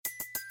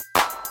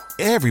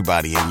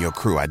Everybody in your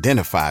crew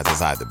identifies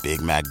as either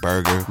Big Mac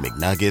Burger,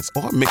 McNuggets,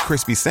 or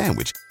McCrispy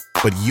Sandwich.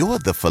 But you're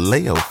the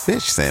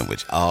Filet-O-Fish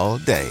Sandwich all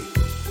day.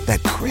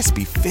 That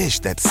crispy fish,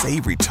 that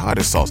savory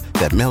tartar sauce,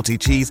 that melty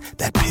cheese,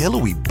 that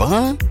pillowy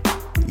bun.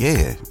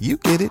 Yeah, you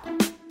get it.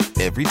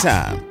 Every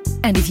time.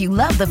 And if you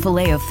love the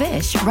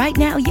Filet-O-Fish, right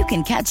now you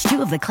can catch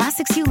two of the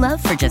classics you love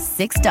for just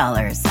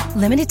 $6.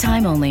 Limited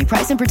time only.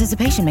 Price and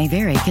participation may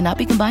vary. Cannot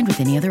be combined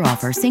with any other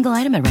offer. Single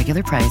item at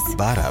regular price.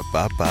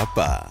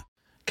 Ba-da-ba-ba-ba.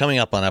 Coming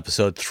up on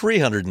episode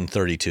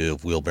 332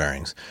 of Wheel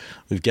Bearings,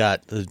 we've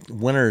got the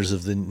winners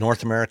of the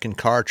North American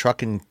Car,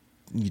 Truck, and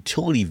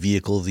Utility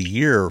Vehicle of the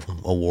Year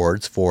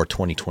awards for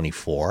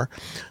 2024.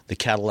 The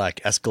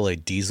Cadillac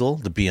Escalade Diesel,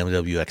 the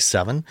BMW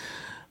X7.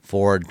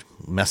 Ford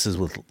messes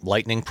with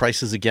lightning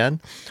prices again.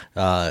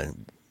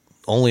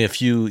 Only a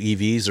few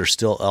EVs are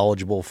still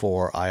eligible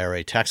for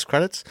IRA tax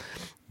credits.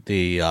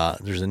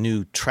 There's a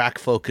new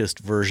track-focused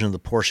version of the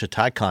Porsche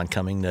Taycan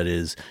coming that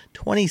is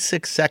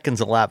 26 seconds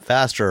a lap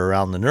faster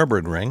around the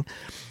Nürburgring.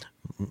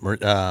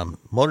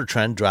 Motor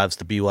Trend drives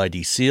the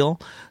BYD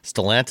Seal.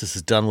 Stellantis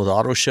is done with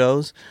auto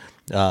shows.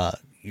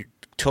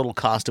 Total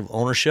cost of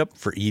ownership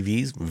for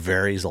EVs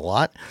varies a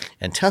lot.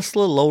 And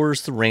Tesla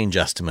lowers the range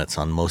estimates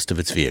on most of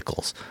its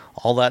vehicles.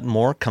 All that and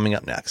more coming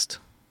up next.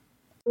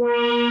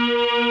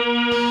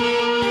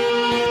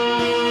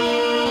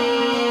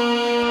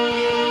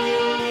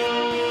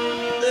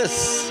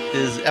 This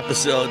is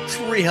episode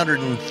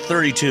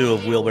 332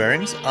 of Wheel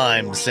Bearings.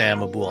 I'm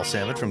Sam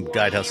Abu-Al-Samad from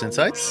Guidehouse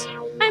Insights.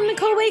 I'm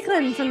Nicole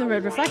Wakeland from The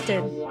Road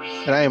Reflected.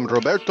 And I am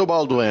Roberto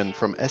Baldwin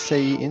from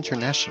SAE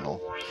International.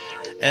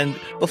 And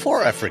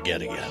before I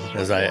forget again,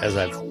 as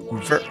I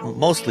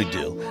mostly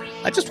do,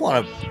 I just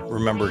want to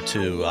remember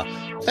to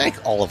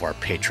thank all of our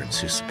patrons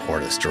who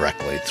support us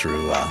directly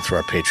through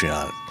our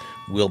Patreon,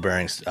 Wheel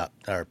Bearings,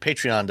 or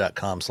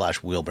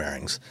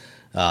patreon.com/wheelbearings.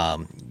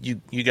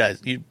 You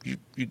guys,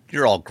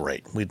 you're all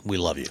great. We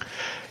love you.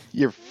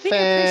 You're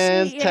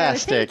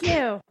fantastic. Thank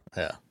you.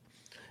 Yeah.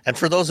 And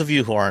for those of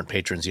you who aren't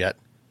patrons yet,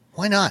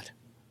 why not?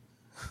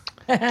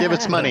 Give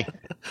us money.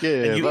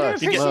 Give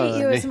us appreciate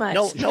you as much.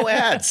 No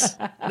ads.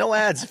 No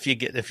ads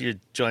if you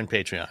join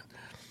Patreon.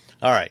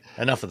 All right,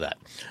 enough of that.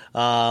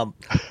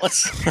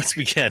 Let's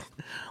begin.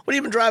 What have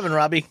you been driving,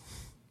 Robbie?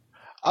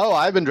 Oh,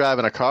 I've been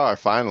driving a car.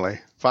 Finally.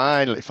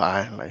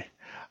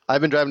 I've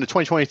been driving the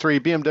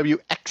 2023 BMW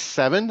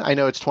X7. I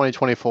know it's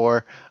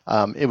 2024.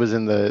 It was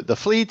in the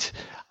fleet.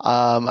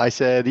 I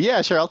said,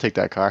 yeah, sure, I'll take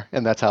that car,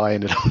 and that's how I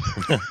ended up.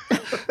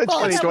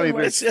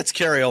 It's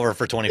carryover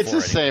for 24. It's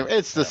the same.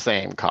 It's the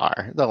same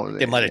car.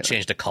 They might have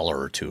changed a color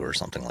or two or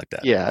something like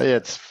that. Yeah,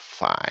 it's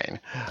fine.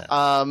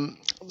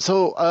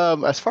 So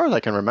as far as I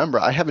can remember,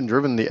 I haven't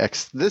driven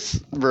this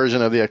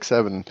version of the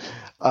X7.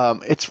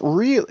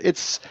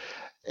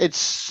 It's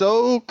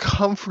so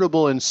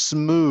comfortable and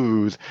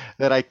smooth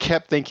that I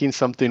kept thinking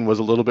something was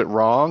a little bit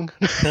wrong.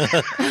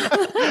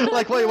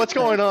 Like, wait, what's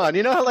going on?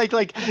 You know how like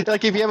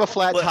if you have a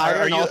flat tire,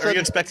 are you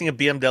expecting a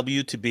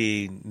BMW to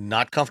be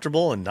not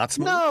comfortable and not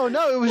smooth?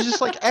 No, it was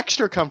just like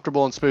extra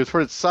comfortable and smooth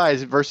for its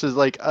size versus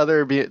like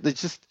other.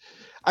 It's just,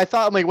 I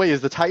thought, I'm like, wait,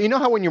 is the tire? You know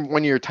how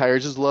when your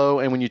tires is low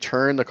and when you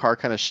turn, the car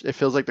kind of it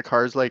feels like the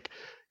car's like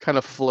kind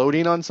of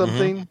floating on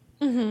something. Mm-hmm.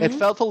 Mm-hmm. It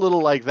felt a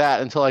little like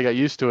that until I got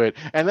used to it,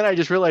 and then I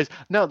just realized,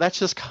 no, that's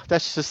just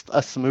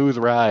a smooth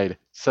ride.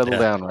 Settle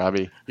down,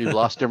 Robbie. You've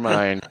lost your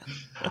mind.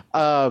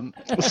 So the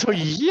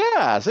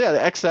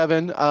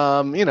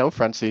X7,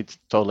 front seat's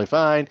totally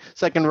fine.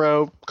 Second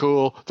row,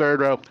 cool.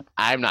 Third row,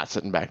 I'm not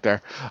sitting back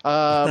there.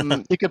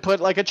 You could put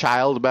like a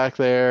child back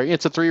there.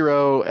 It's a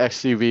 3-row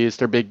SUV.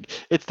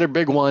 It's their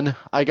big one.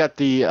 I got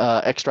the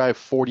xDrive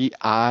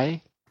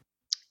 40i,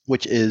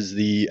 which is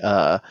the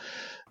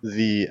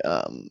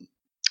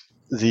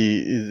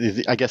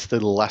I guess the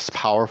less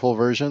powerful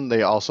version.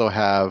 They also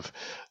have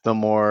the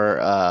more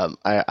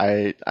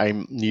I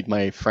need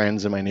my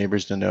friends and my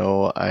neighbors to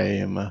know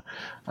I'm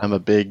a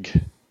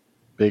big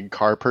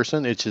car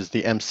person. It's just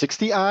the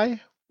M60i,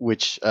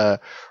 which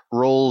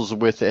rolls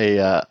with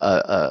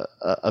a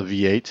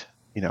V8.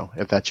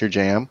 If that's your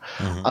jam.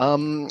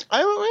 Mm-hmm.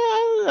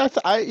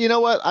 I you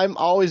know what? I'm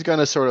always going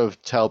to sort of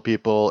tell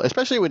people,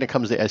 especially when it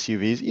comes to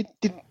SUVs, you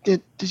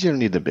don't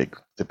need the big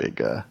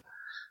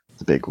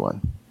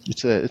one.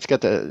 It's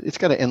got an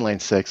inline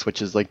six,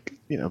 which is like,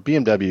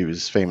 BMW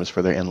is famous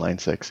for their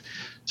inline six.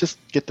 Just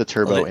get the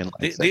turbo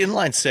inline six. The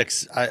inline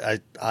six, I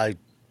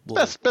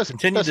will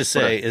continue to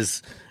say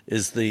is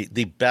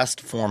the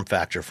best form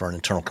factor for an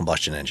internal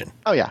combustion engine.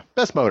 Oh yeah,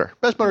 best motor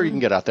you can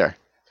get out there.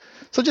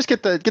 So just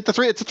get the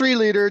three. It's a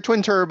 3-liter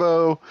twin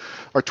turbo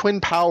or twin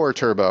power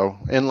turbo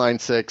inline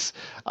six.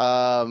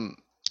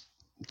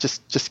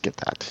 Just get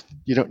that.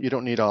 You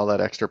don't need all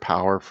that extra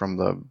power from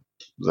the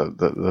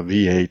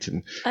V8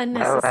 and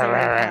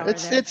unnecessary.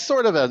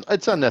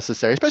 It's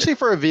unnecessary, especially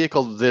for a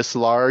vehicle this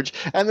large.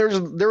 And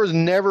there was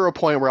never a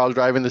point where I was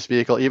driving this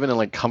vehicle, even in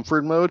like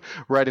comfort mode,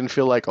 where I didn't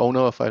feel like, oh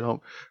no, if I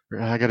don't,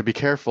 I got to be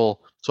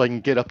careful so I can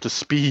get up to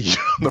speed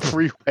on the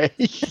freeway.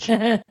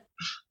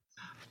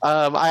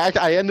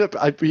 I end up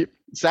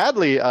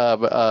sadly,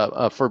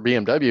 for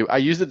BMW, I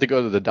used it to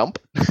go to the dump.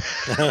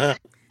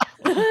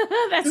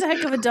 That's a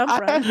heck of a dump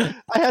run.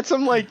 I had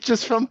some like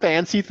just some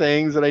fancy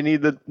things that I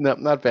needed. No,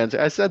 not fancy.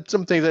 I said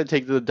some things I'd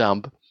take to the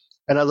dump,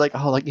 and I was like,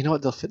 oh, like you know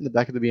what? They'll fit in the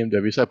back of the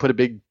BMW. So I put a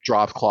big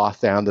drop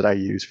cloth down that I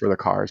use for the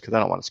cars because I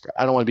don't want to scratch.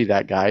 I don't want to be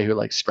that guy who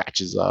like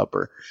scratches up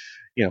or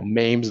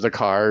maims the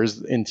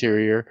car's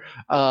interior.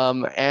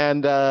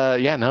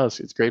 Yeah, no,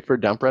 it's great for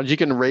dump runs. You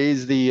can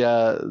raise the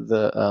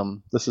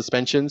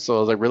suspension, so it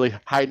was like really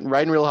high,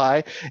 riding real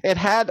high. It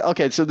had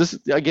so this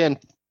again.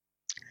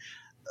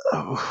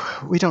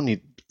 We don't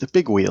need the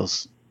big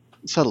wheels.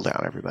 Settle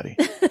down, everybody.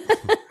 Did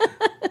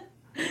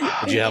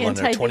you have on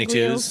there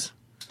 22s?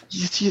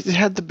 You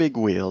had the big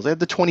wheels. They had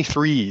the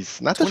 23s,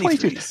 not the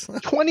 22s.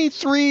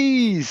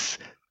 23s.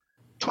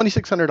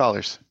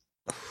 $2,600.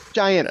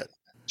 Giant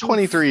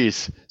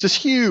 23s. Just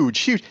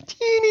huge,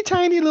 teeny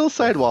tiny little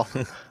sidewall.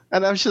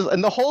 And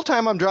and the whole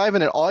time I'm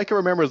driving it, all I can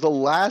remember is the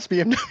last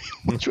BMW,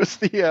 which was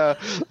I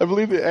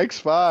believe the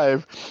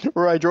X5,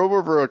 where I drove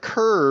over a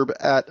curb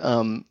at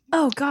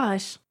Oh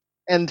gosh.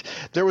 And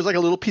there was like a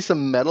little piece of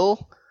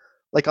metal,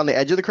 like on the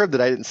edge of the curb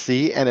that I didn't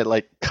see, and it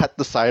like cut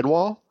the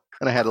sidewall,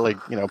 and I had to like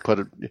put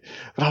it.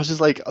 But I was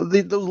just like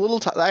the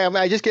little.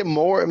 I just get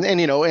more, and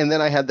and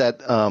then I had that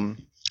the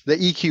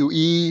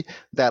EQE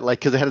that like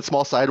because it had a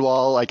small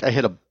sidewall, like I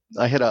hit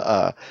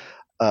a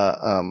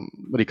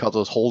what do you call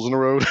those holes in the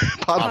road?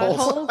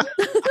 Potholes.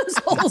 Those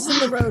holes in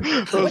the road.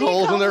 Those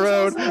holes in the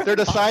road. They're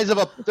the size of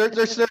they're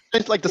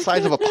like the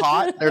size of a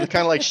pot. They're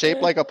kind of like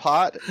shaped like a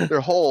pot.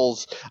 They're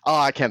holes. Oh,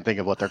 I can't think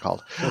of what they're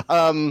called.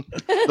 The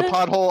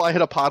pothole. I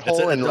hit a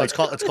pothole and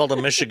it's called a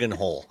Michigan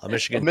hole. A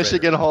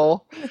Michigan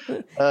hole.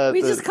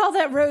 We just call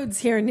that roads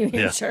here in New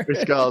Hampshire.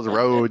 It's called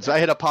roads. I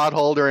hit a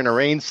pothole during a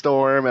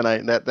rainstorm, and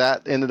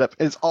that ended up.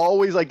 It's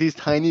always like these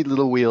tiny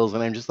little wheels,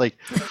 and I'm just like.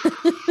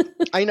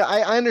 I know.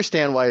 I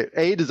understand why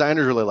A,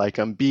 designers really like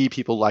them. B,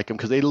 people like them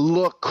because they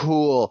look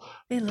cool.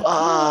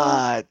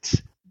 But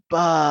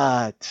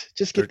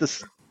just get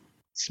the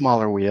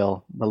smaller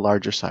wheel, the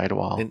larger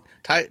sidewall. And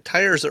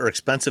tires are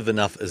expensive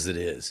enough as it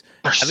is.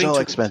 They're so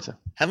expensive.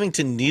 Having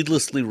to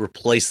needlessly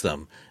replace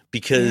them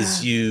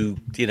because you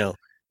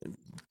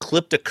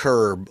clipped a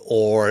curb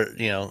or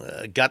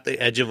got the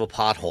edge of a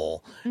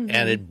pothole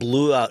and it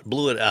blew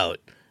it out.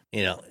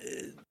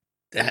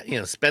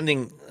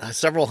 Spending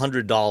several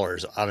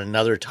 $100s on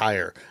another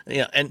tire,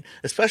 and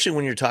especially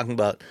when you're talking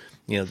about,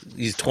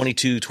 these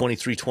 22,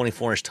 23,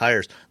 24-inch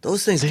tires,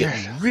 those things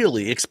get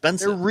really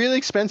expensive. They're really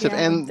expensive,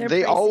 and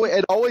it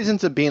always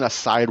ends up being a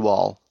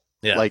sidewall,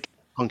 like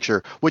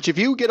puncture, which if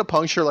you get a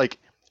puncture like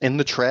in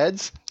the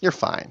treads, you're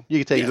fine. You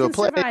can take it to a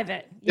place.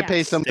 You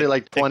pay somebody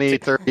like 20,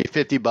 30,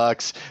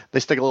 $50. They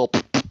stick a little...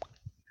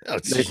 Oh,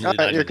 it's usually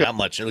not even that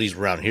much. At least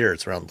around here,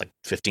 it's around like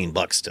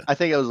 $15 I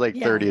think it was like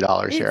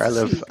 $30 here. I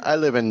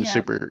live in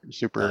super.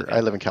 Okay. I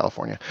live in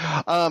California,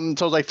 so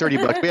it was like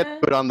 $30. We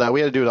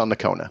had to do it on the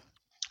Kona.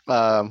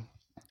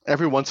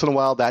 Every once in a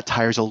while, that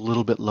tire's a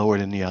little bit lower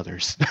than the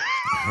others.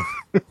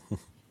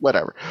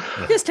 Whatever.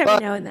 Just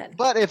every now and then.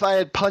 But if I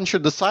had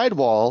punctured the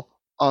sidewall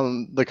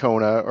on the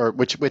Kona, or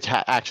which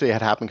actually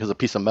had happened because a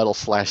piece of metal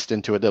slashed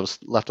into it that was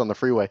left on the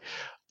freeway.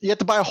 You have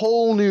to buy a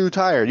whole new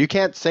tire. You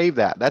can't save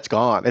that. That's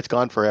gone. It's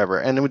gone forever.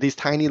 And with these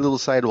tiny little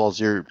sidewalls,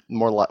 you're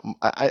more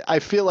I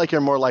feel like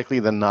you're more likely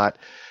than not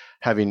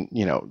having,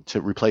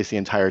 to replace the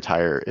entire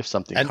tire if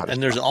something.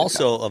 And there's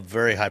also a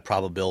very high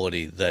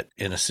probability that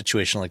in a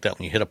situation like that,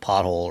 when you hit a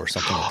pothole or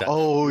something like that,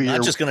 you're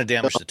not just going to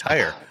damage the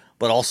tire,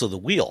 but also the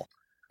wheel.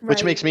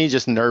 Which makes me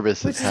just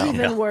nervous as hell. Which is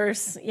even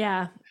worse.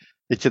 Yeah.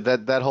 It's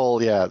that whole,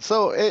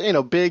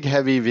 So, big,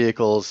 heavy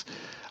vehicles.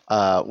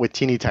 With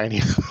teeny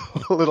tiny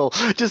little,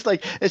 it's just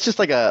like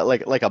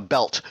a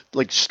belt,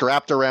 like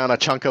strapped around a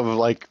chunk of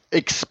like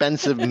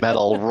expensive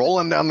metal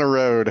rolling down the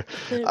road.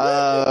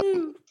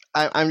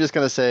 I'm just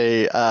gonna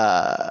say,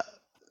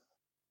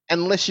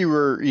 unless you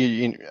were,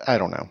 I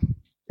don't know,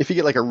 if you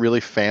get like a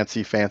really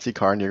fancy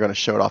car and you're gonna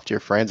show it off to your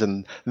friends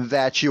and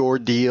that's your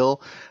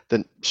deal,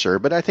 then sure.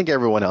 But I think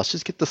everyone else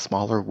just get the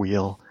smaller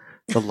wheel,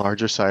 the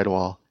larger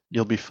sidewall.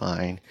 You'll be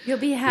fine. You'll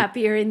be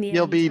happier in the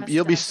end.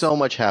 You'll be so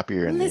much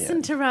happier in the end.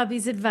 Listen to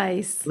Robbie's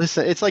advice.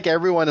 Listen, it's like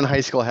everyone in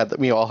high school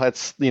we all had,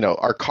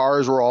 our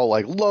cars were all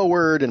like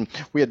lowered and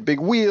we had big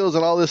wheels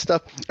and all this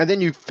stuff. And then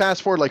you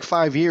fast forward like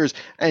 5 years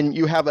and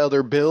you have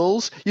other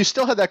bills. You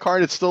still have that car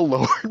and it's still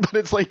lowered, but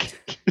it's like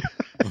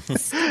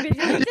Stupid.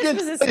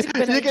 This was a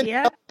stupid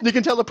idea. You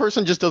can tell the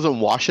person just doesn't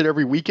wash it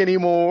every week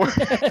anymore.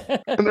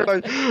 And they're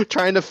like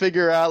trying to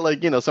figure out,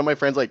 like, some of my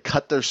friends like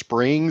cut their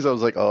springs. I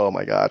was like, oh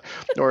my God.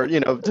 Or,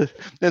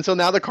 and so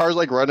now the car's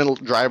like driving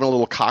a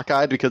little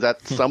cockeyed because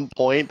at some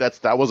point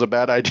that was a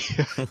bad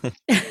idea.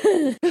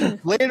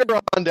 Later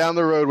on down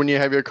the road when you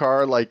have your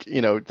car, like,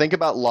 think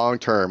about long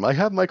term. I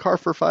have my car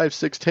for 5,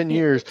 6, 10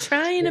 years.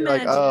 Try and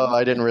imagine. Like, oh,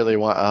 I didn't really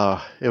want.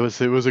 Oh, it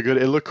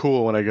looked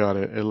cool when I got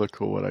it.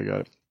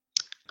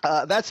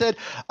 That said,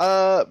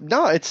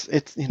 no, it's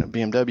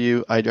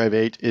BMW iDrive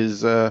 8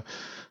 is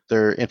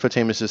their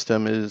infotainment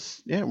system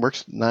is it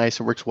works nice,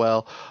 it works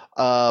well.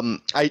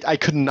 I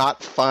could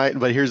not find,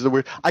 but here's the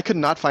weird, I could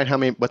not find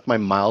what my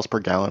miles per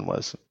gallon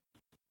was.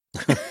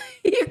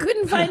 You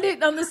couldn't find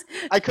it on this.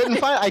 I couldn't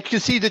find. I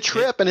could see the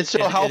trip, and it's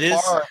how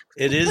far.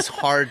 It is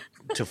hard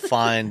to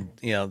find,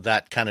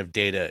 that kind of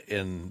data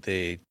in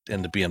the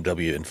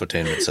BMW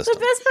infotainment system. The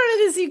best part of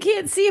this, you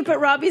can't see it, but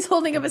Robbie's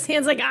holding up his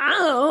hands like,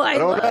 I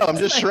don't know. I'm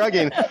just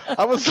shrugging.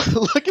 I was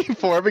looking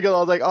for it because I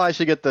was like, I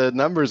should get the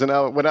numbers, and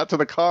I went out to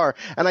the car.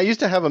 And I used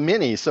to have a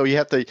Mini, so you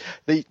have to.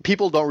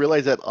 People don't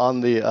realize that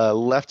on the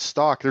left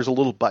stalk, there's a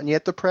little button you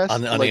have to press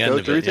on to the end go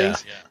of through it,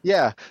 things.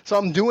 Yeah. So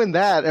I'm doing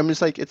that, and I'm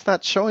just like, it's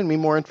not showing me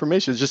more information.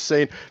 It's just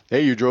saying,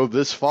 hey, you drove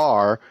this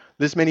far,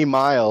 this many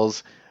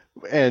miles,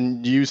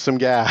 and use some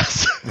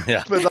gas.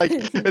 Yeah. But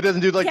it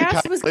doesn't do gas the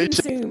calculation. was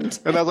consumed.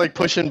 And I was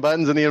pushing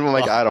buttons, and I'm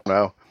like, I don't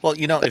know. Well,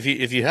 if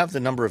you have the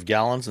number of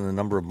gallons and the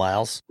number of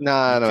miles.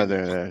 No. But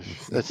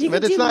it's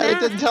not. It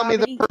doesn't tell me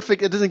the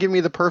perfect. It doesn't give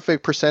me the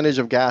perfect percentage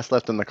of gas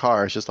left in the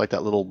car. It's just like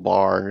that little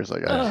bar. It's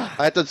like I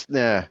have to.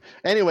 Yeah.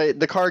 Anyway,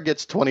 the car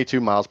gets 22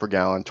 miles per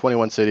gallon.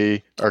 21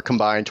 city or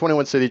combined.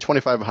 21 city,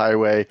 25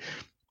 highway.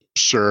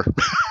 Sure.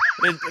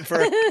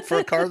 For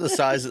a car the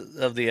size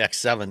of the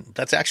X7,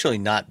 that's actually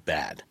not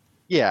bad.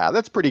 Yeah,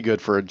 that's pretty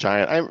good for a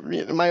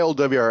giant. My old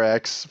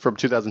WRX from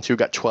 2002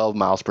 got 12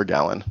 miles per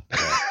gallon.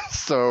 Yeah.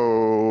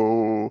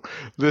 So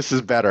this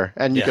is better.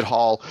 And you could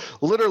haul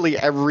literally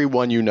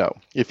everyone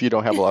if you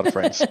don't have a lot of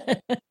friends.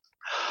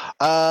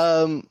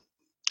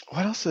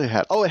 What else did it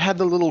have? Oh, it had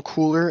the little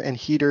cooler and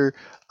heater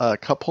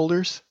cup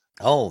holders.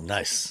 Oh,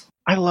 nice.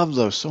 I love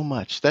those so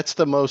much. That's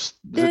the most.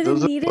 They're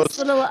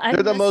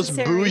the most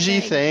bougie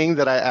thing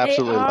that I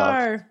absolutely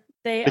love.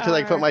 Because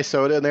I put my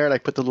soda in there and I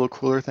put the little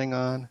cooler thing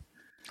on.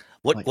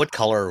 What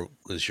color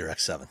was your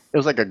X7? It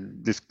was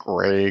this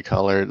gray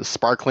color, the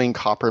sparkling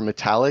copper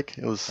metallic.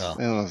 It was. Oh.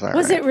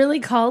 Was it really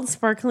called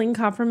sparkling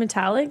copper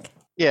metallic?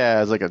 Yeah,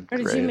 it was like a or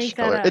did you make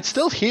color. That up? It's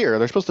still here.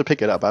 They're supposed to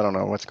pick it up. I don't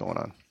know what's going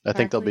on. I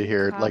think they'll be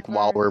here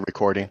while we're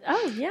recording.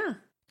 Oh yeah.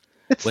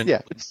 It's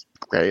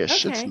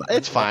grayish. Okay.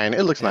 It's fine.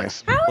 It looks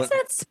nice. How is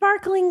that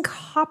sparkling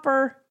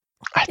copper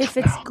if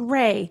it's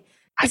gray?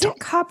 Is it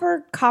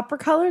copper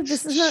colored?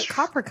 This is not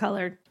copper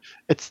colored.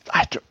 It's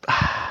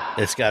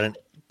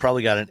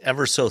probably got an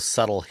ever so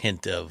subtle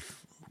hint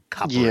of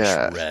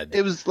copperish red.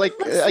 It was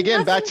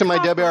again back to my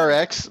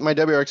WRX. My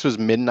WRX was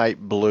midnight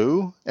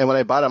blue, and when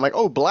I bought it, I'm like,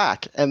 oh,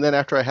 black. And then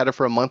after I had it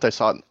for a month, I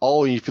saw it.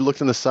 Oh, if you looked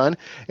in the sun,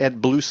 it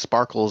had blue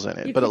sparkles in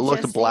it, but it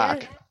looked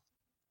black.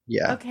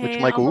 Yeah. Okay, which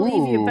I'm like, I'll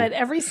believe you, but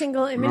every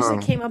single image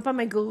that came up on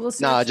my Google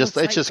search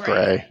it's just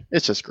gray.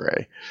 It's just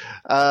gray.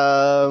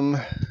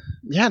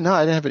 Yeah, no,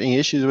 I didn't have any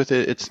issues with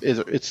it.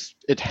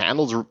 It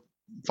handles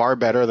far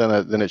better than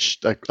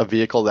a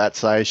vehicle that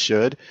size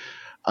should.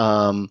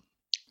 I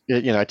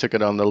took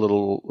it on the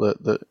little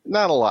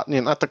not a lot,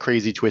 not the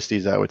crazy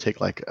twisties that I would take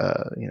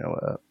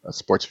a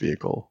sports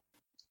vehicle.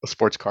 A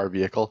sports car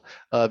vehicle,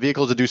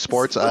 vehicle to do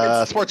sports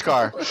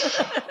car.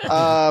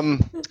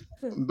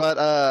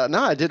 But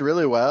no, I did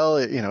really well.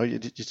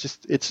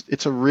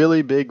 It's a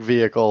really big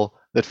vehicle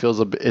that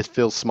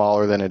feels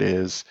smaller than it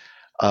is.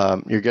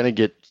 You're going to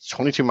get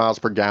 22 miles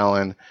per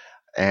gallon,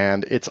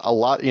 and it's a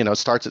lot. It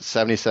starts at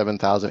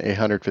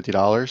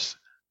 $77,850.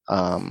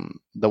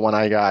 The one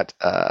I got,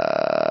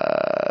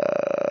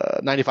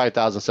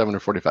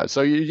 $95,745.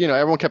 So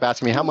everyone kept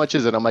asking me how much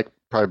is it. I'm like,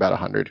 probably about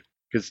 100,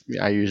 because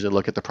I usually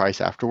look at the price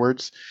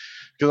afterwards.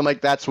 Because I'm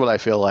like, that's what I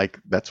feel like.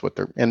 That's what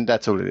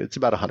that's what it is. It's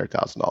about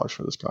 $100,000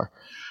 for this car,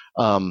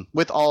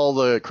 with all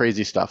the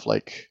crazy stuff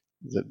like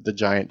the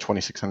giant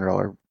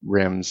 $2,600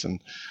 rims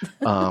and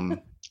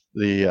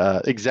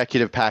the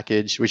executive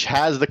package, which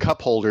has the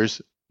cup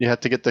holders. You have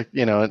to get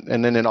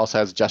and then it also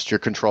has gesture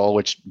control,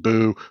 which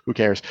who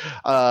cares?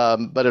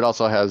 But it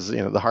also has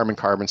the Harman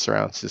Kardon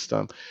surround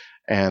system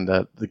and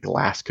the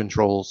glass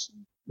controls,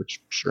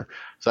 which sure.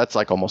 So that's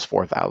like almost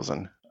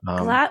 $4,000.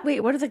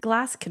 Wait, what are the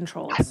glass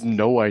controls? I have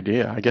no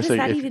idea. I guess what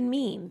does that even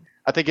mean?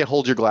 I think it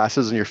holds your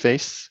glasses in your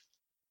face.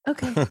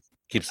 Okay.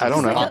 I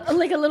don't know.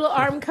 Like a little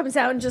arm comes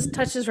out and just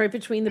touches right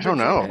between the. I don't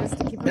know.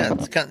 Yeah,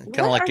 it's kind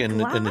of like in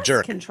the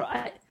jerk.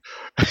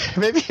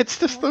 Maybe it's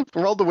just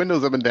roll the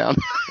windows up and down.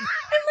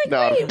 I'm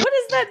like, wait, what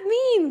does that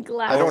mean?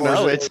 Glass. I don't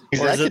know. Or is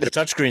it the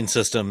touchscreen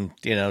system?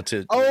 To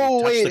touch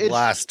the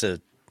glass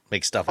to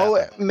make stuff happen.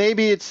 Oh,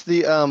 maybe it's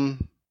the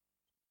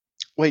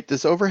Wait,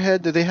 this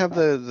overhead? Do they have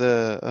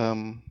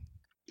the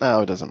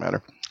Oh, it doesn't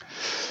matter.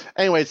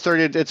 Anyway, it's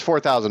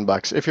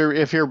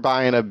 $4,000 if you're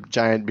buying a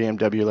giant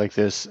BMW like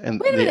this and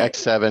the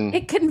X7.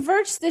 It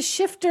converts the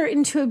shifter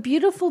into a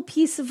beautiful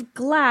piece of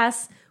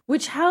glass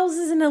which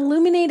houses an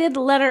illuminated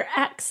letter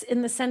X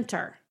in the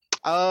center.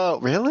 Oh,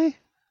 really?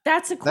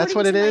 That's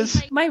what it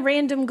is. My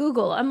random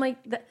Google. I'm like,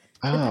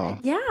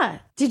 yeah.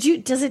 Did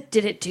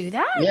it do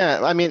that?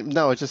 Yeah, I mean,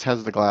 no, it just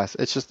has the glass.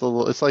 It's just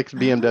it's like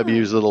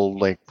BMW's little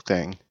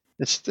thing.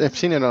 I've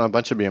seen it on a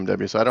bunch of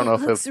BMWs, so I don't know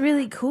if it's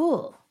really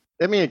cool.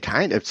 I mean,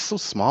 it's so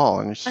small,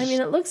 and it's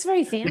it looks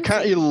very fancy.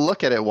 You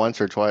look at it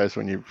once or twice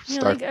when you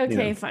start. You're like,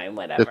 okay, fine,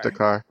 whatever. Lift the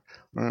car.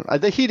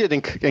 The heated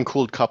and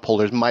cooled cup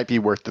holders might be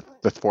worth the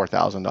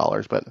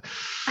 $4,000, but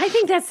I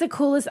think that's the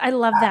coolest. I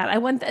love that. I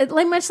want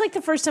like much like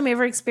the first time I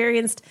ever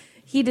experienced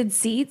heated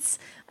seats.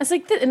 I was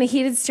like, and a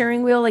heated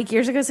steering wheel like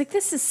years ago. I was like,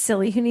 this is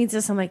silly. Who needs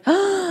this? I'm like,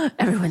 oh,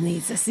 everyone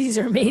needs this. These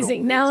are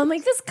amazing. Now I'm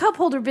like, this cup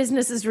holder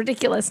business is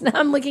ridiculous. Now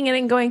I'm looking at it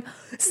and going,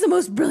 this is the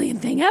most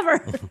brilliant thing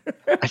ever.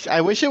 I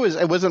wish it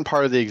wasn't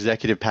part of the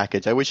executive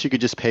package. I wish you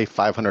could just pay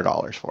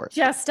 $500 for it.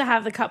 Just to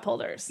have the cup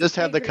holders. Just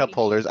have the cup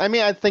holders. I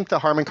mean, I think the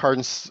Harman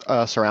Kardon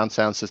surround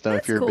sound system,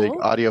 That's if you're cool. a big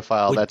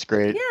audiophile, that's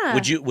great. Yeah.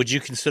 Would you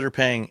consider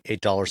paying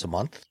 $8 a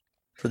month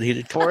for the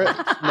heated For it?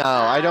 No,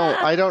 I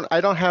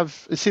don't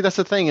have. See, that's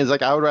the thing is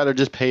like I would rather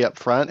just pay up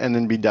front and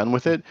then be done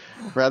with it,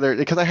 rather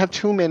because I have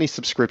too many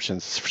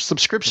subscriptions.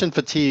 Subscription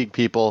fatigue,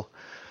 people.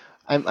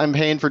 I'm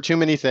paying for too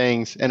many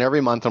things, and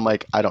every month I'm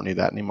like, I don't need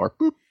that anymore.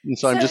 Boop. And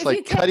so I'm just if like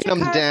you kept cutting your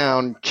them car-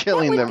 down,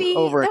 killing them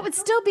over. That would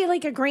still be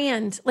like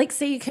 $1,000. Like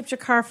say you kept your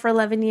car for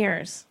 11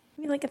 years.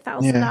 It'd be like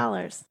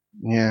 $1,000.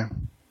 Yeah.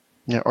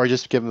 Or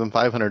just give them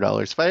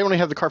 $500. If I only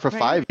have the car for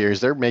 5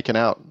 years, they're making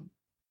out.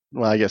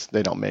 Well, I guess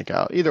they don't make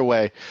out. Either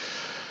way,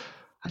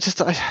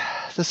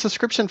 the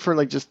subscription for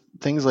like just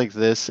things like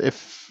this. I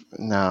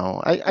can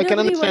Nobody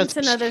understand. wants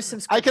another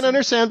subscription. I can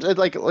understand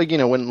like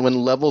when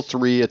level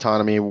 3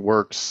 autonomy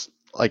works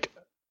like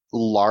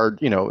large,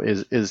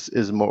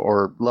 is more,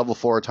 or level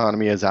 4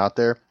 autonomy is out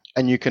there,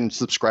 and you can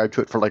subscribe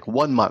to it for like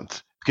 1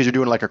 month because you're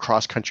doing like a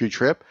cross country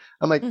trip.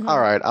 I'm like, all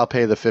right, I'll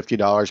pay the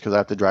 $50 because I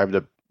have to drive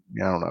to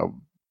I don't know,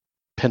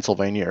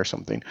 Pennsylvania or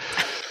something.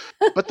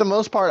 But the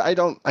most part,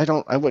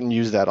 I wouldn't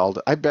use that all.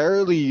 I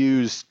barely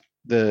use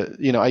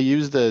I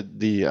use the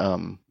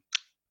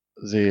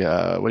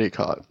what do you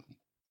call it?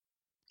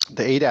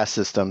 The ADAS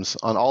systems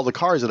on all the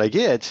cars that I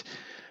get,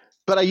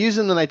 but I use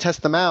them and I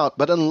test them out.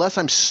 But unless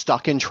I'm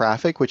stuck in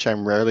traffic, which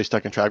I'm rarely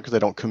stuck in traffic because I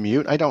don't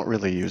commute, I don't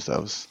really use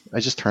those. I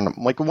just turn them.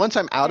 Like once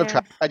I'm out of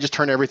traffic, I just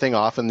turn everything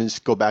off and then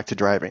just go back to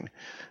driving.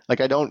 Like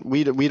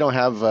we don't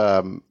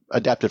have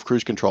adaptive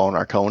cruise control in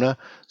our Kona,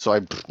 so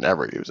I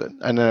never use it.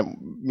 And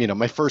then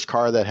my first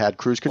car that had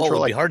cruise control, Well,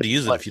 it would be hard to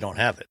use it if you don't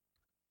have it.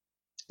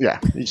 Yeah.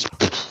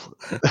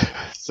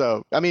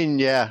 So I mean,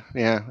 yeah.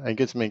 I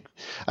guess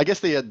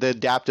the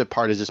adaptive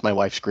part is just my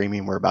wife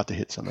screaming. We're about to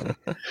hit something.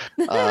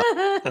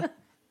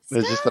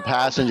 It's just the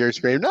passenger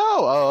scream. No.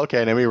 Oh, okay.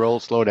 And then we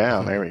slow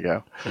down. There we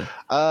go.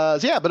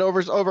 But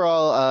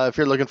overall, if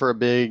you're looking for a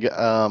big,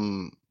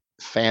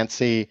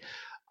 fancy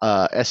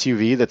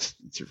SUV, it's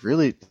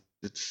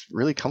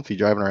really comfy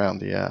driving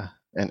around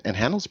and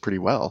handles pretty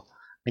well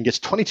and gets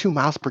 22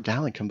 miles per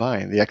gallon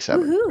combined. The X7.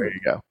 Woohoo. There you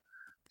go.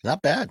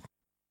 Not bad.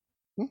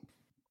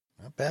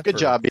 Not bad. Good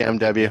job,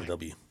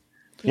 BMW.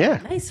 Yeah.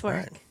 Nice work.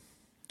 Right.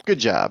 Good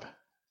job.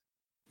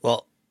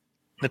 Well,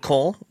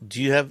 Nicole,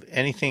 do you have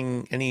any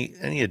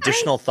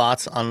additional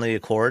thoughts on the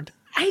Accord?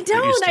 I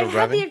don't. I've had the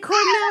driving?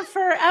 Accord now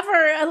forever.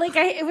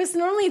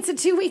 It's a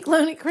 2-week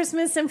loan at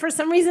Christmas, and for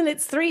some reason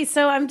it's 3.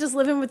 So I'm just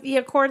living with the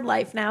Accord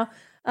life now.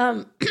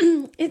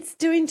 It's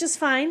doing just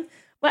fine.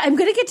 Well, I'm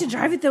going to get to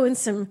drive it though I'm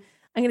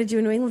going to do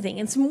a New England thing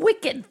and some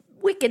wicked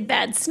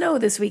bad snow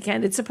this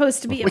weekend. It's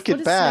supposed to be a foot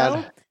of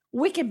snow.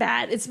 Wicked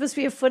bad. It's supposed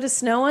to be a foot of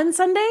snow on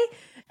Sunday.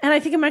 And I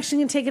think I'm actually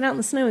going to take it out in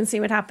the snow and see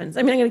what happens.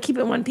 I mean, I'm going to keep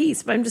it in one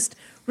piece, but I'm just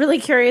really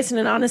curious in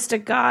an honest to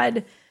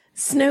God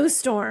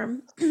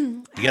snowstorm.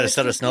 You got a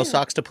set of snow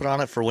socks to put on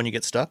it for when you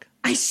get stuck?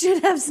 I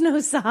should have snow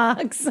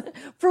socks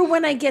for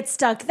when I get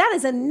stuck. That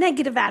is a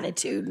negative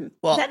attitude.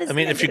 Well, I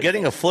mean, if you're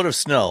getting a foot of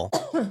snow,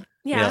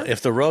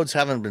 if the roads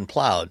haven't been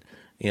plowed,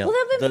 they've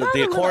been plowed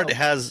the a Accord little.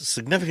 has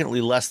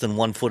significantantly less than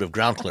 1 foot of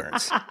ground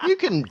clearance. You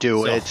can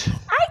do it.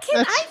 I feel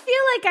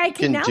like I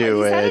can now.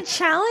 do Is that a it.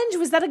 challenge?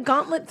 Was that a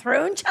gauntlet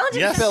thrown challenge?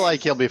 Yes. I feel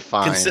like you'll be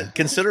fine.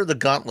 Consider the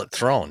gauntlet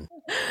thrown.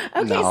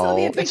 Okay, so there'll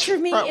be a No, picture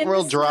of me it's front in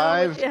wheel the snow.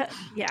 drive.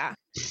 Yeah.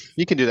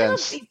 You can do that.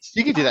 It'll be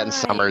You can do that in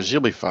fine. summers.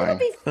 You'll be It'll fine.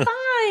 be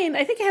fine.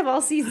 I think I have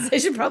all seasons. I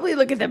should probably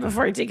look at that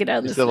before I take it out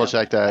in the Double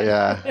snow. check that.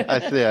 Yeah.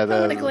 I'm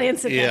going to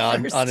glance at Yeah, that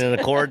on first. an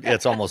Accord,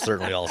 it's almost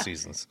certainly all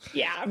seasons.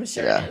 Yeah, I'm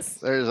sure Yeah. it is.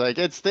 There's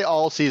it's the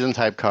all season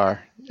type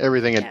car.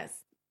 Everything Yes.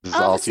 is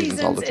All all the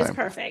seasons all the is time.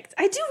 perfect.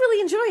 I do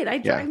really enjoy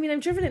it. Yeah. I mean,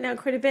 I've driven it now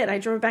quite a bit. I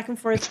drove it back and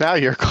forth It's now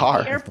your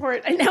car.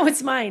 airport, and now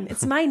it's mine.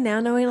 It's mine now.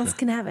 No one else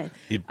can have it.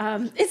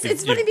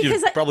 It's funny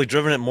because you've probably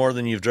driven it more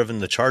than you've driven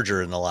the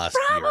Charger in the last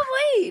year.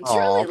 probably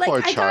Aw, truly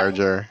poor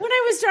Charger. When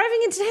I was driving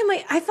it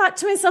today, I thought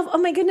to myself, "Oh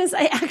my goodness,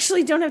 I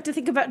actually don't have to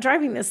think about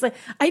driving this. Like,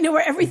 I know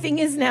where everything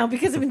is now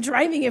because I've been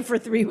driving it for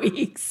 3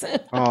 weeks."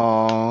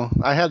 Oh,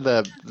 I had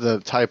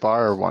the Type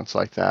R once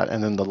like that,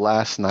 and then the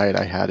last night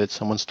I had it,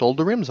 someone stole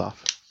the rims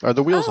off or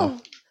the wheels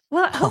off.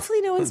 Well,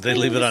 hopefully no one's. They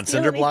planning leave it to on steal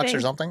cinder blocks or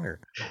anything. something? Or?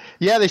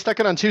 Yeah, they stuck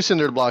it on 2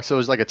 cinder blocks, so it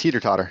was like a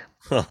teeter totter.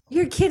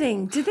 You're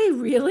kidding? Did they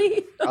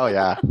really? Oh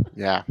yeah,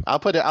 yeah.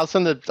 I'll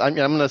send it. I'm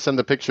gonna send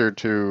the picture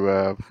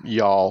to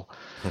y'all,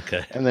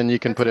 Okay. and then you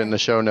can put it in the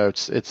show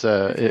notes. It's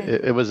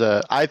it was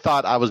I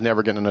thought I was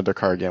never getting another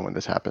car again when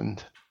this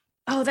happened.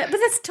 Oh, but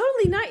that's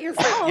totally not your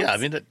fault. Yeah, I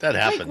mean, that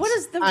happens. Like, what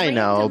is the? I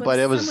know, random of but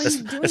it was-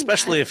 someone doing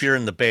Especially that? if you're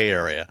in the Bay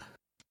Area.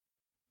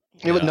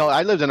 No,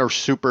 I lived in a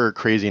super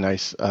crazy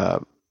nice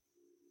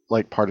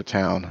like part of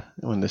town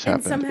when this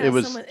And happened. somehow It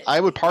was someone- I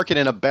would park it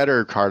in a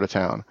better part of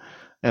town,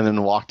 and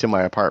then walk to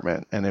my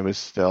apartment, and it was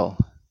still.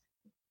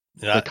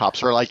 The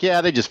cops were like,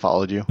 "Yeah, they just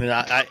followed you."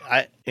 I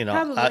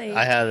Probably.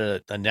 had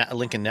a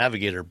Lincoln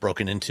Navigator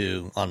broken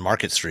into on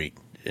Market Street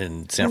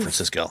in San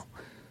Francisco.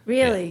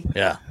 Really?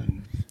 Yeah,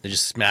 they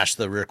just smashed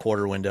the rear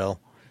quarter window,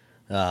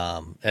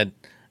 and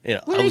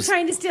Were they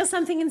trying to steal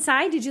something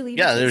inside? Did you leave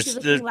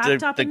your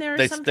laptop in there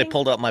or something? They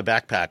pulled out my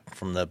backpack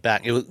from the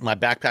back. My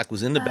backpack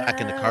was in the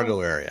back in the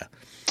cargo area.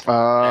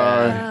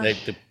 And they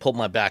pulled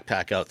my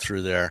backpack out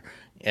through there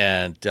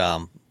and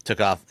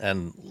took off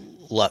and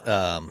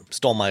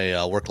stole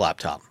my work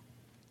laptop.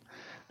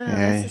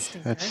 Man.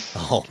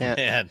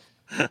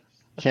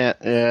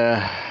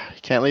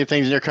 Can't leave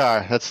things in your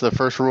car. That's the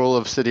first rule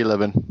of city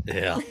living.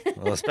 Yeah,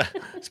 well,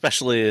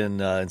 especially in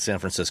San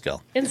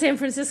Francisco. In San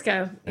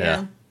Francisco,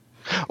 yeah.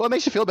 Well, it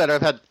makes you feel better.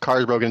 I've had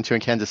cars broken into in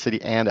Kansas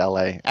City and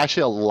LA.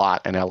 Actually, a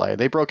lot in LA.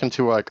 They broke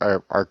into like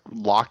our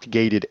locked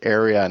gated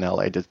area in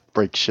LA to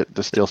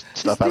steal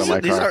stuff out of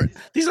my car.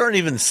 These aren't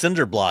even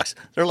cinder blocks.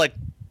 They're like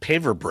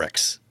paver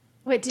bricks.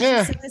 Wait, did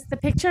you send us the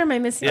picture? Am I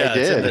missing it? I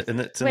did.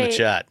 It's in the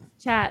chat.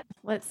 Chat.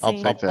 Let's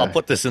see. I'll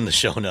put this in the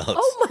show notes.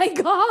 Oh my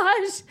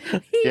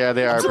gosh! Yeah,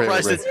 they are.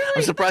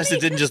 I'm surprised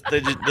it didn't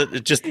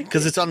just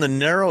because it's on the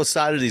narrow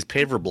side of these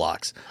paver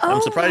blocks.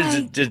 I'm surprised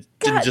it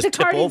didn't just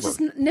tip over.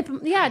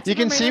 You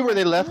can see where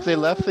they left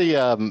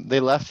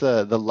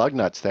the lug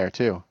nuts there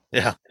too.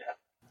 Yeah.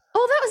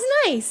 Oh, that was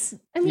nice.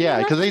 I mean, yeah,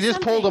 because they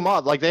just pulled them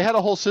off. Like they had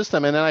a whole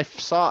system, and then I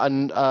saw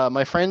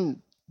my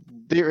friend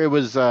there. It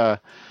was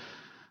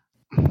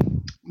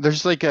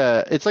there's like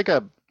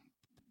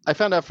I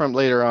found out from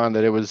later on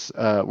that it was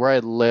where I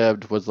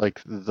lived was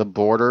like the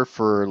border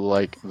for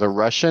like the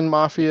Russian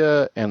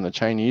mafia and the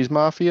Chinese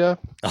mafia.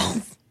 Oh.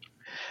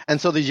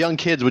 And so these young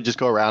kids would just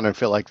go around and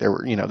feel like they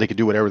were, they could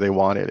do whatever they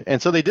wanted.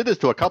 And so they did this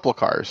to a couple of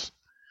cars.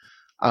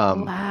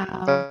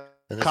 Wow.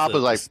 The cop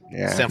was like,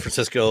 yeah. San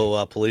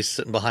Francisco police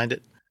sitting behind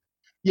it.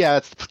 Yeah,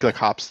 it's the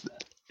cops.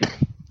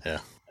 Yeah.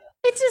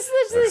 It just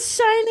lives this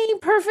shiny,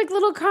 perfect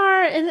little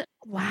car, and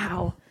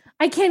wow.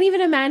 I can't even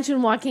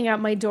imagine walking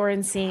out my door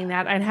and seeing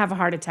that. I'd have a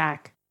heart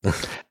attack.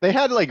 They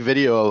had like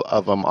video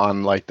of them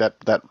on like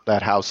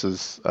that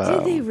house's.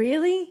 Did they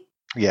really?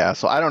 Yeah,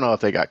 so I don't know if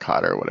they got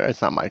caught or whatever.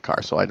 It's not my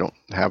car, so I don't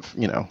have, at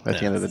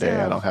the end of the day,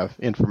 I don't have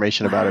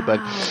information about it.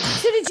 But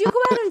so did you go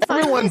out and find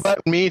everyone this?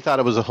 but me thought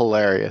it was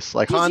hilarious.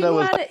 Like Did Honda you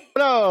was go out like,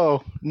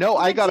 no,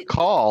 I got a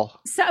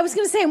call. So I was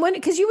going to say,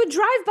 because you would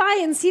drive by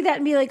and see that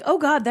and be like, oh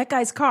God, that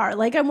guy's car.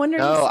 Like I'm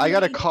wondering. No, I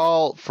got a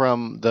call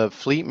from the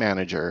fleet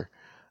manager.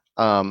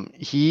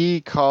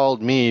 He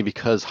called me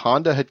because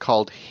Honda had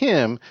called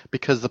him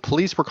because the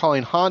police were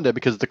calling Honda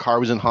because the car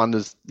was in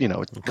Honda's,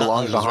 it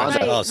belongs to Honda.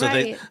 Right, Oh, so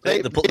right.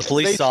 the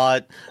police saw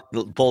it,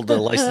 pulled the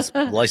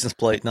license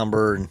plate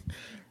number, and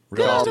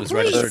realized it was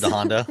registered to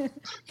Honda.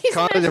 He's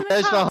Honda, imagine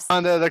the cops.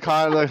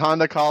 the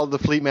Honda called the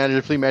fleet manager.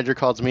 The fleet manager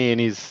calls me,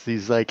 and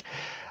he's like,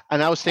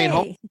 and I was staying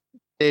home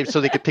so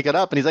they could pick it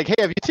up. And he's like, hey,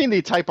 have you seen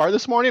the Type R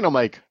this morning? I'm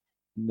like,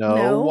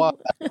 no. What?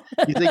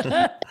 He's like,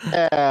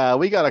 yeah,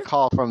 we got a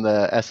call from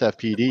the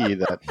SFPD.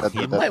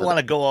 You might want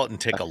to go out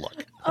and take a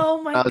look. Oh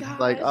my I was God.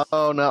 like,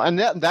 oh no. And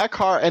that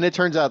car, and it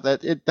turns out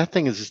that that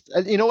thing is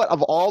just, you know what,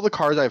 of all the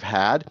cars I've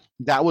had,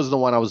 that was the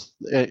one I was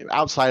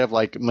outside of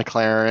like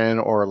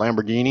McLaren or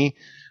Lamborghini,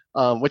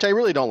 which I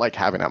really don't like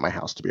having at my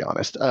house, to be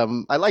honest.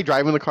 I like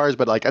driving the cars,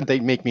 but like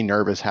they make me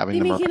nervous having They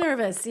them make you around.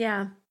 nervous,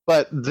 yeah.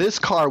 But this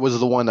car was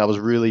the one that I was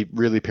really,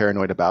 really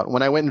paranoid about.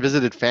 When I went and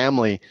visited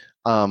family,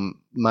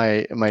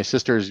 my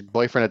sister's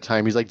boyfriend at the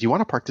time, he's like, do you want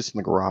to park this in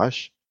the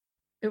garage?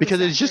 Because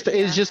it's just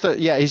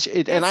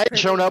and I had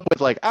shown up with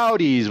like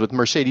Audis, with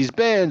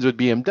Mercedes-Benz, with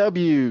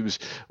BMWs,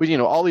 with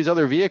all these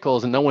other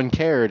vehicles, and no one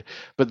cared.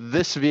 But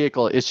this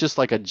vehicle is just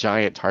like a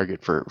giant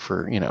target for. So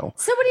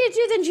what do you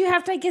do then? Do you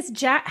have to, I guess,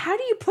 how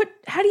do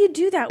you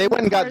do that? They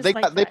went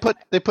and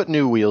they put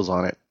new wheels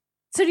on it.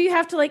 So do you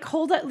have to like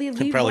hold it, leave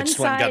Probably one just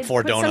went side, and got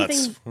 4 put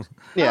donuts. something,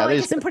 Yeah, I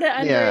guess, and put it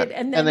under it,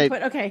 and then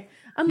put okay.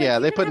 I'm like, yeah, you're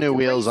they gonna put have new to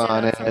wheels brace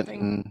on or it,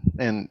 something.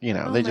 and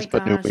Oh they my just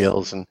put new gosh.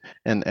 wheels and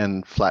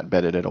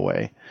flatbedded it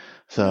away.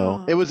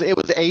 So it was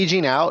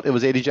aging out. It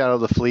was aging out of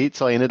the fleet.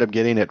 So I ended up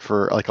getting it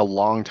for like a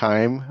long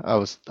time. I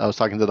was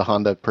talking to the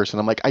Honda person.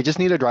 I'm like, I just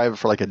need to drive it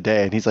for like a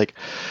day, and he's like,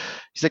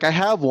 I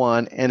have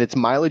one, and it's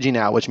mileaging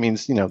out, which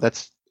means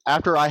that's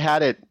after I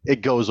had it,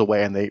 it goes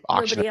away, and they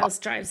auction Nobody it else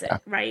drives it,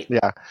 right?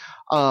 Yeah.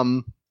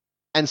 And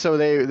so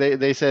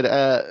they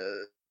said,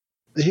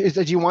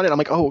 do you want it? I'm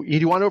like, oh, do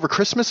you want it over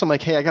Christmas? I'm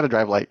like, hey, I got to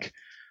drive like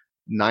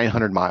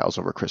 900 miles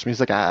over Christmas. He's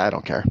like, I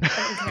don't care.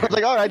 I was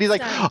like, all right. He's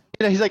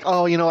like,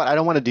 oh, you know what? I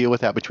don't want to deal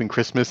with that between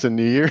Christmas and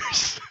New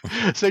Year's.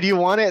 So do you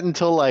want it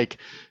until like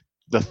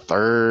the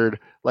 3rd,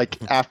 like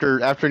after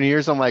New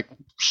Year's? I'm like,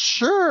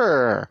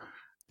 sure.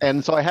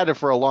 And so I had it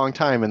for a long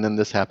time, and then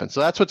this happened.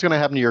 So that's what's going to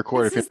happen to your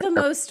Accord. This is the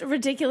most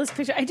ridiculous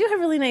picture. I do have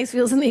really nice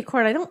wheels in the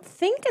Accord. I don't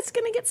think it's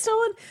going to get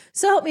stolen.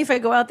 So help me if I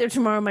go out there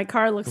tomorrow, my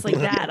car looks like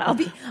that.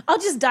 I'll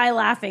just die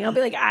laughing. I'll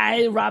be like,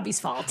 Robbie's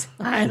fault.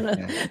 I don't know.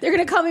 They're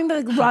going to call me and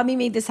be like, Robbie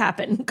made this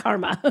happen.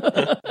 Karma.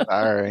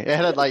 All right.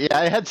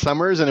 I had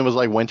summers, and it was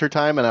like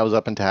wintertime, and I was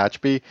up in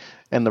Tehachapi,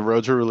 and the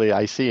roads were really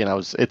icy,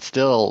 and it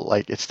still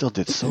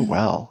did so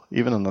well,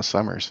 even in the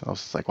summers. I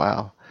was just like,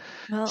 wow.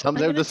 Well,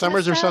 The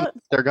summers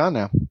they're gone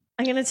now.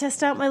 I'm going to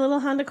test out my little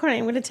Honda Accord.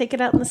 I'm going to take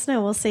it out in the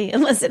snow. We'll see.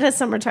 Unless it has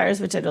summer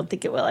tires, which I don't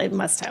think it will. I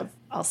must have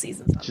all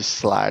seasons. Just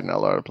sliding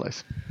all over the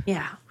place.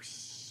 Yeah.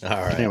 All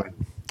right. Anyway.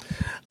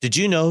 Did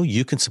you know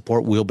you can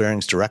support Wheel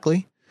Bearings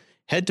directly?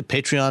 Head to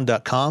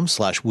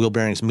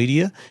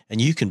patreon.com/wheelbearingsmedia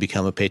and you can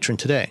become a patron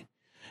today.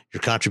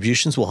 Your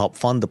contributions will help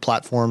fund the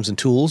platforms and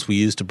tools we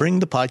use to bring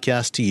the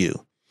podcast to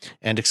you.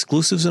 And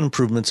exclusives and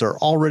improvements are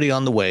already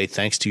on the way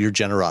thanks to your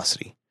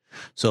generosity.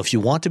 So if you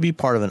want to be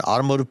part of an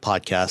automotive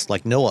podcast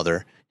like no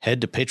other,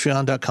 head to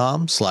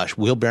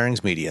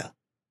patreon.com/wheelbearingsmedia.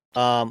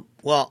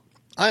 Well,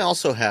 I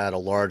also had a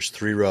large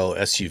 3-row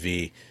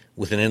SUV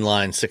with an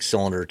inline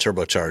 6-cylinder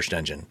turbocharged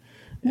engine.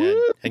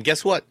 And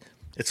guess what?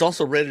 It's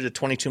also rated at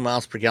 22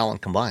 miles per gallon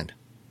combined.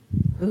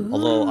 Ooh.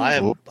 Although I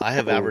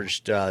have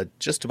averaged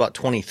just about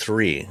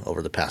 23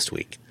 over the past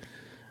week.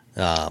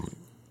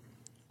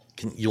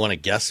 You want to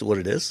guess what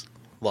it is?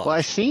 Well,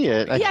 I see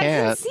it. I can't. I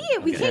can see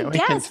it. We can't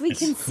guess. We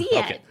can see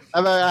it. Okay.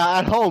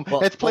 At home.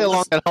 Let's play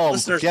along at home.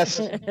 Yes.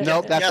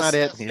 Nope, that's not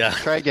it. Yeah.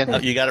 Try again. No,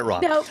 you got it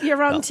wrong. No, you're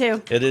wrong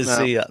too. It is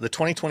the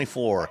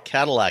 2024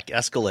 Cadillac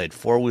Escalade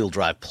 4-wheel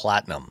drive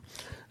Platinum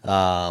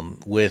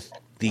with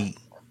the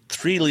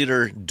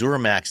 3-liter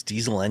Duramax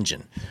diesel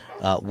engine,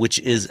 which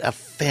is a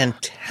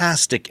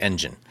fantastic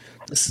engine.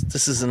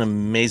 This is an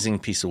amazing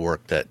piece of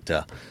work that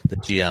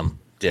GM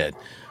did.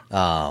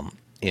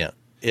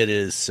 It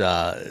is.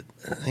 I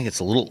think it's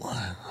a little.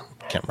 I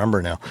can't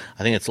remember now.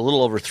 I think it's a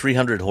little over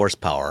 300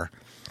 horsepower,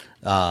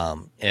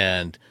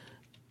 and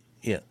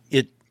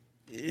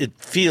it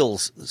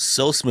feels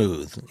so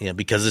smooth.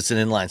 Because it's an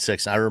inline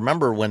 6. I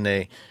remember when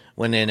they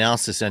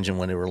announced this engine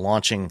when they were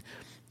launching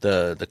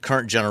the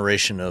current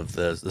generation of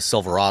the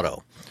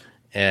Silverado,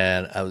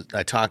 and I was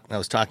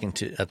talking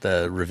to at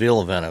the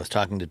reveal event. I was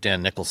talking to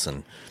Dan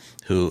Nicholson,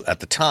 who at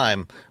the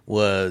time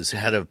was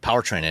head of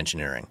powertrain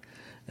engineering.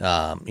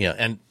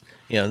 And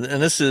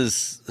this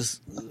was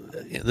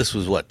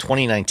what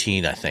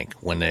 2019, I think,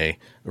 when they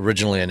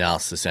originally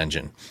announced this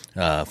engine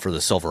for the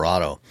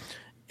Silverado,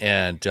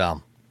 and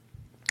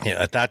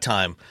at that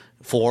time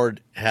Ford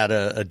had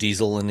a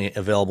diesel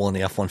available in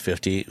the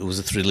F-150. It was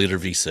a 3-liter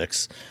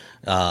V6.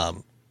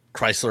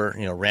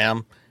 Chrysler,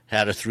 Ram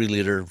had a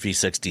 3-liter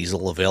V6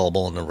 diesel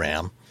available in the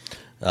Ram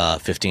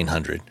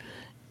 1500,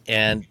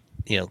 and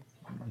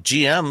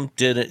GM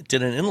did an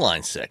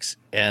inline 6,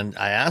 and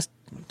I asked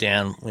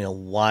Dan,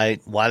 why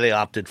they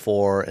opted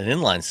for an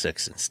inline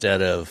 6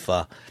 instead of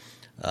a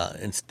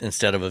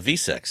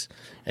V6,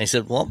 and he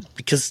said, well,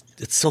 because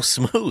it's so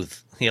smooth.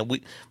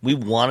 We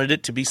wanted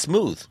it to be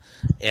smooth,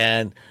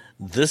 and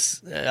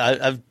this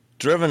I've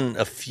driven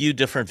a few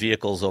different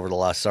vehicles over the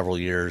last several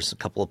years, a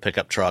couple of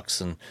pickup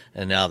trucks, and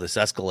now this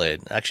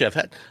Escalade.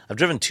 Actually, I've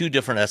driven 2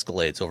 different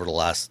Escalades over the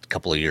last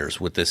couple of years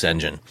with this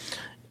engine,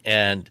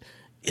 and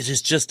it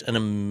is just an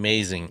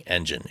amazing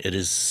engine. It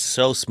is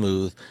so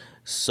smooth,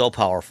 so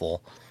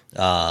powerful.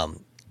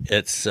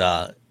 It's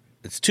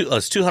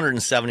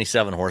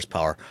 277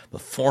 horsepower,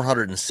 but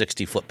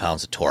 460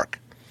 foot-pounds of torque.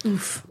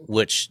 Oof.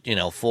 Which,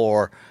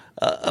 for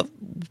a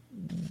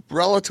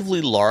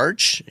relatively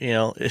large,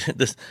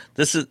 this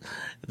is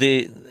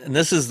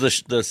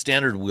the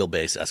standard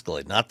wheelbase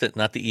Escalade, not the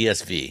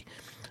ESV.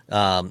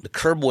 The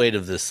curb weight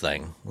of this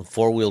thing,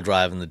 4-wheel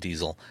drive and the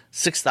diesel,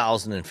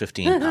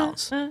 6,015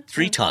 pounds,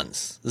 3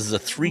 tons. This is a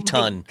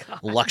 3-ton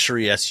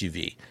luxury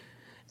SUV,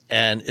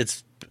 and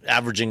it's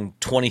averaging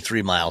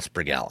 23 miles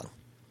per gallon,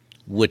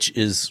 which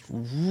is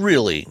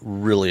really,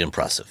 really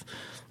impressive.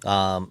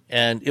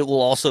 And it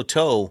will also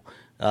tow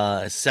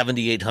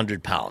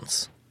 7,800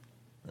 pounds,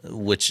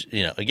 which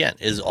again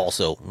is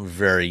also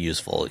very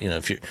useful.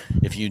 If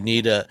you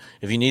need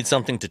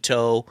something to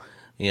tow,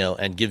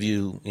 and give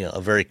you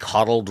a very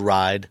coddled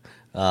ride,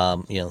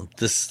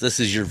 this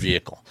is your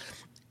vehicle.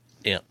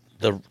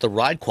 The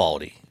ride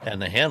quality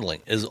and the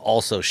handling is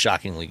also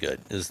shockingly good.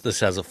 This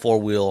has a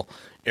 4-wheel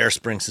air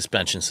spring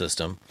suspension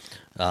system.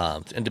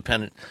 It's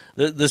independent.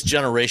 This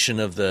generation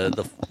of the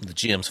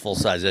GM's full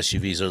size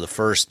SUVs are the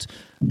first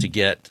to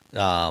get.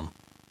 You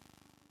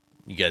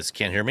guys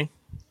can't hear me?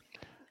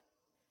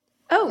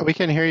 Oh, we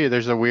can hear you.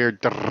 There's a weird.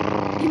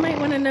 You might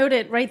want to note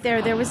it right there.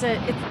 There was a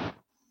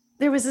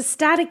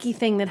staticky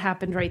thing that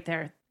happened right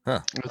there.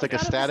 Huh. It was like a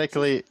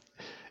staticky,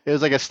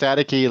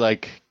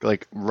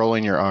 like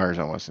rolling your R's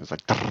almost. It's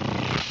like.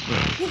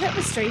 Yeah, that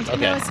was strange.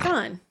 Okay. Now it's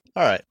gone.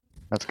 All right.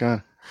 That's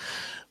gone.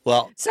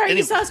 Well, sorry,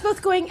 you saw us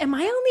both going, am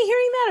I only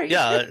hearing that? Or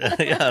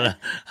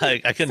yeah.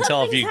 I couldn't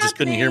tell if you just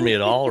couldn't hear me at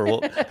all, or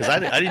what, because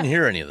I didn't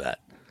hear any of that.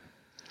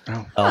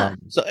 Oh.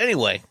 So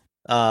anyway,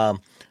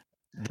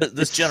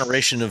 This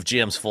generation of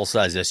GM's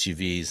full-size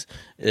SUVs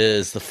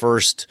is the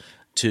first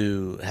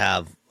to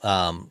have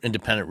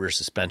independent rear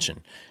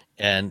suspension,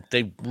 and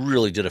they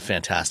really did a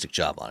fantastic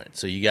job on it.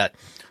 So you got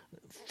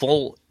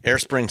full air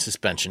spring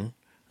suspension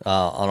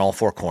on all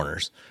four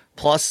corners,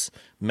 plus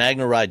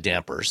MagneRide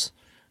dampers,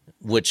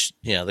 which,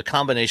 the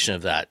combination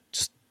of that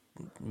just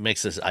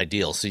makes this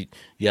ideal. So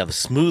you have a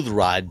smooth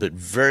ride, but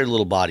very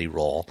little body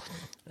roll.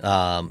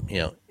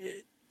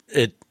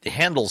 It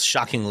handles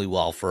shockingly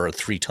well for a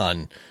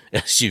 3-ton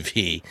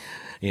SUV,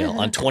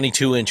 on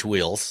 22-inch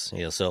wheels.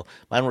 So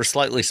mine were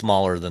slightly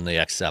smaller than the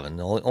X7,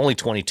 only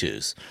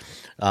 22s.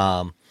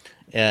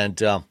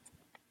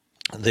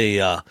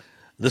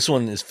 This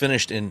one is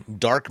finished in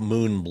dark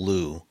moon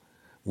blue,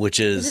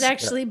 which is it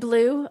actually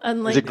blue?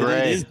 Unlike Is it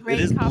gray? It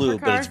is blue,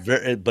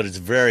 but it's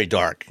very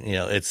dark.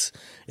 It's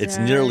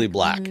nearly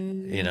black.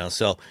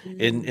 So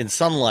in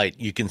sunlight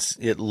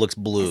it looks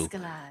blue,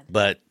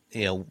 but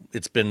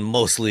it's been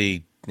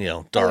mostly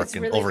dark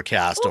and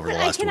overcast over the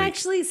last week.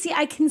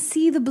 I can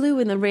see the blue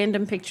in the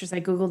random pictures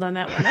I googled on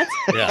that one.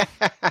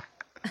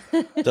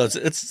 So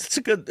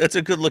it's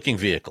a good looking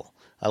vehicle.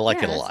 I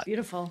like it a lot.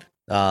 Beautiful.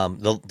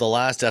 The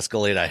last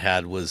Escalade I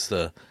had was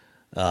the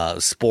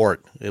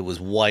Sport. It was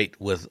white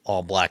with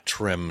all black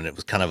trim, and it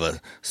was kind of a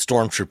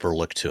stormtrooper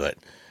look to it,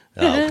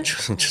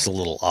 which is a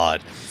little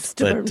odd.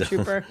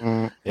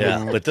 Stormtrooper.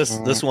 But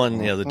this one,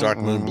 the dark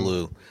moon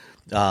blue,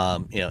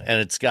 and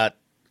it's got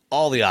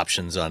all the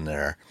options on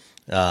there.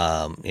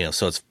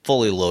 So it's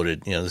fully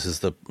loaded. This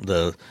is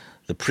the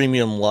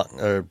premium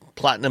or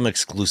platinum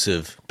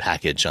exclusive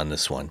package on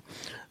this one.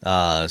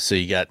 So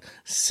you got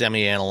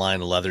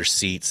semi-aniline leather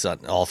seats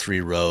on all 3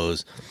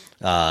 rows,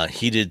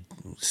 heated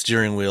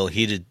steering wheel,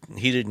 heated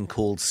and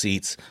cooled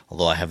seats,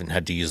 although I haven't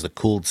had to use the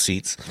cooled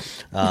seats.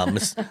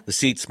 The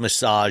seats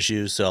massage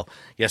you. So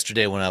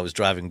yesterday when I was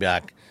driving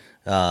back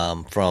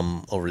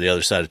from over the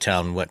other side of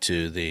town, went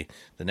to the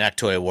NAC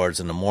Toy Awards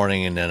in the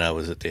morning, and then I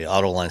was at the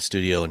Autoline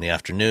studio in the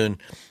afternoon,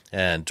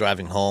 and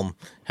driving home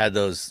had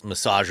those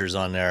massagers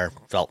on there.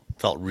 Felt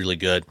really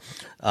good.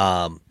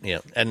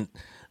 And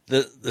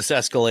this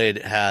Escalade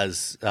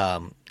has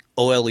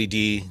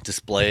OLED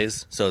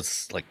displays, so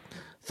it's like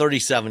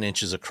 37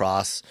 inches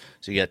across.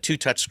 So you got 2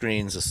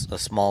 touchscreens, a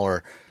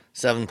smaller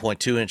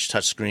 7.2-inch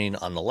touchscreen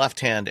on the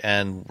left-hand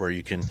end where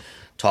you can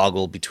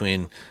toggle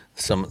between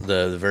some of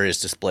the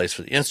various displays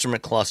for the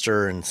instrument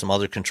cluster and some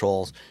other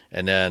controls,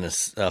 and then a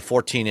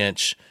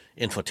 14-inch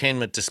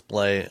infotainment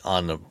display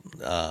on the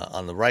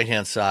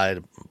right-hand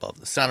side above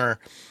the center,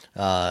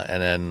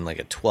 and then like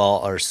a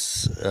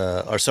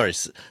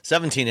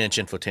 17-inch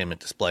infotainment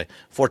display,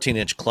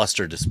 14-inch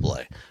cluster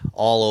display,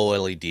 all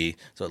OLED,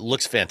 so it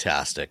looks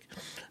fantastic.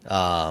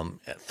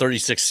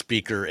 36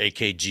 speaker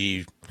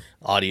AKG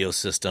audio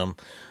system,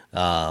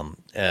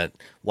 at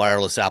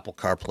wireless Apple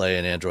CarPlay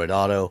and Android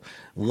Auto.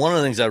 One of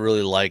the things I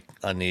really like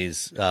on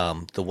these,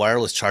 the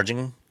wireless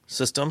charging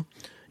system,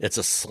 it's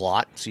a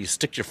slot, so you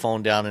stick your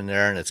phone down in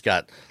there, and it's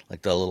got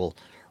like the little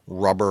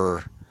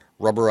rubberized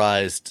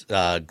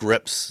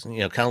grips,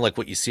 kind of like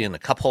what you see in the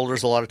cup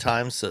holders a lot of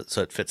times, so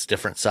it fits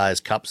different size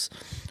cups.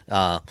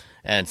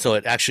 And so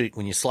it actually,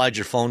 when you slide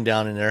your phone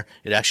down in there,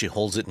 it actually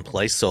holds it in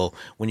place. So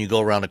when you go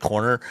around a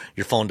corner,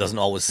 your phone doesn't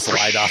always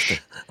slide off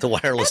the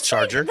wireless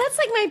charger. That's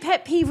like my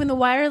pet peeve, when the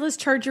wireless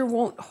charger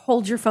won't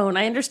hold your phone.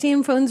 I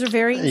understand phones are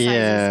varying sizes.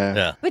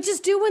 Yeah. But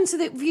just do one so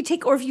that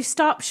if you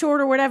stop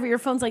short or whatever, your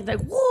phone's like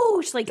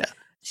whoosh,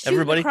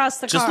 Everybody, across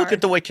the just car. look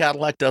at the way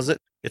Cadillac does it.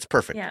 It's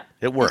perfect. Yeah,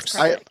 it works.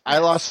 I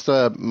lost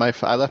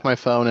I left my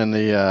phone in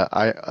the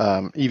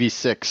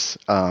EV6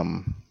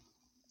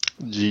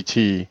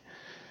 GT.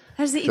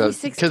 How does the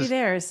EV6 do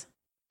theirs?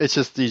 It's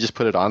just you just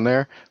put it on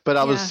there. But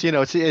I was,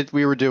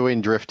 we were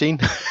doing drifting.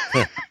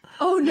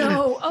 Oh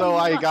no! So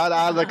I got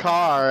out of the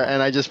car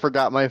and I just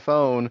forgot my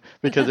phone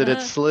because it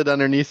had slid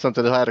underneath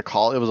something. I had to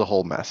call. It was a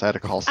whole mess. I had to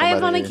call somebody. I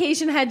have on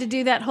occasion had to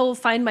do that whole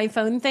find my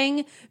phone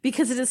thing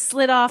because it has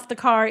slid off the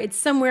car. It's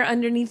somewhere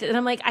underneath it, and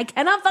I'm like, I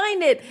cannot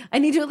find it. I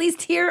need to at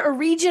least hear a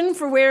region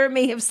for where it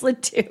may have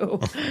slid to.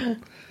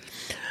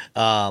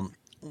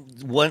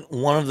 One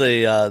of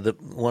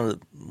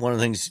the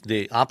things,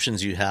 the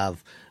options you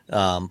have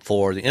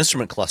for the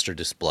instrument cluster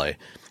display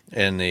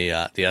in the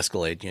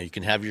Escalade, you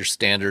can have your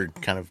standard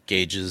kind of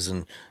gauges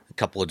and a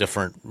couple of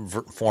different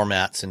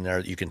formats in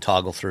there that you can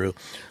toggle through,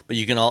 but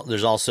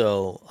there's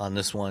also on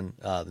this one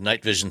the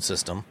night vision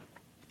system.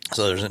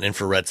 So there's an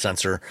infrared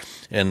sensor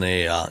in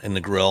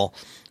the grille,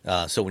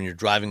 so when you're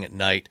driving at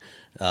night,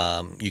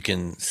 you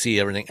can see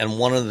everything. And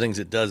one of the things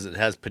it does, it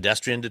has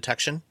pedestrian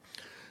detection.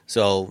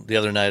 So the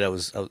other night, when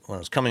I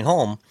was coming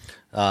home,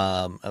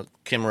 I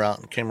came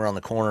around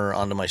the corner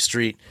onto my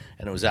street,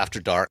 and it was after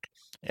dark,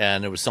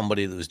 and there was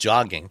somebody that was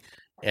jogging,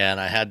 and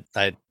I had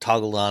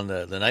toggled on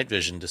the night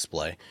vision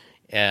display,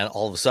 and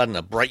all of a sudden,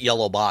 a bright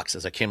yellow box,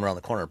 as I came around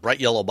the corner, a bright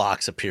yellow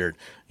box appeared,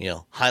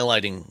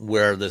 highlighting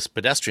where this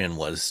pedestrian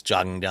was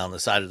jogging down the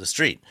side of the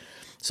street.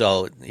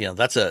 So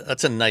that's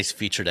a nice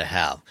feature to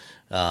have.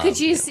 Could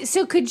you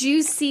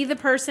see the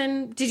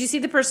person? Did you see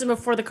the person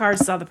before the car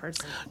saw the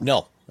person?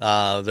 No,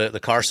 the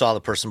car saw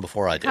the person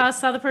before I did. Car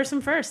saw the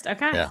person first.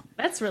 Okay, Yeah.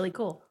 That's really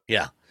cool.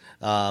 Yeah.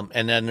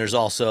 And then there's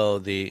also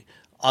the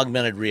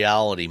augmented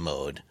reality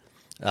mode,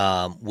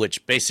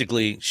 which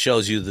basically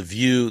shows you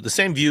the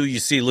same view you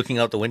see looking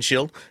out the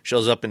windshield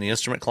shows up in the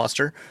instrument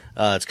cluster.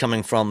 It's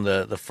coming from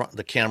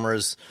the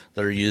cameras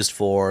that are used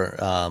for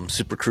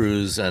Super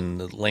Cruise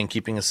and the lane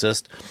keeping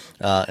assist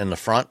in the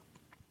front.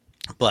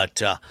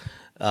 But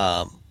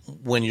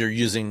when you're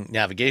using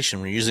navigation,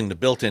 when you're using the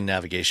built-in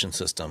navigation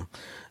system,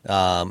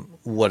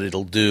 what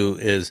it'll do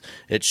is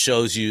it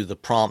shows you the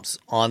prompts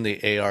on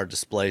the AR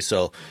display.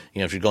 So,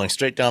 if you're going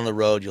straight down the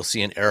road, you'll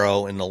see an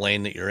arrow in the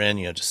lane that you're in.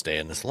 Just stay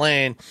in this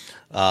lane.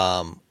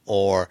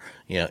 Or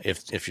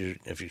if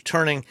you're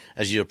turning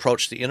as you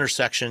approach the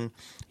intersection,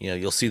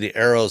 you'll see the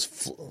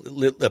arrows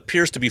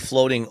appears to be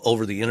floating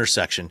over the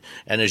intersection,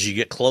 and as you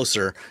get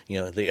closer,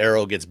 the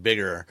arrow gets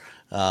bigger.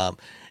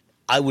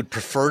 I would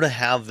prefer to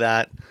have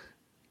that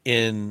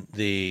in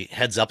the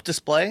heads-up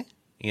display.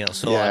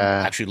 So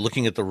I'm actually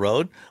looking at the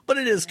road, but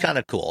it is kind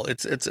of cool.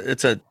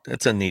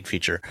 It's a neat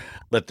feature,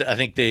 but I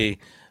think the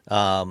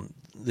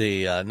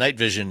night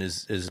vision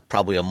is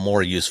probably a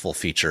more useful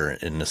feature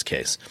in this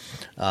case.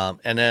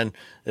 And then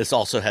this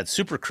also had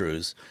Super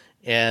Cruise,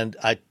 and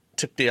I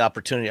took the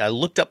opportunity. I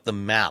looked up the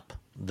map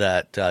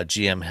that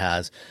GM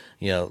has.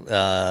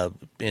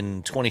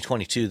 In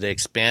 2022 they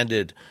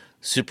expanded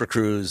Super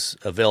Cruise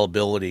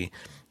availability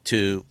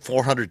to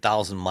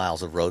 400,000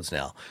 miles of roads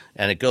now.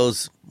 And it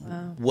goes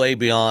way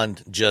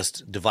beyond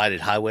just divided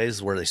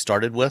highways where they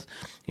started with.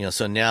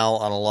 So now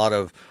on a lot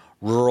of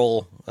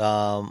rural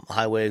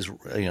highways,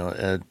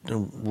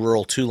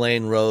 rural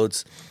 2-lane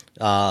roads,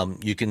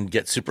 you can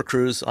get Super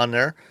Cruise on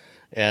there.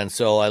 And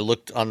so I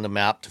looked on the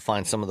map to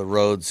find some of the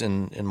roads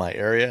in my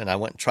area, and I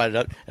went and tried it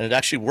out, and it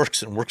actually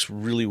works and works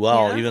really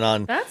well, even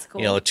on that's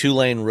cool. A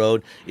 2-lane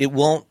road. It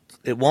won't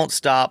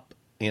stop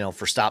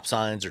for stop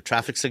signs or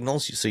traffic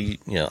signals. So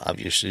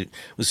obviously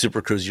with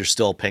Super Cruise, you're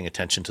still paying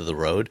attention to the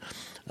road,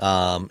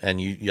 and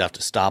you have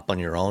to stop on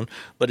your own,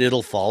 but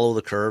it'll follow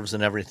the curves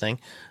and everything,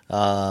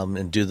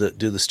 and do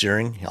the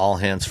steering all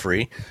hands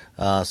free.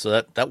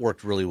 So that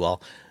worked really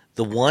well.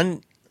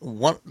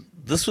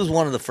 This was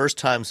one of the first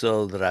times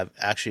though that I've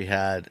actually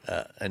had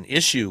an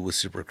issue with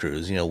Super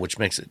Cruise, which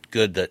makes it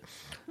good that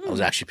I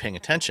was actually paying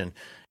attention,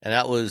 and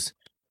that was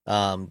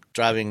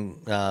driving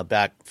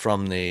back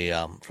from the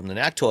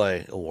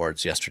NACTOY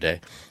Awards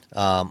yesterday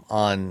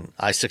on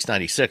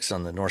I-696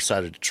 on the north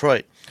side of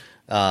Detroit.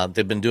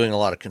 They've been doing a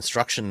lot of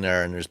construction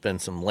there, and there's been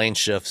some lane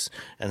shifts,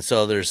 and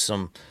so there's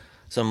some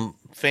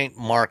faint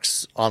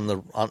marks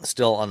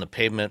still on the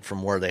pavement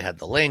from where they had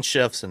the lane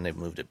shifts, and they've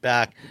moved it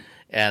back.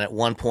 And at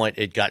one point,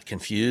 it got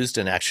confused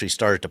and actually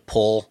started to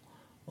pull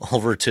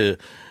over to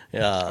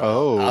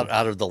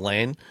out of the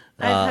lane.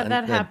 I've had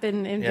that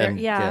happen in there.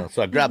 Yeah.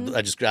 So I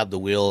just grabbed the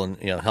wheel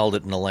and held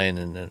it in the lane,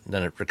 and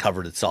then it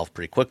recovered itself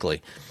pretty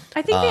quickly.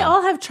 I think they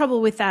all have trouble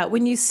with that.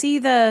 When you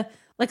see a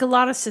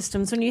lot of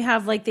systems, when you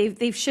have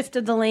they've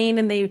shifted the lane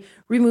and they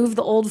remove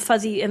the old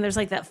fuzzy, and there's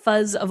that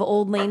fuzz of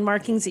old lane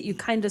markings that you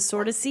kind of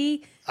sort of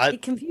see.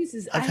 It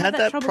confuses. I've had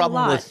that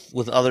problem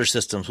with other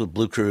systems, with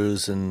Blue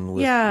Cruise and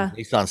with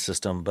Nissan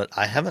system, but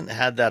I haven't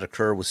had that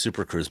occur with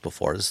Super Cruise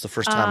before. This is the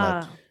first time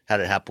I've had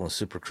it happen with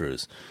Super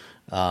Cruise.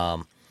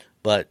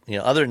 But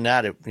other than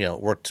that, it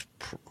worked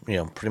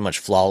pretty much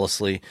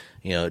flawlessly.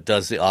 It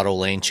does the auto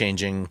lane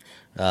changing.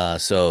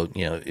 So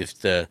if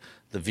the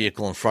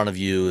vehicle in front of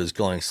you is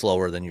going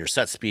slower than your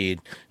set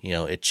speed,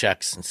 it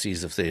checks and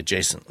sees if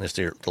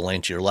the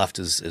lane to your left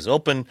is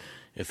open.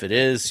 If it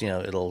is,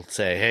 it'll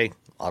say, hey,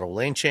 auto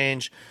lane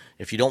change.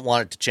 If you don't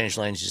want it to change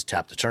lanes, you just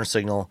tap the turn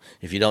signal.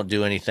 If you don't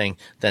do anything,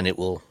 then it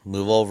will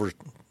move over,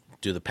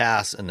 do the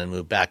pass, and then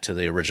move back to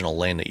the original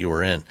lane that you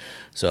were in.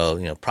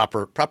 So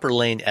proper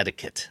lane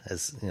etiquette,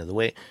 as the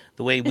way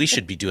we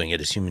should be doing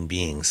it as human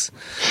beings.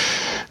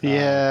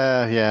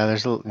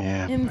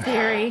 In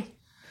theory.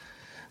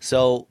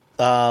 So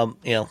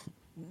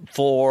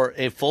for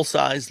a full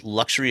size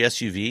luxury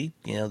SUV,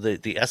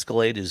 the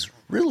Escalade is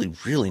really,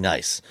 really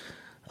nice.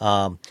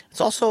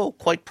 It's also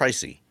quite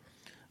pricey.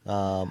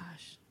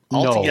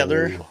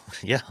 Altogether,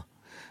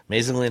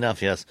 amazingly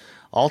enough, yes.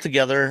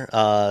 Altogether,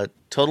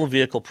 total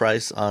vehicle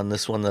price on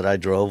this one that I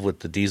drove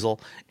with the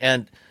diesel,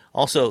 and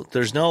also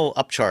there's no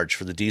upcharge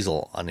for the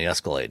diesel on the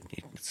Escalade.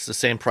 It's the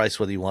same price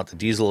whether you want the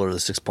diesel or the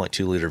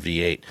 6.2 liter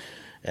V8.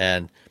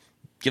 And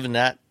given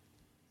that,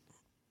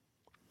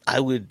 I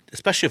would,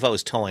 especially if I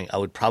was towing, I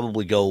would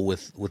probably go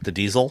with the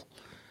diesel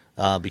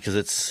because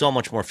it's so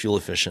much more fuel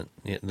efficient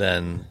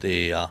than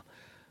the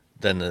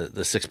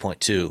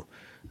 6.2.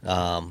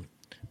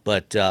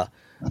 But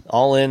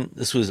all in,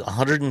 this was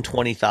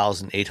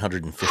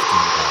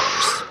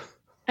 $120,815.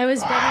 I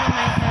was betting in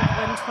my head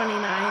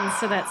 129,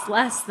 so that's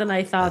less than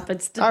I thought,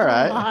 but still all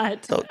right. A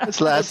lot. So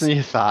it's less than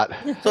you thought.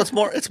 So it's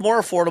more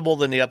affordable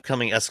than the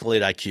upcoming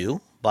Escalade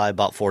IQ by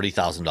about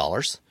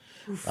 $40,000.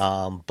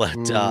 But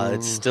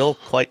it's still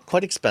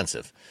quite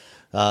expensive.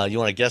 You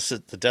want to guess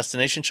at the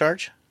destination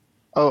charge?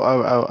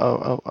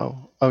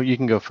 Oh, you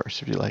can go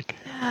first if you like.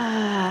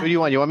 Who do you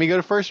want? You want me to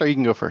go first, or you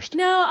can go first?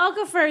 No, I'll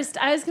go first.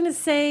 I was gonna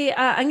say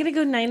I'm gonna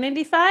go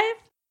 $9.95.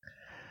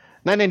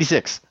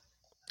 $9.96.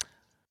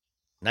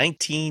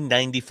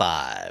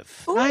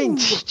 1995.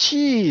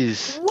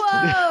 Jeez. Whoa!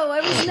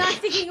 I was not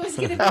thinking it was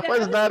gonna be that. That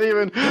was not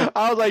even.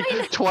 I was like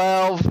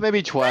 12,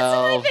 maybe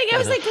 12. I think I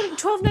was like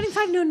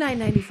 $12.95. No,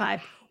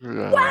 $9.95.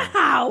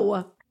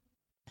 Wow.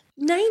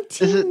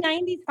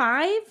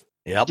 1995.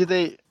 Yep.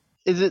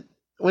 Is it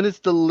when it's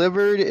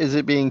delivered? Is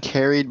it being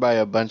carried by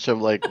a bunch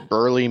of like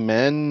burly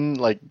men,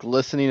 like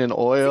glistening in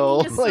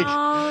oil,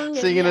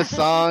 singing a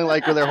song,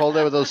 like where they're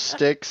holding with those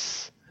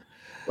sticks?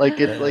 Like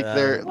they're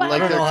I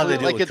don't know how they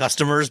do it with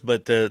customers,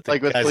 but the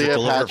like with guys that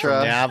deliver from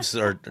Cleopatra.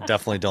 Navs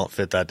definitely don't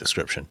fit that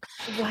description.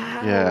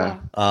 Wow.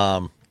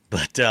 Yeah.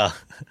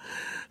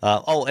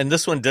 And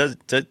this one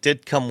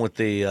did come with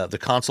the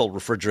console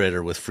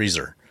refrigerator with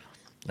freezer.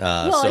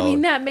 I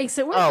mean, that makes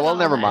it worse. Oh well,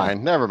 never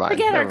mind.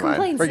 Forget our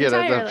complaints Forget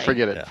entirely. it.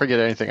 Forget it. Yeah. Forget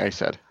anything I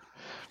said.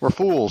 We're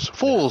fools.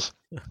 Fools,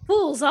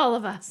 all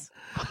of us.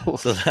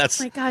 So that's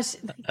My gosh.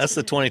 that's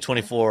the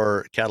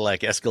 2024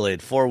 Cadillac Escalade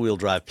 4-wheel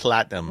drive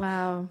Platinum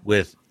Wow.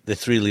 with the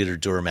 3-liter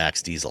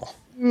Duramax diesel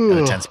and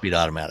a 10-speed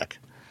automatic.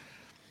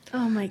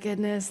 Oh my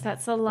goodness,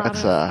 that's a lot.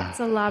 That's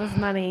a lot of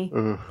money.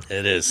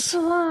 It is. It's a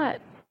lot.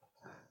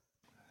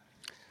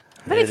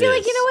 But It I feel like,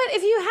 is. you know what?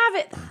 If you have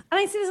it, and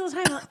I say this all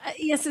the time,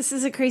 yes, this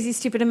is a crazy,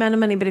 stupid amount of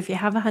money, but if you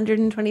have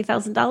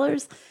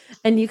 $120,000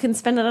 and you can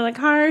spend it on a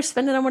car,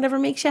 spend it on whatever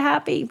makes you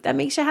happy. That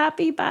makes you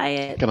happy, buy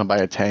it. gonna buy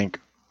a tank.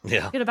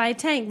 Yeah. Gonna buy a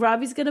tank.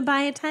 Robbie's gonna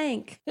buy a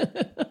tank.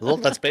 Well,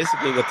 that's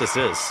basically what this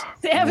is.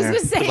 I was gonna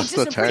say, What's it's just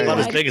the a pretty tank? About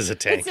as one. big as a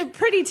tank. It's a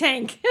pretty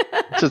tank.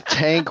 It's a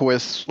tank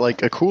with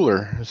like a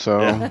cooler.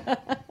 So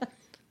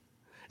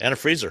And a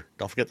freezer.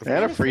 Don't forget the freezer.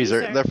 and a freezer.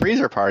 freezer. The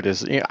freezer part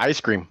is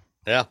ice cream.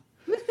 Yeah.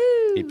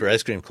 Woohoo. Keep your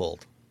ice cream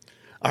cold.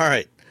 All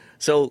right.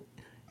 So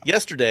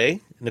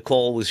yesterday,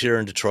 Nicole was here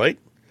in Detroit.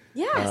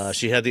 Yes.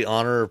 She had the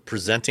honor of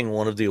presenting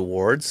one of the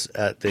awards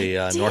at the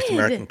North did.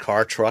 American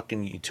Car, Truck,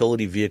 and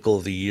Utility Vehicle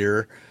of the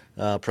Year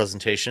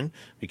presentation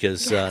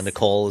because Yes.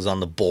 Nicole is on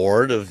the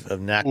board of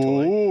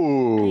NACTOY.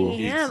 Ooh. I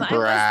am. I was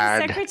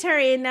Brag. the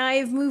secretary, and now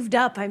I've moved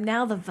up. I'm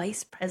now the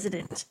vice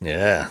president.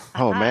 Yeah.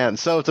 Oh man!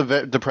 So if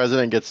the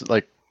president gets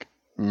like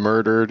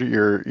murdered,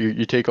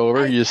 you take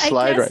over. You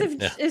slide I guess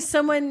right. if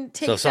someone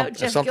So takes out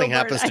Jeff if something Gilbert,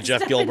 happens to I Jeff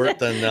step Gilbert,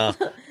 in. then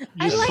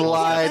I You like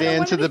slide Jeff. I don't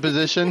into wanna the be-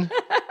 position.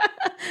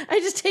 I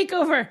just take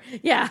over.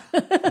 Yeah.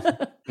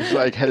 It's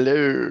like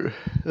hello.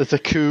 It's a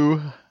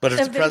coup. but if,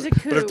 If there's a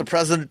but if the coup.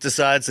 president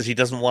decides that he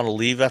doesn't want to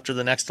leave after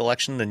the next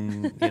election,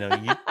 then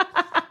you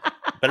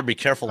better be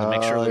careful to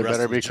make sure Oh, the you rest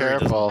better of the be jury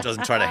careful.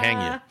 doesn't try to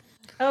hang you.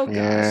 Oh gosh.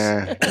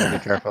 Yeah, gotta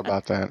be careful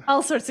about that.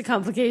 All sorts of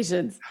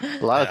complications.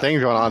 A lot of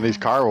things going on in these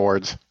car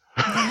awards.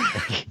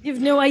 You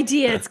have no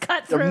idea. It's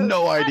cutthroat.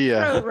 no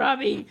idea. Cutthroat,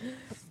 Robbie.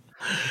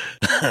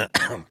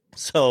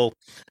 So,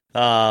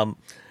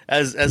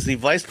 as the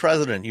vice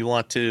president, you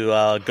want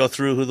to go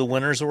through who the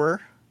winners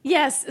were?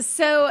 Yes.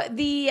 So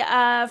the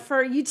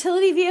for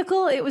utility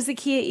vehicle, it was the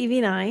Kia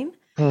EV9.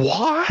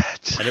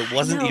 What? And it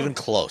wasn't No. even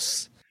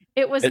close.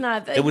 It was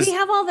not. it was- We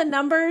have all the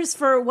numbers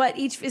for what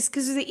each is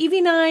because the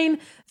EV9,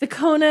 the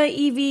Kona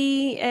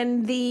EV,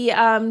 and the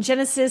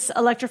Genesis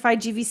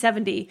electrified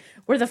GV70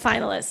 were the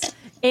finalists,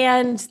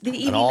 and the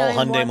EV9 And all Hyundai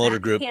won Motor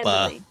that Group.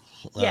 handily.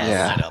 Yes.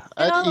 Yeah, lineup.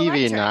 And that all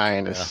electric.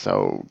 EV9 is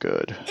so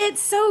good.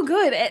 It's so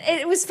good.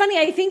 It was funny.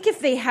 I think if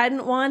they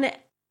hadn't won,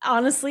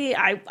 honestly,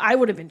 I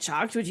would have been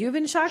shocked. Would you have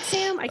been shocked,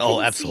 Sam? I Oh, couldn't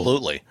see.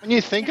 absolutely. When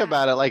you think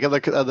about it, like of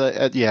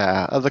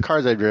the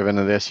cars I've driven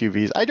and the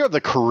SUVs, I drove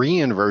the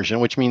Korean version,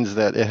 which means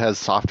that it has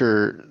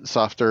softer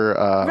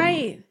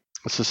Right.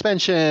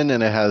 suspension,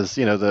 and it has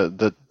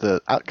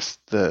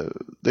the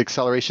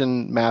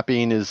acceleration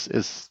mapping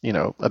is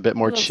a bit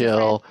more Little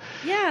chill,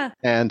 Yeah.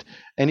 and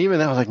even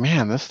then I was like,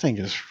 man, this thing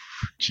is,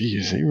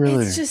 geez, it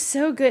really. It's just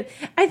so good.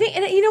 I think,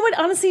 and you know what?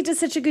 Honestly, it does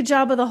such a good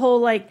job of the whole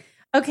like,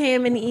 okay,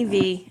 I'm an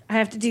EV. I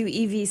have to do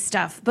EV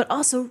stuff, but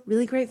also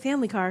really great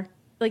family car.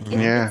 Like,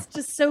 Yeah. it's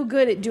just so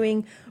good at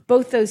doing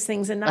both those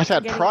things and not At that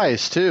forgetting-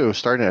 price too,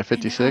 starting at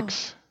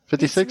 56,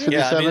 56, really-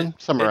 57,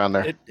 somewhere around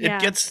there. It Yeah.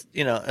 gets,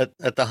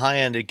 at the high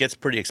end, it gets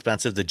pretty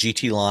expensive. The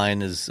GT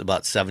line is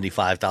about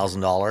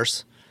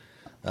 $75,000.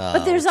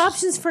 But there's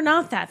options for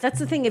not that. That's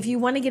the thing. If you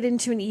want to get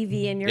into an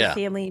EV and you're Yeah. a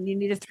family and you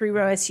need a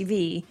 3-row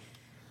SUV,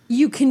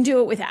 you can do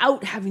it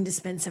without having to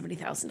spend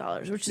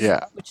 $70,000, which is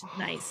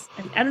nice.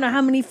 I don't know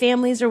how many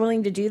families are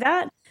willing to do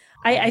that.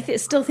 I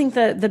still think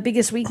the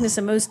biggest weakness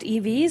of most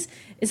EVs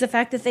is the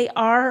fact that they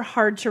are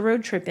hard to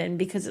road trip in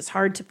because it's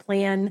hard to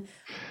plan.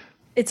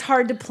 It's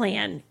hard to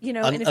plan, and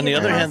if On you the have a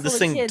other car hand, this full of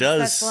thing kids, does.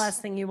 that's the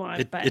last thing you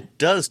want. but It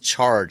does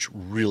charge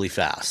really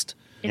fast.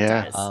 it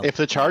Yeah, does. if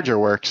the charger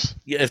works.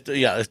 Yeah,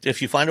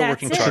 if you find a That's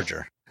working it.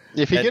 charger.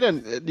 If you And- get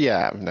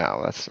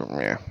that's That's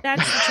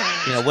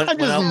the change. When I'm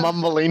just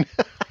mumbling.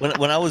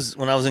 when I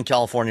was in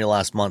California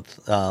last month,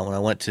 when I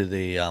went to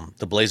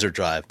the Blazer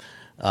Drive,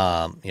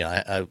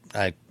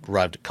 I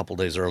arrived a couple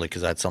days early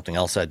because I had something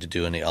else I had to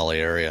do in the LA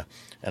area,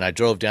 and I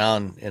drove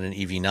down in an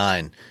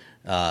EV9,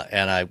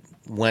 and I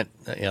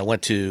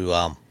went to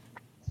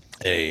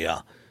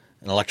an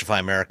Electrify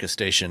America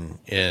station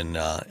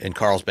in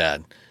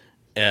Carlsbad,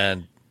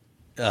 and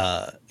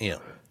I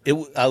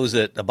was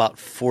at about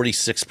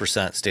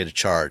 46% state of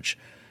charge,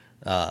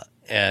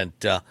 and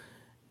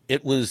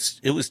it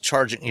was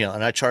charging,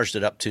 and I charged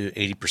it up to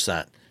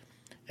 80%,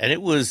 and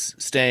it was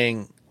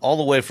staying all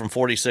the way from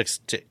 46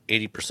 to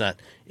 80%.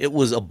 It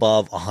was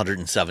above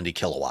 170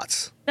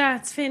 kilowatts.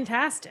 That's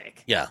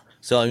fantastic. Yeah.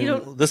 So I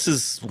mean, this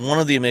is one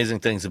of the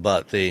amazing things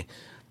about the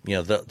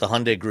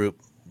Hyundai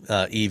Group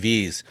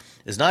EVs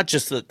is not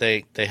just that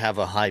they have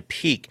a high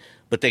peak,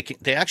 but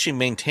they actually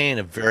maintain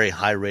a very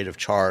high rate of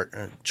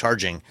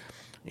charging,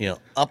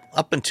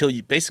 up until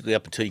you get to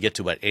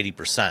about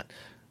 80%.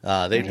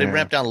 They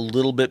ramp down a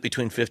little bit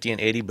between 50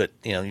 and 80, but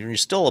you're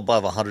still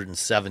above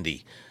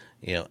 170,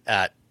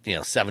 at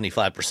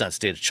 75%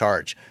 state of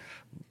charge.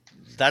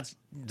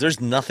 There's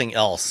nothing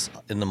else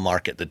in the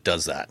market that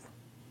does that.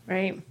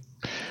 Right.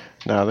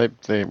 No,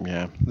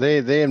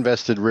 they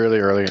invested really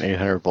early in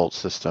 800-volt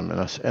system and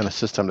a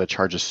system that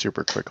charges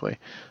super quickly.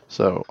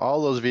 So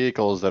all those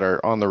vehicles that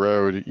are on the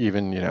road,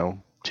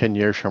 even 10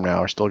 years from now,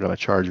 are still going to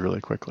charge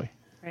really quickly.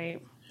 Right.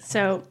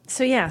 So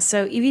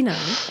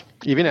EV9.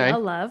 EV9. I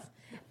love.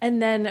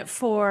 And then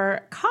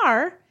for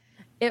car,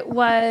 it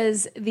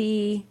was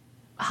the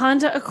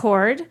Honda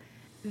Accord,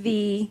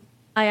 the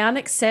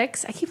Ioniq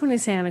 6. I keep wanting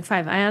to say Ioniq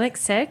 5. Ioniq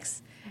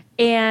 6,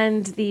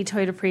 and the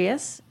Toyota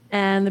Prius,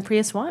 and the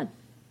Prius One.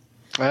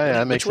 Oh, yeah,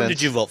 that makes sense. Which one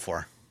did you vote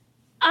for?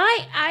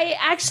 I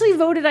actually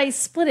voted. I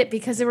split it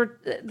because there were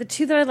the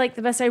two that I liked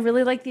the best. I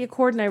really liked the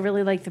Accord, and I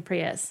really liked the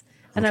Prius.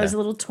 And I was a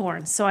little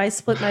torn, so I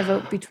split my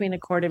vote between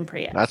Accord and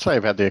Prius. That's why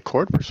I've had the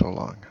Accord for so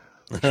long.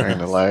 Trying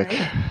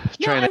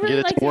to get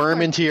it to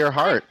worm into your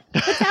heart.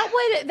 But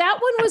that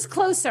one was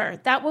closer.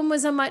 That one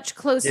was a much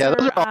closer. Yeah,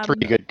 those are all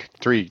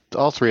three.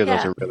 All three of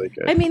those are really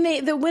good. I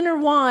mean, the winner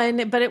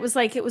won, but it was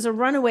a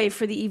runaway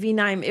for the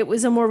EV9. It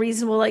was a more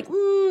reasonable,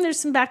 there's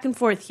some back and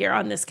forth here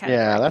on this category.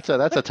 Yeah, that's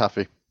a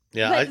toughie.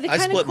 Yeah, I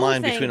split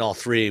mine between all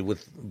three,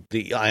 with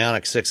the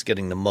Ioniq 6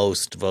 getting the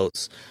most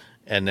votes,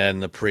 and then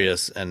the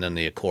Prius, and then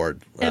the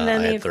Accord. And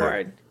then the Accord.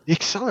 Third. The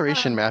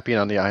acceleration mapping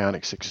on the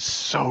Ioniq 6 is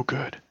so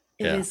good.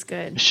 It is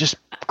good. It's just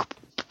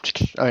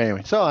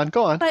anyway. So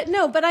go on. But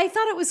I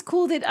thought it was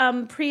cool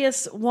that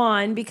Prius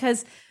won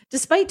because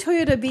despite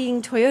Toyota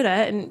being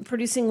Toyota and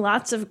producing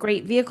lots of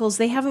great vehicles,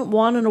 they haven't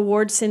won an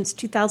award since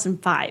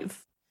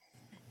 2005.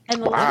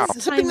 And the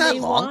last time they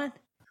won.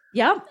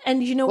 Yeah,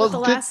 and you know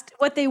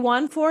what they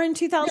won for in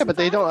 2005? Yeah, but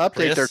they don't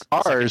update their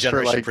cars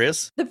for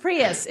Prius. The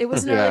Prius. It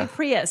was an early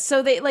Prius.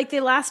 So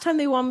the last time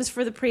they won was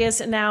for the Prius,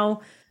 and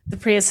now the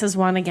Prius has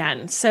won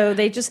again. So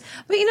they just,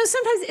 but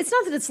sometimes it's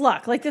not that it's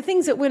luck. Like the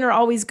things that win are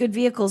always good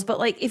vehicles. But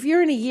if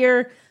you're in a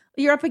year,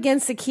 you're up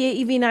against the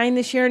Kia EV9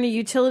 this year in a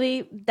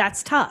utility,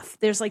 that's tough.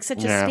 There's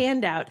such a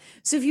standout.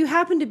 So if you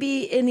happen to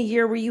be in a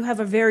year where you have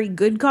a very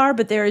good car,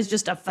 but there is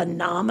just a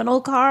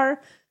phenomenal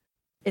car,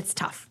 it's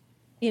tough,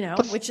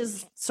 which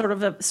is sort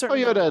of a certain.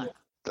 Toyota.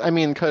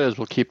 Toyotas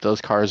will keep those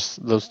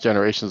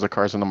generations of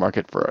cars on the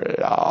market for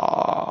a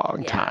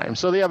long time.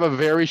 So they have a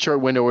very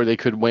short window where they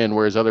could win,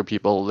 whereas other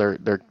people, they're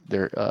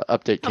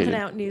update pumping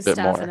out new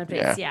stuff and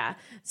updates. Yeah.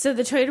 So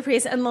the Toyota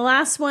Prius, and the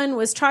last one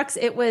was trucks.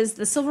 It was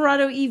the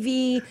Silverado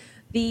EV,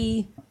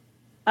 the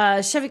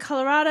Chevy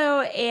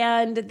Colorado,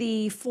 and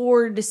the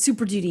Ford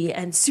Super Duty,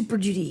 and Super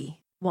Duty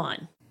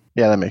won.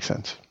 Yeah, that makes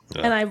sense.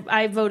 Yeah. And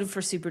I voted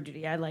for Super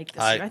Duty. I like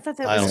this. I thought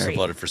that was also great.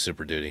 voted for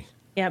Super Duty.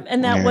 Yeah,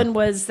 and that one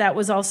was a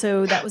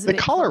the bit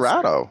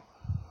Colorado.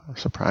 I'm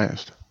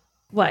surprised.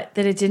 What,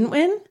 that it didn't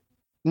win?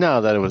 No,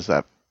 that it was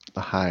that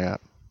high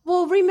up.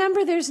 Well,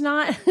 remember, there's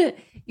not.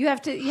 you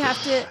have to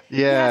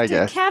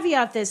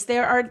caveat this.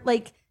 There are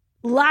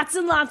lots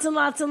and lots and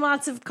lots and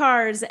lots of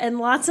cars and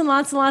lots and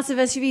lots and lots of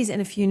SUVs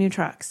and a few new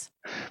trucks.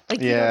 You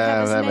don't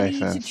have as many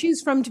to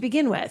choose from to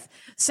begin with.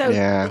 So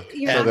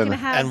you're not going to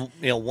have.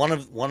 And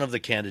one of the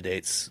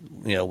candidates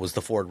was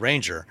the Ford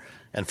Ranger,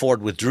 and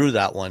Ford withdrew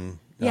that one.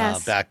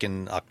 Back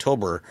in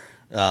October,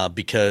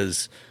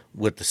 because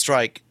with the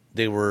strike,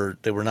 they were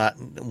not,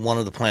 one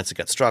of the plants that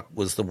got struck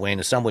was the Wayne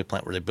assembly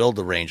plant where they build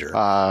the Ranger,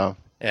 so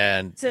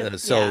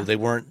they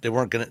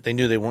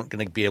knew they weren't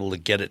going to be able to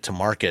get it to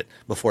market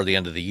before the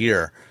end of the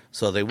year,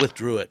 so they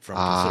withdrew it from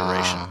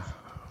consideration.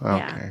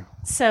 Okay. Yeah.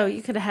 So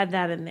you could have had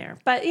that in there,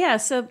 but I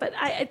was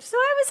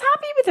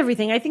happy with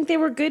everything. I think they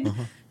were good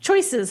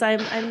choices. I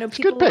know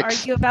people will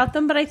argue about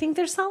them, but I think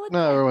they're solid.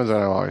 No, everyone's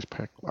going to always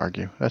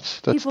argue.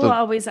 People will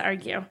always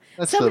argue.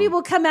 Somebody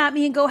will come at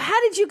me and go, "How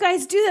did you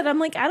guys do that?" I'm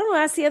like, I don't know.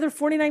 Ask the other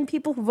 49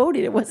 people who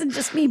voted. It wasn't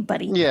just me,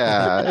 buddy.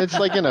 Yeah, it's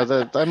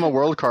I'm a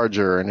world car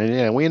juror,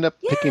 and we end up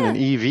picking an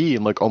EV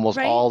and almost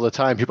all the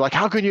time. People are like,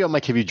 "How could you?" I'm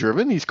like, "Have you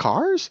driven these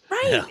cars?"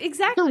 Right,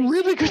 exactly. They're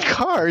really good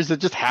cars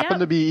that just happen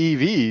to be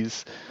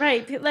EVs.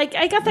 Right,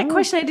 I got that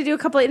question. I had to do a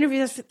couple of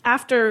interviews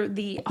after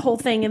the whole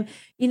thing, and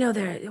you're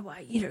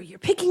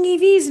picking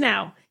EVs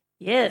now.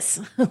 Yes.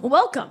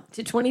 Welcome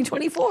to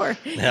 2024.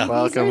 Yeah. EVs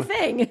Welcome. are a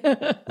thing.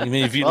 I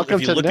mean, if you Welcome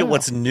look to at now.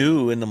 what's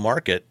new in the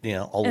market, a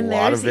And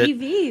lot of there's it.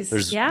 EVs.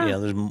 There's Yeah.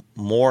 there's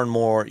more and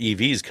more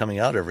EVs coming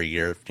out every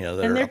year. That And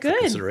are they're up for good.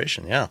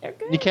 consideration. Yeah. They're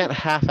good. You can't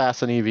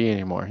half-ass an EV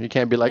anymore. You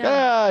can't be like,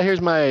 No. here's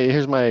my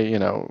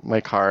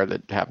my car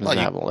that happens Well,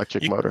 to have an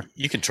electric motor.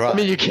 You can try. I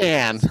mean, you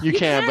can, but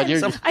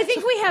you're I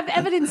think we have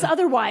evidence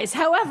otherwise.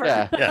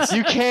 However, Yes.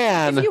 you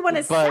can. if you want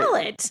to but- sell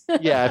it,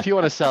 yeah, if you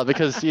want to sell,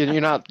 because you're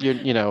not,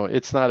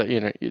 it's not,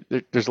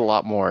 there's a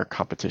lot more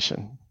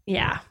competition.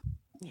 yeah.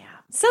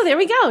 So there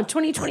we go.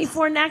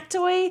 2024 Knack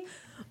Toy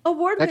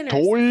Award Knack winners.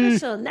 Toy.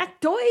 Official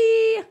Knack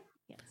Toy.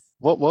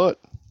 What?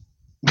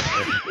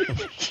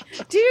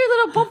 Do your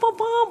little bump, bump,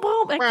 bump,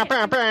 bump.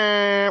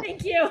 I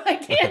Thank you. I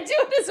can't do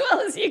it as well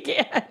as you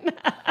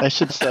can.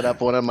 should set up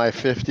one of my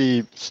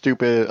 50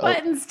 stupid.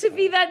 Buttons to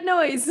be that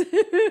noise.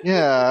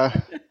 Yeah.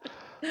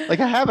 Like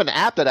I have an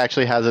app that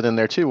actually has it in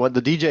there too.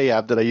 The DJ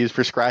app that I use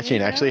for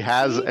scratching Yeah, actually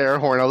has see? air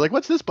horn. I was like,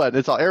 "What's this button?"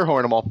 It's all air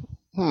horn. I'm all,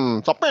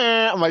 It's all,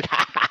 I'm like,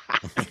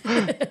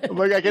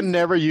 I can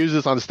never use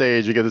this on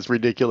stage because it's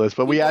ridiculous.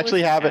 But we People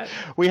actually would have it.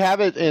 forget. We have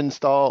it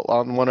installed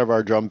on one of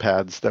our drum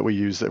pads that we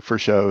use it for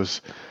shows.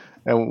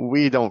 And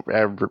we don't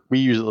ever. We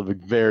use it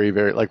very,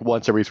 very like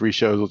once every 3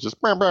 shows. We'll just.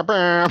 They don't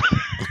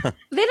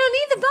need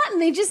the button.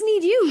 They just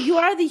need you. You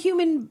are the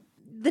human,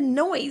 the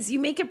noise. You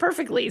make it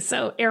perfectly.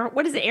 So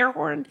what is it? Air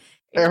horn?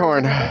 Air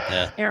horn.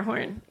 Yeah. Air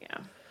horn. Yeah.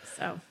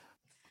 So,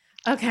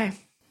 okay.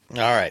 All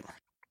right.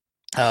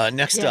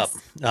 Next Yes. up,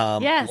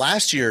 Yes.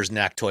 last year's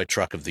Knack Toy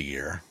Truck of the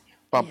Year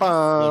Bum,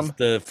 was bum.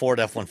 the Ford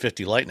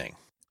F-150 Lightning,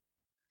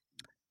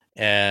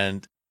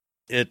 and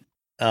it,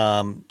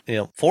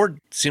 Ford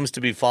seems to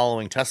be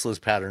following Tesla's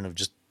pattern of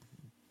just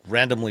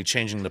randomly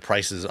changing the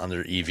prices on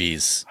their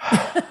EVs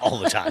all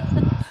the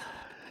time,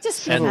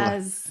 Just And-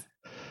 because.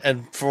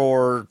 and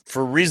for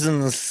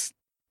reasons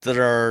that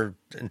are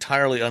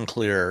entirely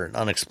unclear and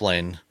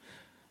unexplained.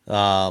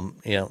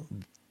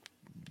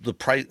 The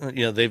price,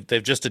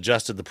 they've just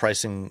adjusted the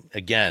pricing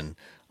again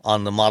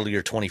on the model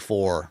year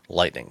 24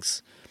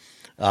 Lightnings.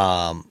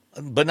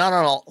 But not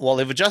on all. Well,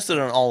 they've adjusted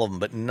on all of them,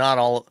 but not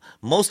all.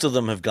 Most of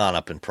them have gone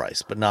up in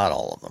price, but not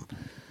all of them.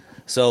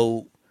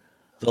 So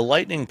the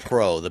Lightning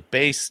Pro, the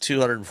base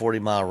 240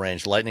 mile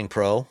range Lightning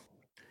Pro,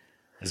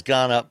 has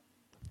gone up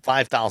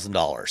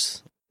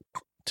 $5,000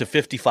 to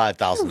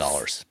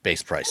 $55,000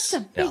 base price.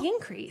 That's a big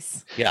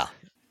increase. Yeah.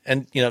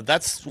 And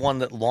that's one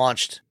that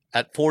launched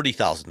at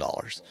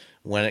 $40,000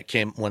 when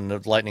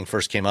the Lightning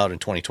first came out in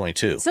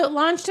 2022. So it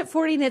launched at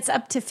 40 and it's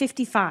up to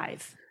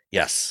 55.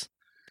 Yes.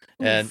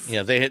 And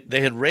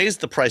they had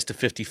raised the price to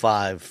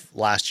 55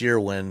 last year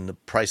when the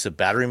price of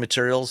battery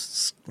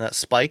materials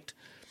spiked,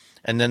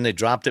 and then they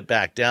dropped it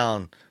back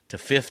down to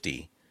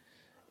 50,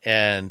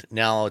 and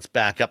now it's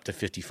back up to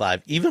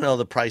 55 even though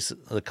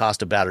the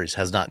cost of batteries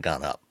has not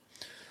gone up.